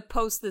 I'm going to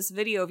post this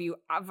video of you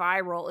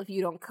viral if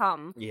you don't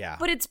come. Yeah.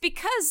 But it's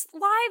because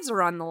lives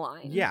are on the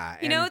line. Yeah.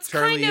 You know, it's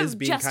Charlie kind of is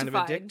being justified. kind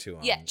of a dick to him.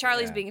 Yeah,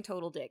 Charlie's being a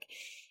total dick.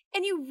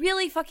 And you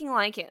really fucking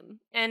like him.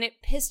 And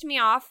it pissed me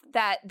off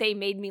that they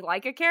made me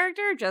like a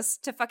character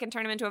just to fucking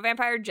turn him into a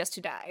vampire just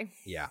to die.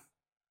 Yeah.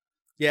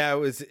 Yeah,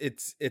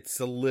 it's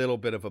a little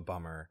bit of a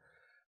bummer.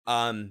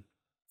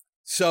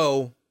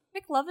 So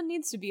McLovin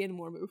needs to be in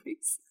more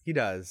movies. He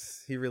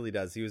does. He really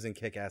does. He was in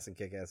Kick-Ass and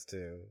Kick-Ass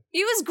 2.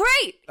 He was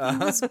great.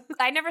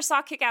 I never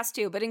saw Kick-Ass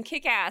 2, but in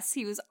Kick-Ass,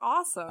 he was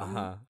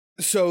awesome.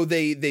 So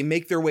they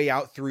make their way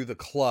out through the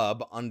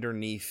club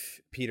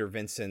underneath Peter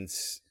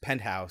Vincent's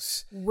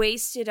penthouse.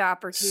 Wasted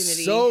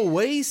opportunity. So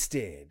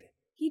wasted.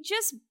 He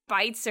just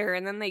bites her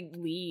and then they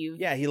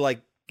leave. Yeah, he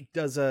like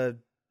does a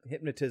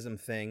hypnotism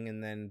thing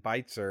and then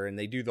bites her, and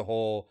they do the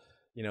whole,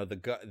 you know,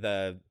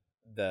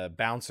 the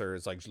bouncer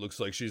is like, looks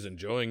like she's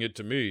enjoying it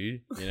to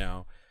me, you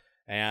know.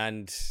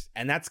 and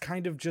that's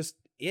kind of just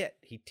it.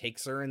 He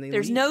takes her and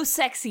There's leave. no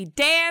sexy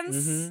dance.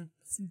 Mm-hmm.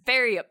 It's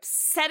very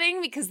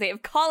upsetting because they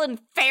have Colin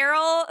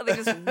Farrell. They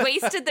just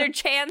wasted their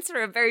chance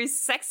for a very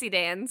sexy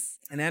dance.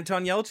 And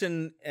Anton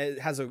Yelchin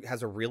has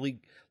a really,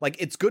 like,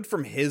 it's good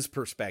from his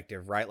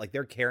perspective, right? Like,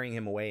 they're carrying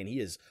him away and he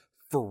is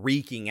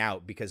freaking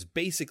out because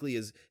basically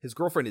his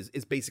girlfriend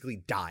is basically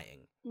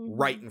dying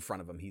right in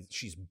front of him.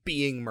 She's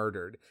being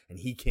murdered and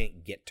he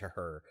can't get to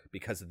her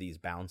because of these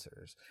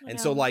bouncers. And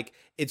so, like,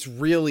 it's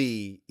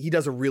really, he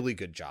does a really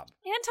good job.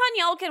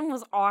 Anton Yelchin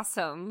was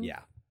awesome. Yeah.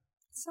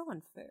 So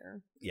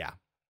unfair. Yeah.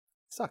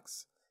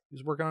 Sucks. He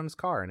was working on his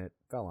car and it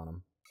fell on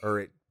him. Or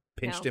it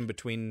pinched him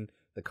between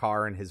the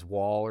car and his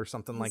wall or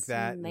something like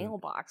that.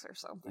 Mailbox or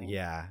something.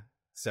 Yeah.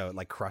 So it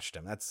like crushed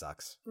him. That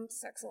sucks. It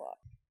sucks a lot.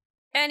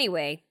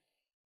 Anyway,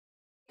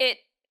 it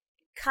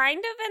kind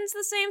of ends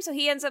the same. So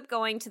he ends up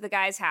going to the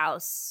guy's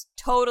house,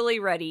 totally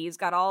ready. He's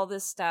got all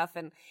this stuff.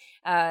 And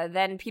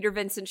then Peter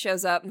Vincent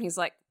shows up and he's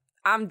like,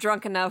 I'm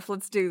drunk enough.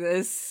 Let's do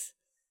this.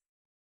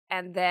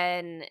 And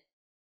then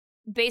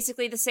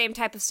basically the same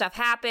type of stuff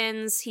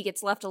happens. He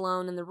gets left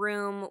alone in the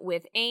room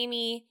with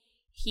Amy.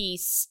 He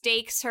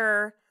stakes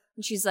her.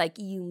 And she's like,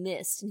 you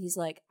missed. And he's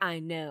like, I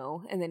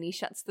know. And then he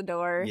shuts the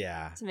door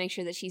to make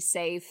sure that she's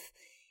safe.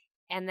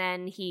 And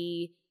then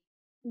he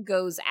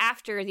goes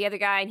after the other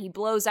guy and he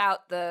blows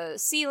out the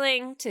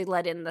ceiling to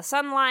let in the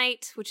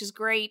sunlight, which is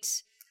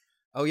great.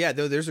 Oh, yeah,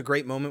 though there's a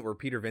great moment where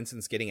Peter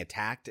Vincent's getting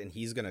attacked and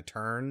he's going to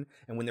turn.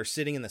 And when they're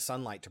sitting in the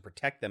sunlight to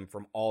protect them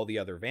from all the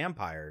other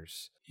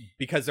vampires,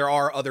 because there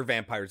are other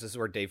vampires, this is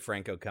where Dave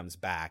Franco comes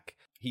back.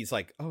 He's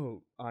like,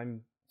 oh,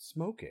 I'm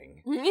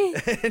smoking.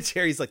 And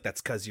Jerry's like,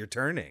 that's because you're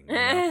turning. You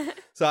know?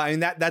 So, I mean,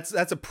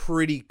 that's a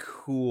pretty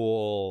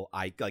cool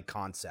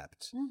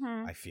concept,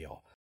 I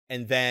feel.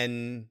 And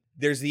then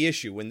there's the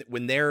issue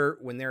when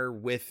they're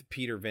with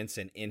Peter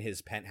Vincent in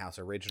his penthouse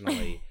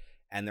originally.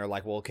 And they're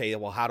like, well, okay,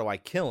 well, how do I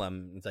kill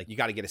him? It's like, you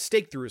got to get a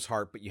stake through his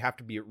heart, but you have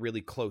to be at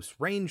really close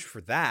range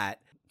for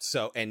that.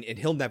 So, and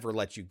he'll never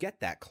let you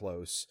get that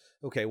close.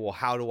 Okay, well,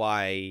 how do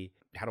I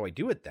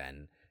do it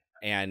then?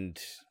 And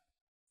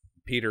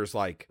Peter's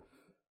like,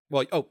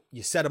 well,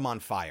 you set him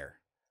on fire.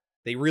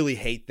 They really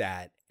hate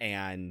that,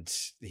 and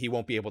he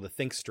won't be able to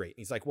think straight.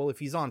 He's like, well, if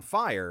he's on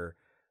fire,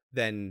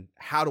 then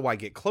how do I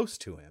get close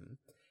to him?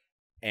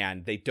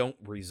 And they don't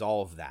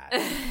resolve that.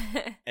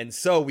 And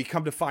so we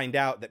come to find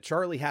out that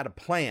Charlie had a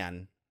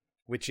plan,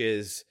 which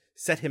is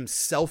set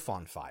himself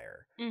on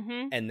fire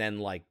and then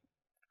like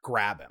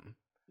grab him.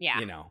 Yeah.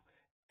 You know,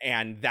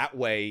 and that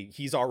way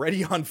he's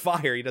already on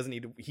fire. He doesn't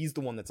need to, he's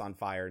the one that's on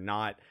fire,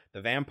 not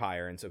the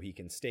vampire. And so he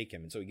can stake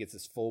him. And so he gets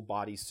this full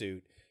body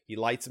suit. He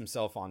lights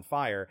himself on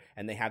fire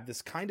and they have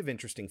this kind of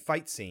interesting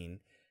fight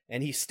scene.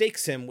 And he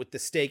stakes him with the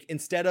stake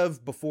instead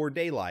of before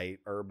daylight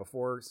or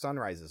before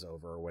sunrise is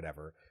over or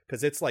whatever.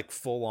 Because it's like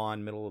full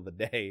on middle of the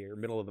day or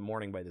middle of the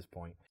morning by this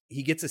point.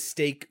 He gets a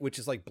stake, which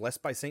is like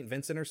blessed by St.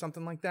 Vincent or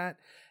something like that.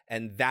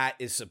 And that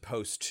is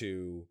supposed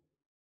to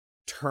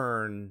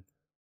turn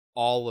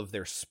all of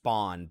their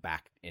spawn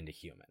back into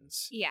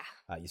humans. Yeah.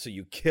 So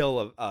you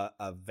kill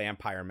a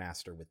vampire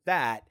master with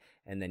that.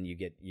 And then you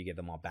get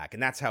them all back.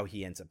 And that's how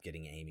he ends up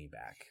getting Amy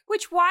back.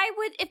 Which, why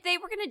would, if they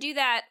were going to do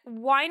that,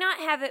 why not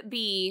have it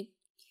be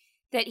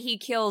that he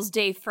kills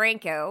Dave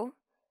Franco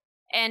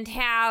and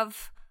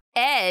have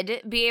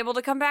Ed be able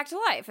to come back to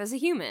life as a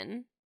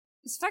human?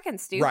 It's fucking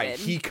stupid. Right.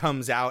 He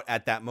comes out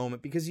at that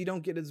moment because you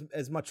don't get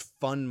as much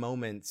fun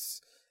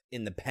moments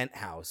in the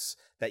penthouse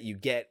that you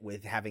get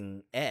with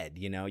having Ed.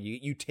 You know,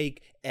 you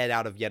take Ed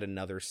out of yet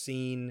another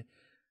scene.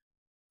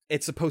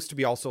 It's supposed to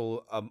be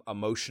also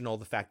emotional,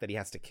 the fact that he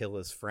has to kill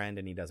his friend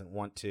and he doesn't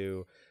want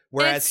to.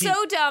 Whereas it's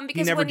so dumb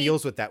because he never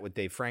deals with that with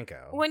Dave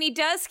Franco. When he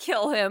does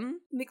kill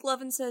him,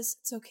 McLovin says,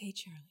 "It's okay,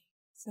 Charlie.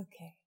 It's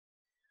okay."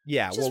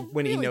 Yeah, well,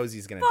 when really he knows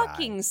he's going to die.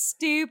 Fucking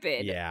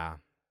stupid. Yeah.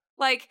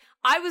 Like,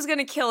 I was going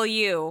to kill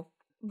you,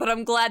 but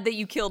I'm glad that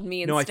you killed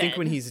me instead. No, I think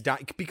when he's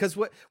dying, because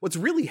what's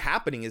really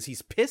happening is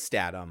he's pissed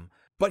at him,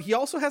 but he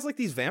also has like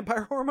these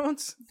vampire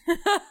hormones.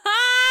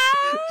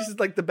 This is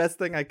like the best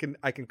thing I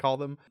can call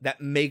them,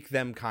 that make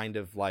them kind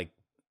of like,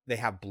 they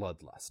have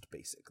bloodlust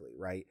basically,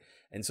 right?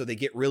 And so they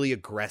get really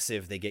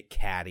aggressive, they get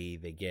catty,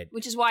 they get,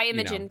 which is why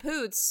Imogen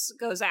Poots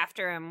goes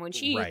after him when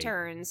she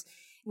turns.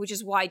 Which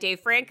is why Dave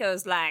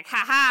Franco's like,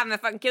 haha, I'm gonna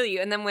fucking kill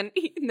you. And then when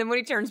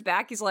he turns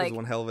back, he's like, it was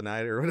one hell of a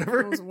night or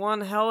whatever. It was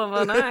one hell of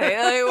a night.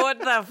 Like, what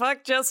the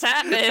fuck just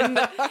happened?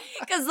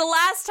 Because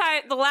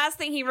the last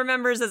thing he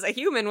remembers as a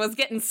human was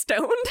getting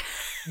stoned.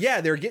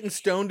 Yeah, they're getting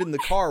stoned in the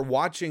car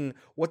watching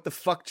what the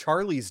fuck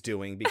Charlie's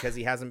doing because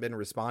he hasn't been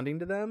responding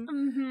to them.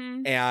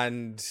 Mm-hmm.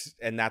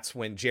 And that's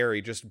when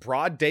Jerry, just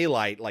broad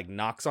daylight, like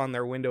knocks on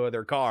their window of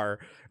their car.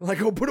 Like,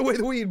 oh, put away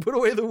the weed, put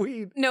away the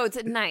weed. No, it's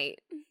at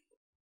night.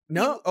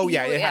 No?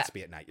 It has to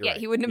be at night. You're right.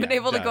 He wouldn't have been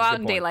able to go out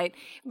in daylight.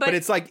 But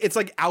it's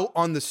like out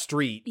on the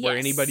street where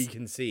anybody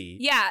can see.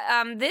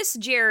 Yeah, this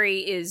Jerry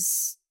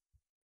is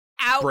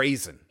out.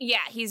 Brazen. Yeah,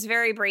 he's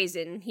very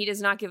brazen. He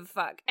does not give a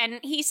fuck.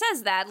 And he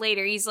says that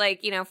later. He's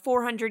like,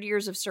 400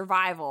 years of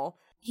survival.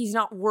 He's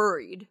not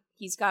worried.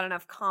 He's got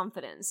enough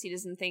confidence. He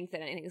doesn't think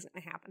that anything is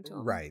going to happen to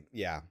him. Right,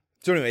 yeah.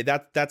 So anyway,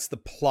 that's the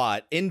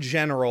plot. In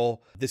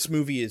general, this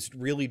movie is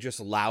really just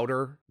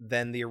louder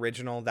than the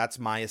original. That's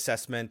my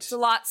assessment.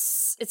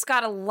 It's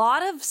got a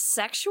lot of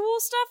sexual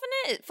stuff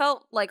in it. It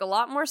felt like a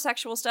lot more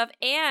sexual stuff.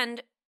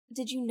 And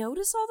did you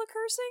notice all the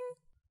cursing?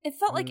 It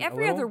felt like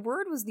every other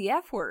word was the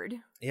F word.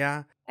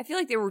 Yeah. I feel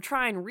like they were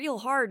trying real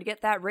hard to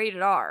get that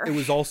rated R. It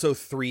was also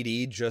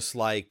 3D, just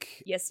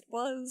like... Yes, it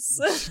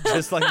was.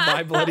 Just like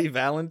My Bloody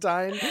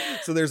Valentine.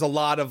 So there's a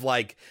lot of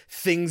like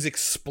things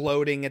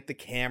exploding at the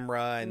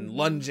camera and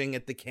lunging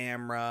at the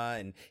camera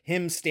and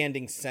him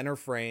standing center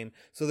frame.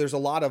 So there's a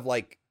lot of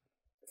like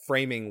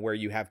framing where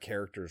you have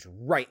characters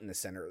right in the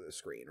center of the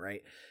screen,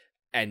 right?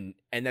 And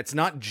that's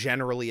not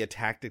generally a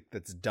tactic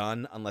that's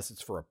done unless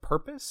it's for a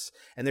purpose.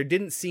 And there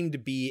didn't seem to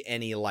be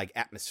any like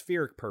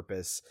atmospheric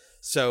purpose.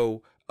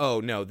 So, oh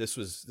no, this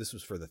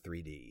was for the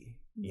 3D,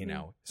 you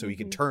know, so he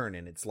could turn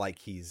and it's like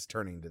he's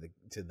turning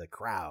to the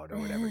crowd or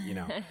whatever, you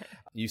know.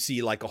 You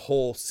see like a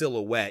whole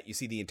silhouette, you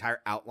see the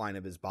entire outline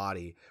of his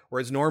body.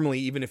 Whereas normally,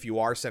 even if you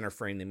are center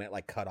frame, they might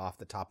like cut off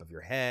the top of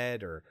your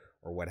head or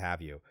what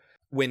have you.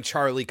 When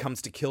Charlie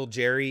comes to kill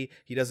Jerry,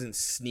 he doesn't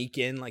sneak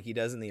in like he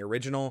does in the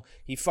original.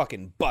 He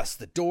fucking busts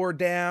the door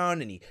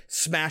down and he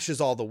smashes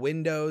all the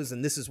windows.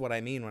 And this is what I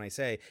mean when I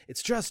say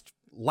it's just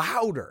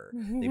louder.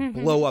 They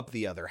blow up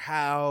the other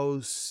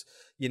house.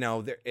 You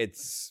know,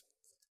 it's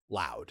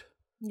loud.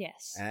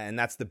 Yes. And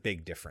that's the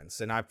big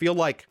difference. And I feel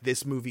like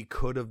this movie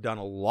could have done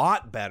a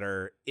lot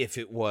better if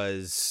it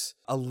was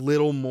a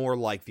little more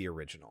like the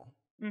original.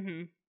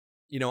 Mm-hmm.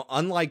 You know,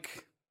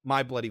 unlike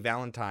My Bloody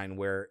Valentine,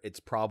 where its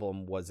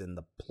problem was in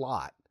the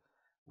plot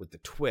with the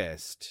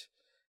twist,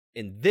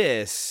 in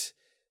this,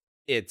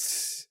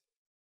 it's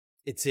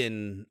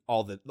in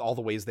all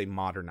the ways they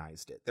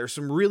modernized it. There's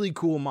some really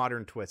cool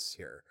modern twists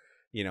here,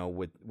 you know,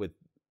 with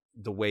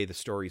the way the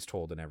story's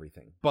told and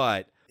everything.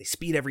 But they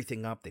speed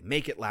everything up. They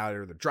make it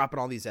louder. They're dropping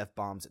all these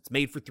F-bombs. It's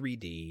made for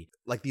 3D.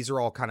 Like, these are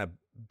all kind of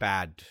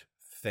bad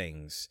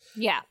things.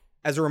 Yeah.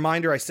 As a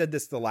reminder, I said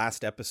this the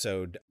last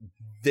episode.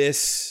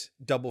 This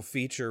double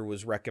feature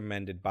was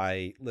recommended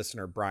by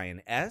listener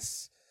Brian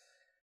S.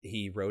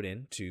 He wrote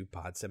in to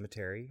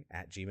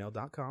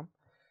podcemetery@gmail.com.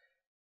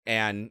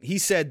 And he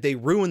said they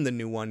ruined the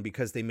new one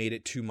because they made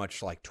it too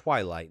much like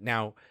Twilight.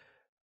 Now,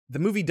 the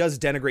movie does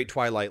denigrate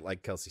Twilight,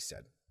 like Kelsey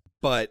said.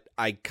 But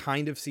I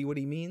kind of see what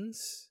he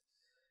means.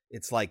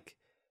 It's like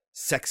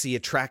sexy,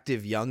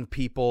 attractive young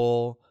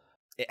people.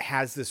 It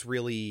has this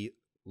really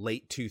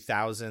late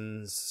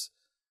 2000s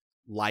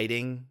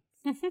lighting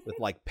with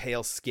like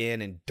pale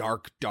skin and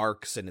dark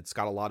darks, and it's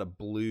got a lot of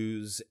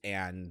blues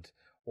and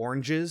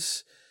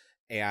oranges,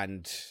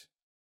 and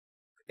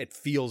it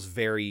feels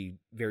very,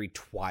 very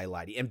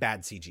Twilighty and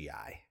bad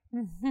CGI.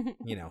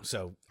 You know,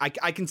 so I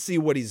can see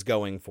what he's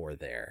going for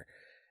there.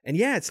 And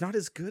yeah, it's not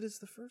as good as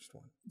the first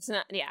one. It's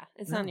not. Yeah,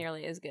 it's not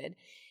nearly as good.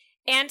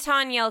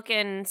 Anton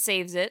Yelchin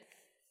saves it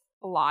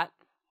a lot.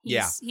 He's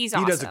awesome.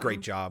 He does a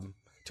great job.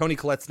 Toni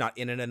Collette's not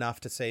in it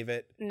enough to save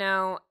it.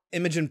 No.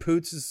 Imogen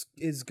Poots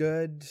is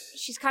good.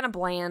 She's kind of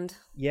bland.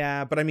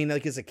 Yeah, but I mean,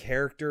 like, as a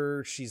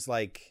character, she's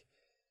a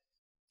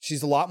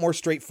lot more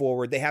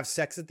straightforward. They have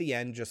sex at the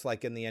end, just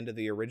like in the end of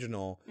the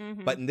original.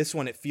 Mm-hmm. But in this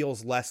one, it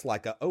feels less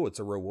like it's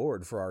a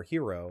reward for our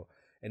hero.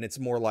 And it's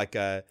more like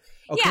can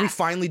we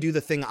finally do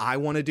the thing I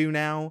want to do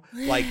now?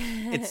 Like,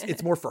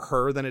 it's more for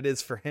her than it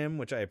is for him,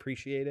 which I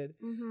appreciated.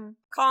 Mm-hmm.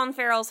 Colin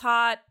Farrell's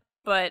hot,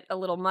 but a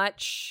little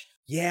much.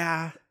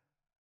 Yeah.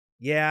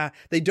 Yeah.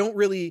 They don't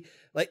really,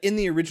 like, in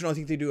the original, I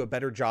think they do a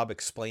better job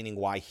explaining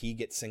why he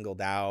gets singled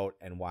out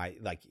and why,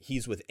 like,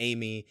 he's with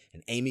Amy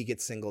and Amy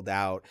gets singled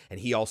out and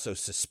he also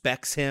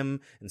suspects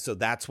him. And so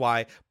that's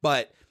why.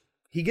 But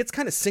he gets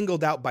kind of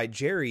singled out by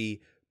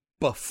Jerry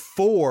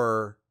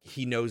before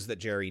he knows that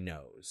Jerry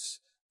knows,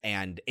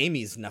 and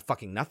Amy's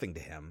fucking nothing to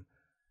him.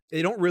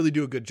 They don't really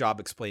do a good job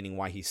explaining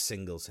why he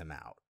singles him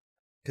out,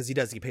 because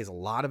he pays a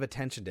lot of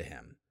attention to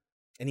him,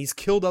 and he's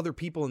killed other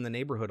people in the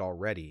neighborhood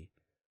already.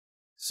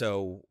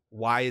 So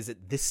why is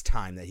it this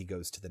time that he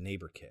goes to the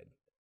neighbor kid?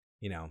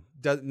 You know,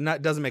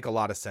 doesn't make a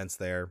lot of sense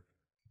there.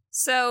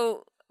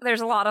 So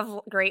there's a lot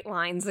of great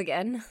lines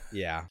again.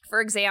 Yeah. For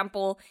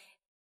example,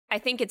 I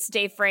think it's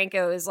Dave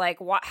Franco is like,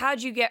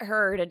 how'd you get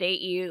her to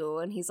date you?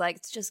 And he's like,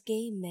 it's just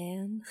game,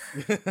 man.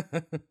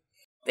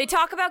 They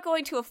talk about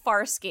going to a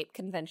Farscape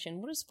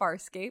convention. What is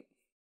Farscape?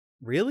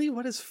 Really?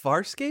 What is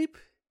Farscape?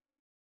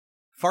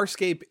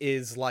 Farscape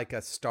is like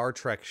a Star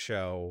Trek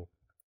show,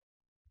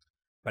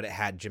 but it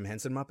had Jim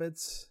Henson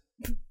Muppets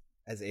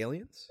as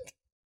aliens.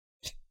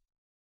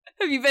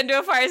 Have you been to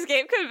a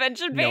Farscape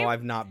convention, babe? No,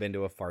 I've not been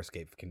to a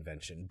Farscape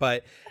convention.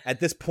 But at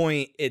this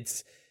point,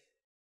 it's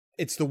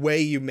the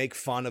way you make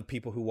fun of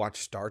people who watch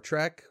Star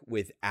Trek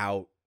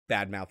without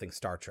bad-mouthing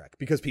Star Trek,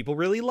 because people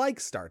really like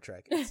Star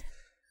Trek. It's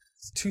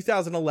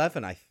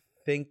 2011, I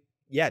think.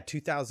 Yeah,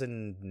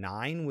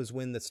 2009 was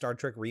when the Star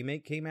Trek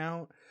remake came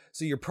out.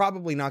 So you're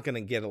probably not going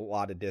to get a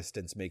lot of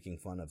distance making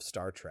fun of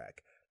Star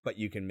Trek, but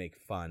you can make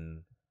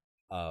fun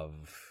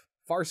of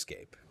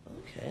Farscape.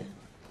 Okay.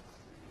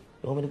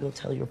 You want me to go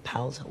tell your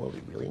pals how well we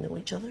really know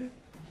each other?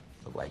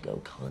 The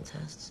Lego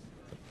contests,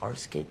 the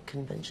Farscape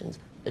conventions,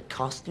 the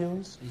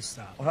costumes. Please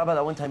stop. Or how about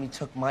that one time you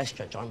took my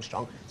Stretch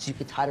Armstrong so you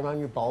could tie it around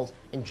your balls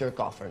and jerk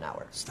off for an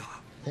hour?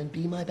 Stop. Then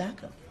be my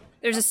backup.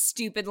 There's a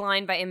stupid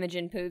line by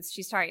Imogen Poots.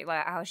 She's talking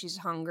about how she's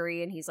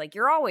hungry, and he's like,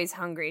 you're always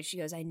hungry. And she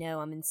goes, I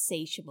know, I'm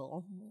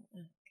insatiable.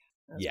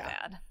 That's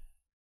bad.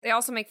 They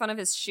also make fun of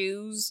his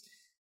shoes.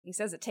 He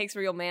says it takes a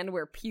real man to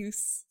wear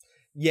puce.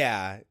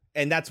 Yeah,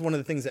 and that's one of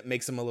the things that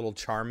makes him a little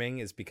charming,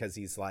 is because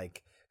he's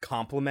like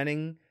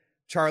complimenting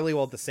Charlie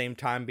while at the same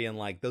time being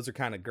like, those are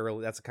kind of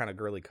girly, that's a kind of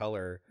girly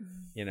color,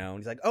 you know. And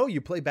he's like, oh,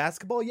 you play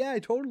basketball? Yeah, I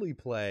totally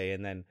play.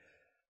 And then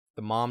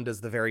The mom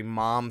does the very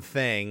mom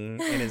thing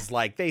and is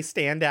like, they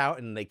stand out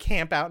and they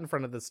camp out in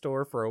front of the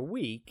store for a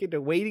week and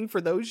waiting for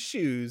those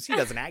shoes. He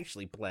doesn't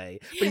actually play,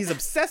 but he's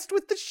obsessed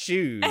with the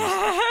shoes.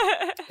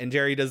 And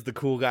Jerry does the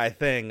cool guy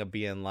thing of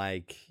being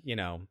like,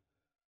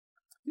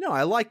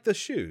 I like the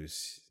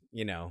shoes,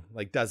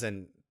 like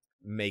doesn't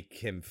make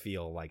him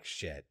feel like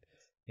shit.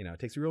 It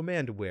takes a real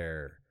man to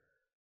wear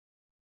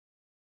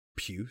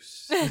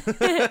puce.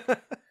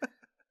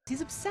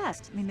 He's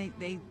obsessed. I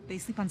mean, they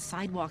sleep on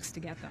sidewalks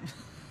to get them.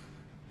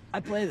 I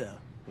play, though.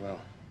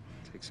 Well,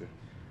 it takes a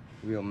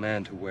real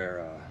man to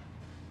wear,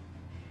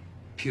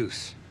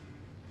 puce.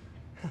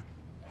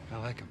 I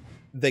like him.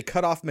 They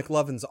cut off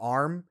McLovin's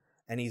arm,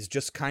 and he's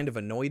just kind of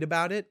annoyed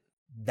about it.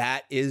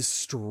 That is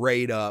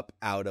straight up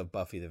out of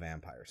Buffy the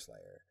Vampire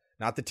Slayer.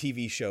 Not the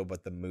TV show,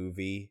 but the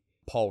movie.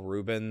 Paul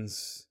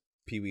Rubens,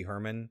 Pee Wee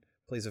Herman,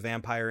 plays a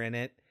vampire in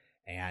it,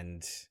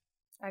 and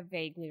I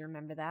vaguely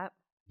remember that.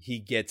 He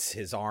gets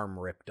his arm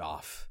ripped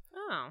off.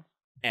 Oh.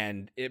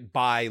 And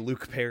by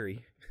Luke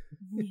Perry.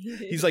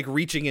 He's like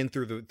reaching in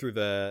through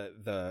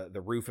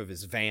the roof of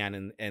his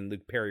van, and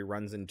Luke Perry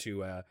runs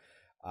into a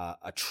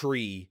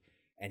tree,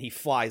 and he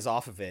flies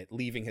off of it,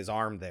 leaving his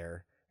arm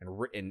there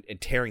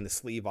and tearing the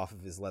sleeve off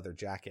of his leather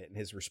jacket. And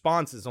his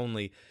response is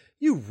only,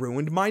 "You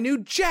ruined my new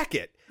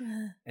jacket."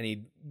 And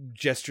he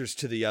gestures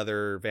to the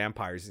other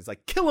vampires. He's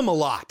like, "Kill him a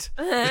lot."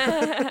 You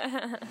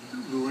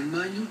ruined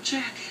my new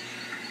jacket.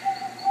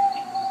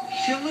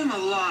 Kill him a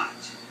lot.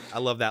 I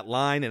love that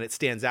line, and it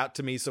stands out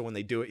to me. So when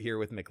they do it here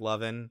with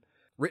McLovin,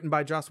 written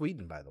by Joss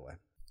Whedon, by the way,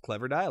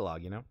 clever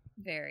dialogue,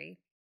 Very.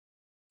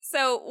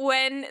 So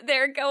when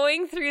they're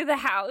going through the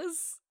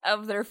house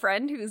of their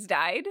friend who's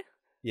died,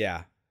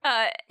 yeah,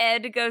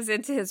 Ed goes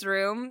into his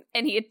room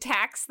and he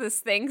attacks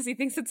this thing because he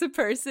thinks it's a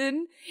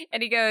person,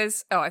 and he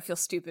goes, "Oh, I feel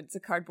stupid. It's a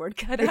cardboard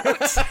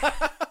cutout."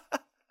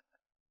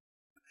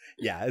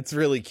 Yeah, it's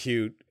really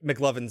cute.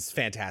 McLovin's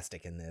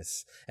fantastic in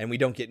this, and we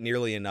don't get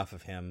nearly enough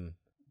of him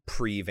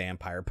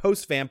pre-vampire.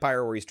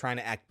 Post-vampire, where he's trying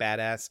to act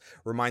badass,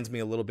 reminds me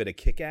a little bit of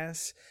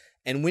Kick-Ass.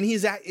 And when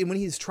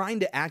he's trying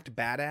to act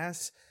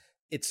badass,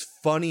 it's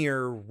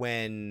funnier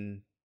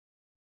when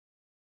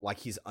like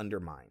he's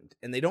undermined.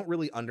 And they don't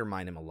really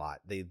undermine him a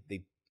lot. They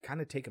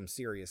kind of take him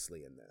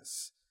seriously in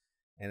this.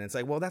 And it's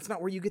like, well, that's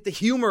not where you get the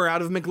humor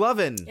out of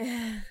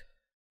McLovin.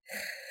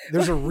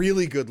 There's a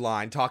really good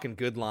line, talking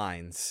good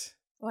lines.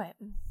 What?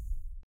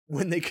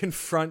 When they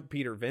confront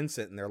Peter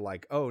Vincent and they're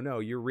like, "Oh no,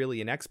 you're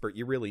really an expert.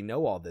 You really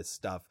know all this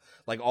stuff.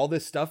 Like all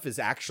this stuff is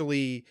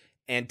actually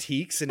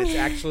antiques and it's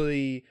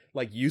actually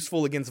like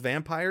useful against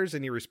vampires."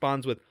 And he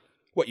responds with,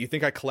 "What, you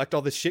think I collect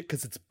all this shit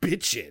because it's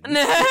bitchin'?"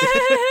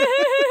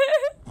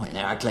 Right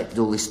now, I collected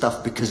all this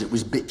stuff because it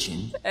was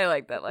bitching. I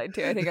like that line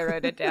too. I think I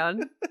wrote it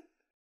down.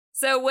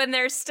 So when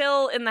they're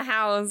still in the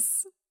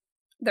house,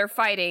 they're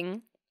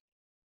fighting.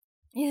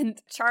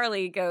 And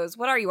Charlie goes,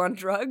 "What are you, on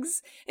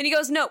drugs?" And he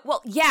goes, "No,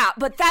 well, yeah,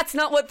 but that's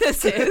not what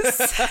this is."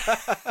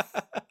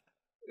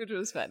 Which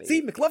was funny.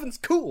 See, McLovin's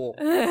cool.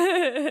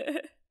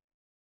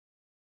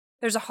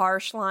 There's a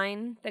harsh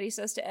line that he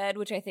says to Ed,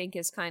 which I think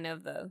is kind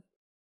of the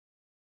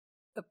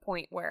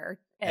point where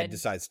Ed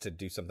decides to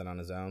do something on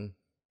his own.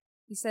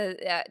 He says,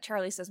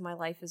 Charlie says, "My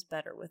life is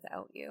better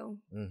without you."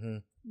 Mm-hmm.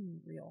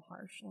 Real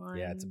harsh line.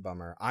 Yeah, it's a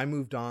bummer. I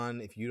moved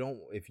on. If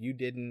you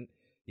didn't,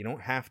 you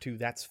don't have to,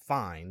 that's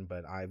fine,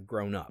 but I've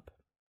grown up.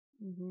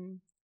 Mm-hmm.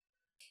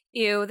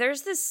 Ew,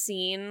 there's this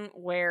scene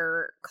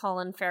where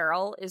Colin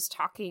Farrell is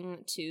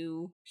talking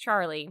to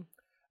Charlie.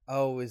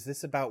 Oh, is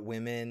this about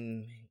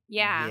women?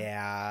 Yeah.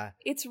 Yeah.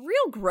 It's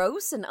real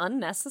gross and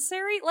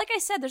unnecessary. Like I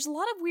said, there's a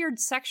lot of weird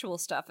sexual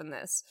stuff in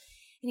this.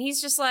 And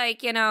he's just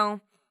like,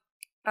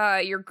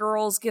 your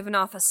girl's given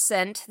off a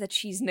scent that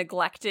she's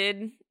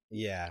neglected.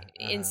 Yeah.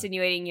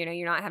 Insinuating,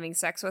 you're not having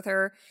sex with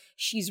her.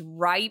 She's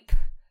ripe.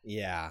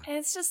 Yeah. And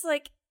it's just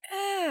like,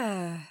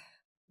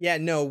 Yeah,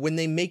 no, when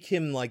they make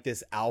him like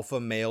this alpha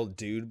male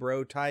dude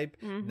bro type,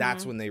 mm-hmm.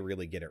 that's when they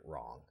really get it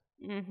wrong.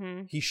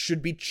 Mm-hmm. He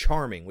should be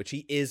charming, which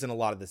he is in a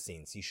lot of the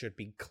scenes. He should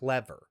be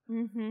clever,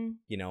 mm-hmm.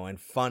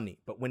 And funny.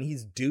 But when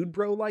he's dude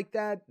bro like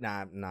that,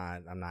 I'm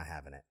not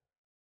having it.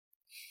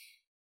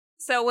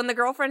 So when the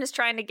girlfriend is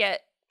trying to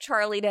get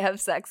Charlie to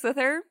have sex with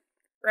her,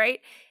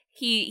 right?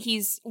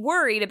 He's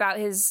worried about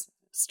his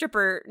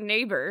stripper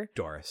neighbor,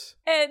 Doris.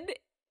 And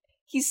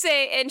she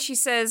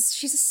says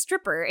she's a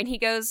stripper, and he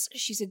goes,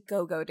 "She's a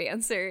go-go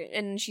dancer,"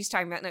 and she's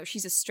talking about, "No,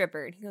 she's a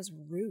stripper," and he goes,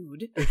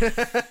 "Rude."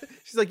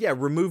 She's like, "Yeah,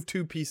 remove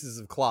 2 pieces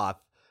of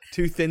cloth,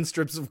 2 thin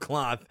strips of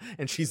cloth,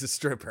 and she's a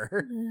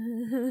stripper."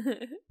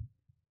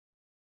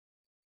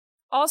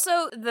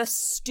 Also, the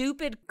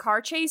stupid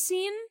car chase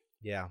scene,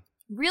 yeah,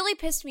 really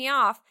pissed me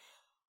off.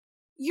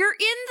 You're in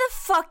the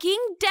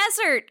fucking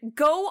desert.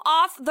 Go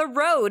off the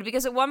road,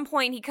 because at one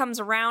point he comes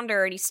around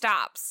her and he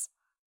stops.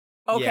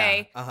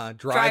 Okay. Yeah,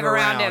 Drive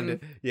around him.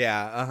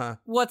 Yeah,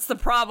 What's the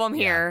problem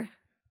here?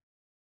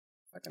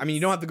 I mean,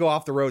 you don't have to go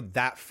off the road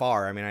that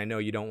far. I mean, I know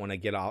you don't want to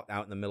get out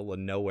in the middle of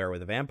nowhere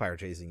with a vampire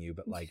chasing you,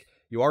 but like,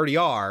 you already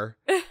are.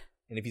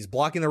 And if he's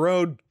blocking the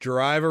road,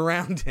 drive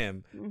around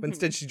him. But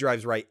instead she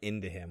drives right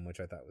into him,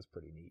 which I thought was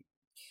pretty neat.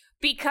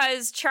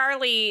 Because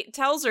Charlie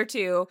tells her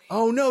to.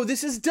 Oh no,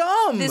 this is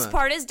dumb. This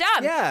part is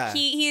dumb. Yeah.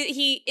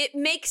 He it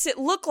makes it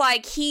look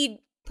like he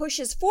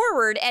pushes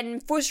forward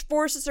and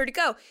forces her to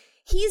go.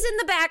 He's in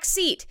the back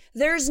seat.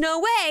 There's no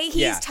way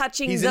he's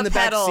touching he's the in the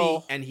pedal. back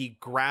seat and he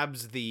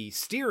grabs the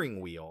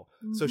steering wheel,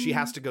 so she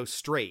has to go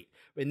straight.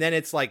 And then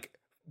it's like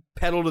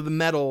pedal to the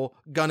metal,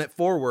 gun it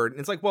forward. And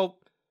it's like, well,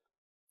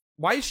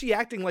 why is she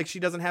acting like she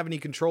doesn't have any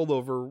control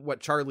over what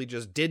Charlie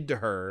just did to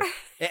her?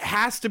 It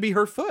has to be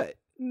her foot.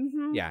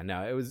 Mm-hmm. Yeah,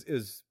 no, it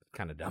was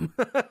kind of dumb.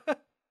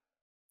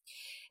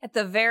 At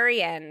the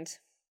very end,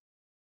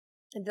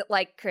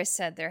 like Chris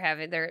said,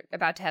 they're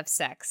about to have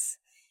sex,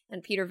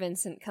 and Peter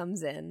Vincent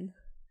comes in,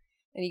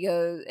 and he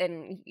goes,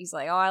 and he's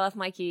like, "Oh, I left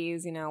my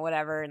keys,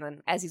 whatever." And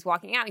then as he's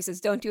walking out, he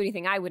says, "Don't do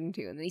anything I wouldn't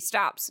do." And then he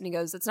stops and he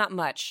goes, "That's not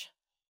much.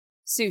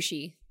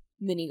 Sushi,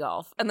 mini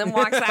golf," and then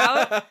walks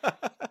out.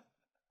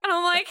 And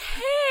I'm like,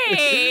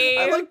 "Hey,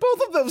 I like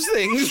both of those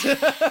things."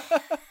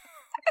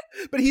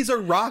 But he's a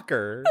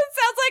rocker. That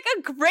sounds like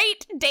a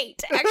great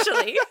date,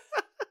 actually.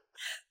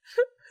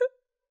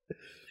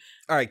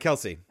 All right,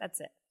 Kelsey.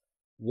 That's it.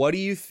 What do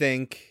you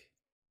think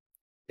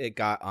it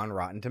got on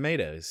Rotten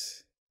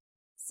Tomatoes?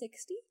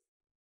 60?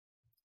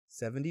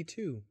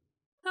 72.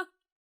 Huh.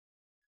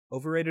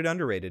 Overrated,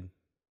 underrated.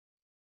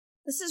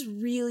 This is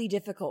really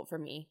difficult for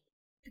me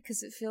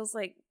because it feels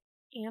like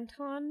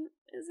Anton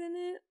is in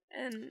it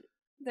and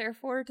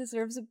therefore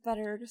deserves a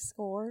better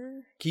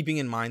score. Keeping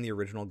in mind the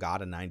original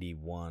got a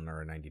 91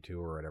 or a 92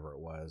 or whatever it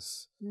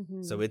was.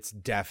 Mm-hmm. So it's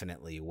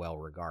definitely well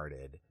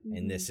regarded. Mm-hmm.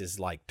 And this is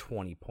like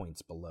 20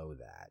 points below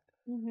that.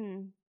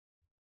 Mm-hmm.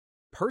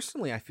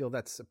 Personally, I feel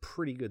that's a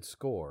pretty good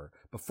score.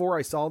 Before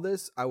I saw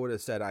this, I would have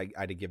said I'd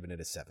have given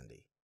it a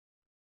 70.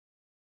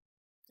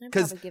 I'd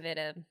probably give it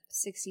a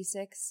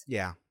 66.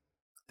 Yeah.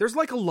 There's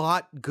like a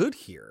lot good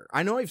here.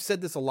 I know I've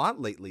said this a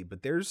lot lately, but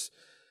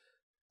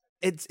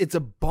it's a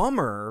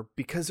bummer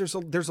because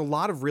there's a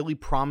lot of really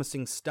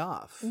promising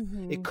stuff.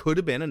 Mm-hmm. It could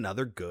have been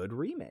another good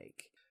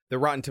remake. The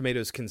Rotten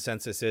Tomatoes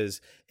consensus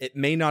is it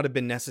may not have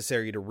been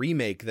necessary to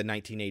remake the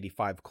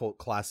 1985 cult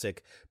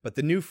classic, but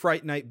the new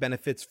Fright Night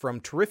benefits from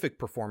terrific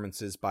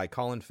performances by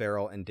Colin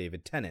Farrell and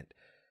David Tennant.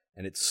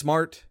 And it's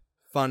smart,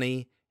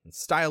 funny, and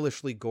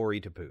stylishly gory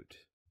to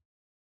boot.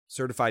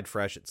 Certified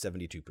fresh at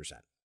 72%.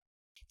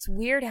 It's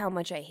weird how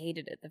much I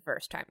hated it the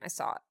first time I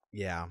saw it.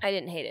 Yeah. I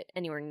didn't hate it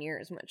anywhere near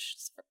as much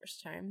as the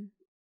first time.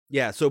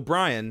 Yeah, so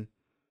Brian,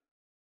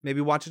 maybe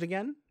watch it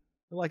again?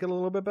 You like it a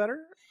little bit better?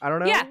 I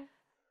don't know. Yeah.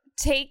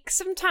 Take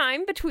some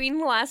time between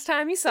the last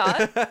time you saw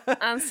it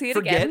and see it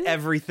Forget again.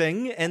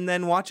 everything and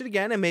then watch it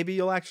again and maybe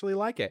you'll actually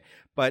like it.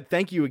 But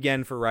thank you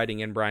again for writing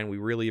in, Brian. We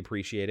really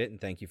appreciate it and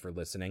thank you for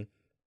listening.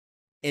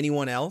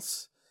 Anyone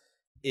else?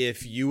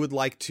 If you would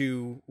like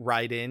to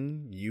write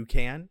in, you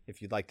can.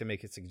 If you'd like to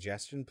make a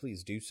suggestion,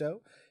 please do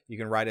so. You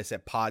can write us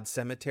at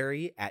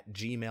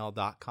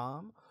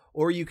podcemetery@gmail.com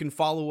or you can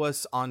follow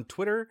us on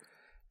Twitter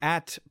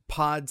at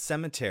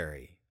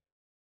podcemetery.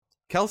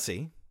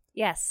 Kelsey.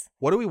 Yes.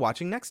 What are we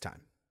watching next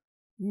time?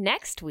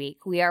 Next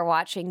week, we are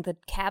watching The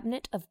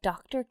Cabinet of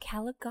Dr.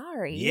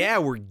 Caligari. Yeah,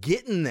 we're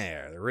getting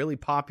there. The really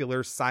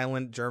popular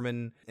silent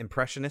German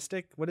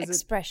impressionistic. What is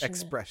it?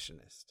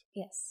 Expressionist.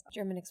 Yes,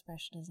 German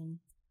expressionism.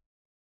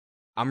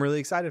 I'm really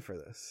excited for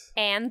this.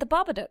 And The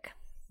Babadook.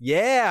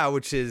 Yeah,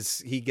 which is,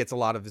 he gets a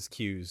lot of his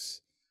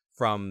cues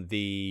from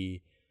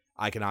the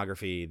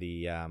iconography,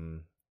 the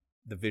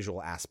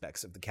visual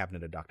aspects of The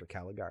Cabinet of Dr.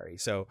 Caligari.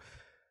 So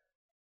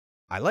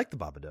I like The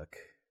Babadook.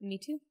 Me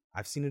too.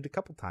 I've seen it a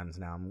couple times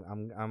now.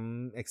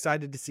 I'm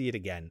excited to see it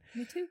again.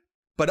 Me too.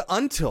 But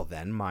until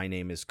then, my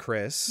name is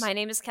Chris. My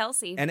name is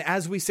Kelsey. And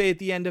as we say at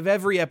the end of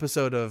every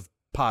episode of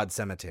Pod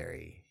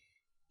Cemetery,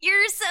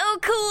 you're so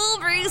cool,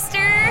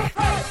 Brewster.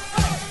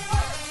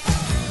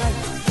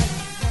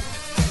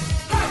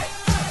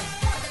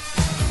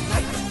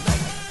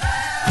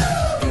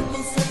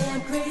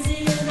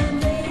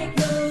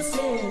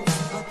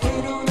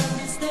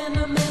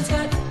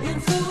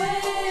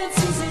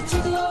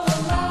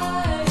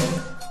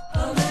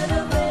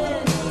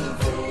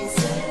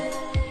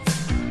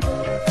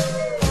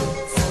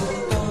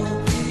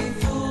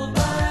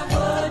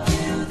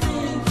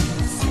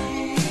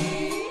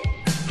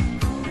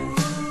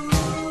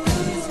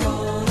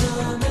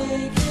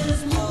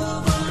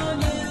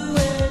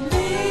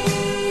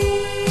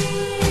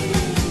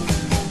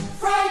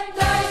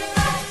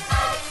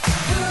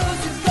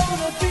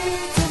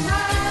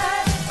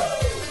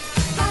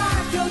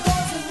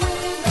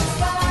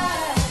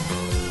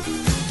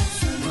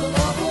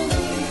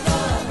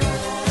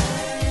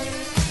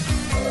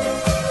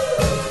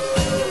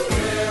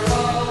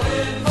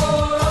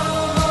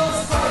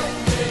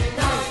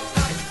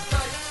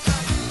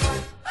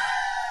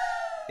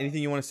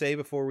 anything you want to say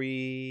before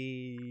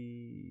we...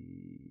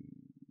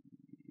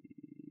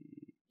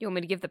 You want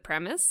me to give the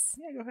premise?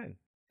 Yeah, go ahead.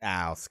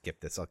 I'll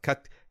skip this. I'll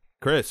cut...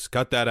 Chris,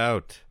 cut that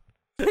out.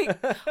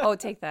 Oh,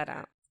 take that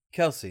out.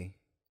 Kelsey.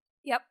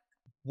 Yep.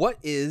 What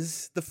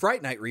is the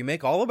Fright Night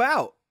remake all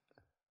about?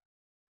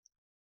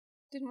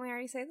 Didn't we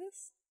already say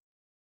this?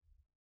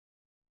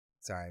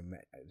 Sorry,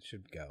 I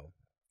should go.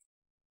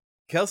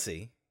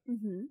 Kelsey,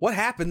 Mm-hmm. what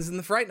happens in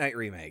the Fright Night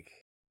remake?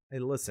 Hey,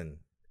 listen,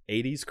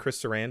 80s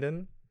Chris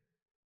Sarandon,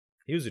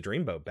 he was a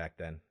dreamboat back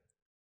then.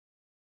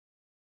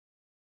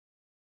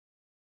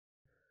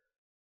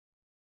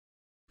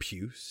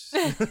 Puce.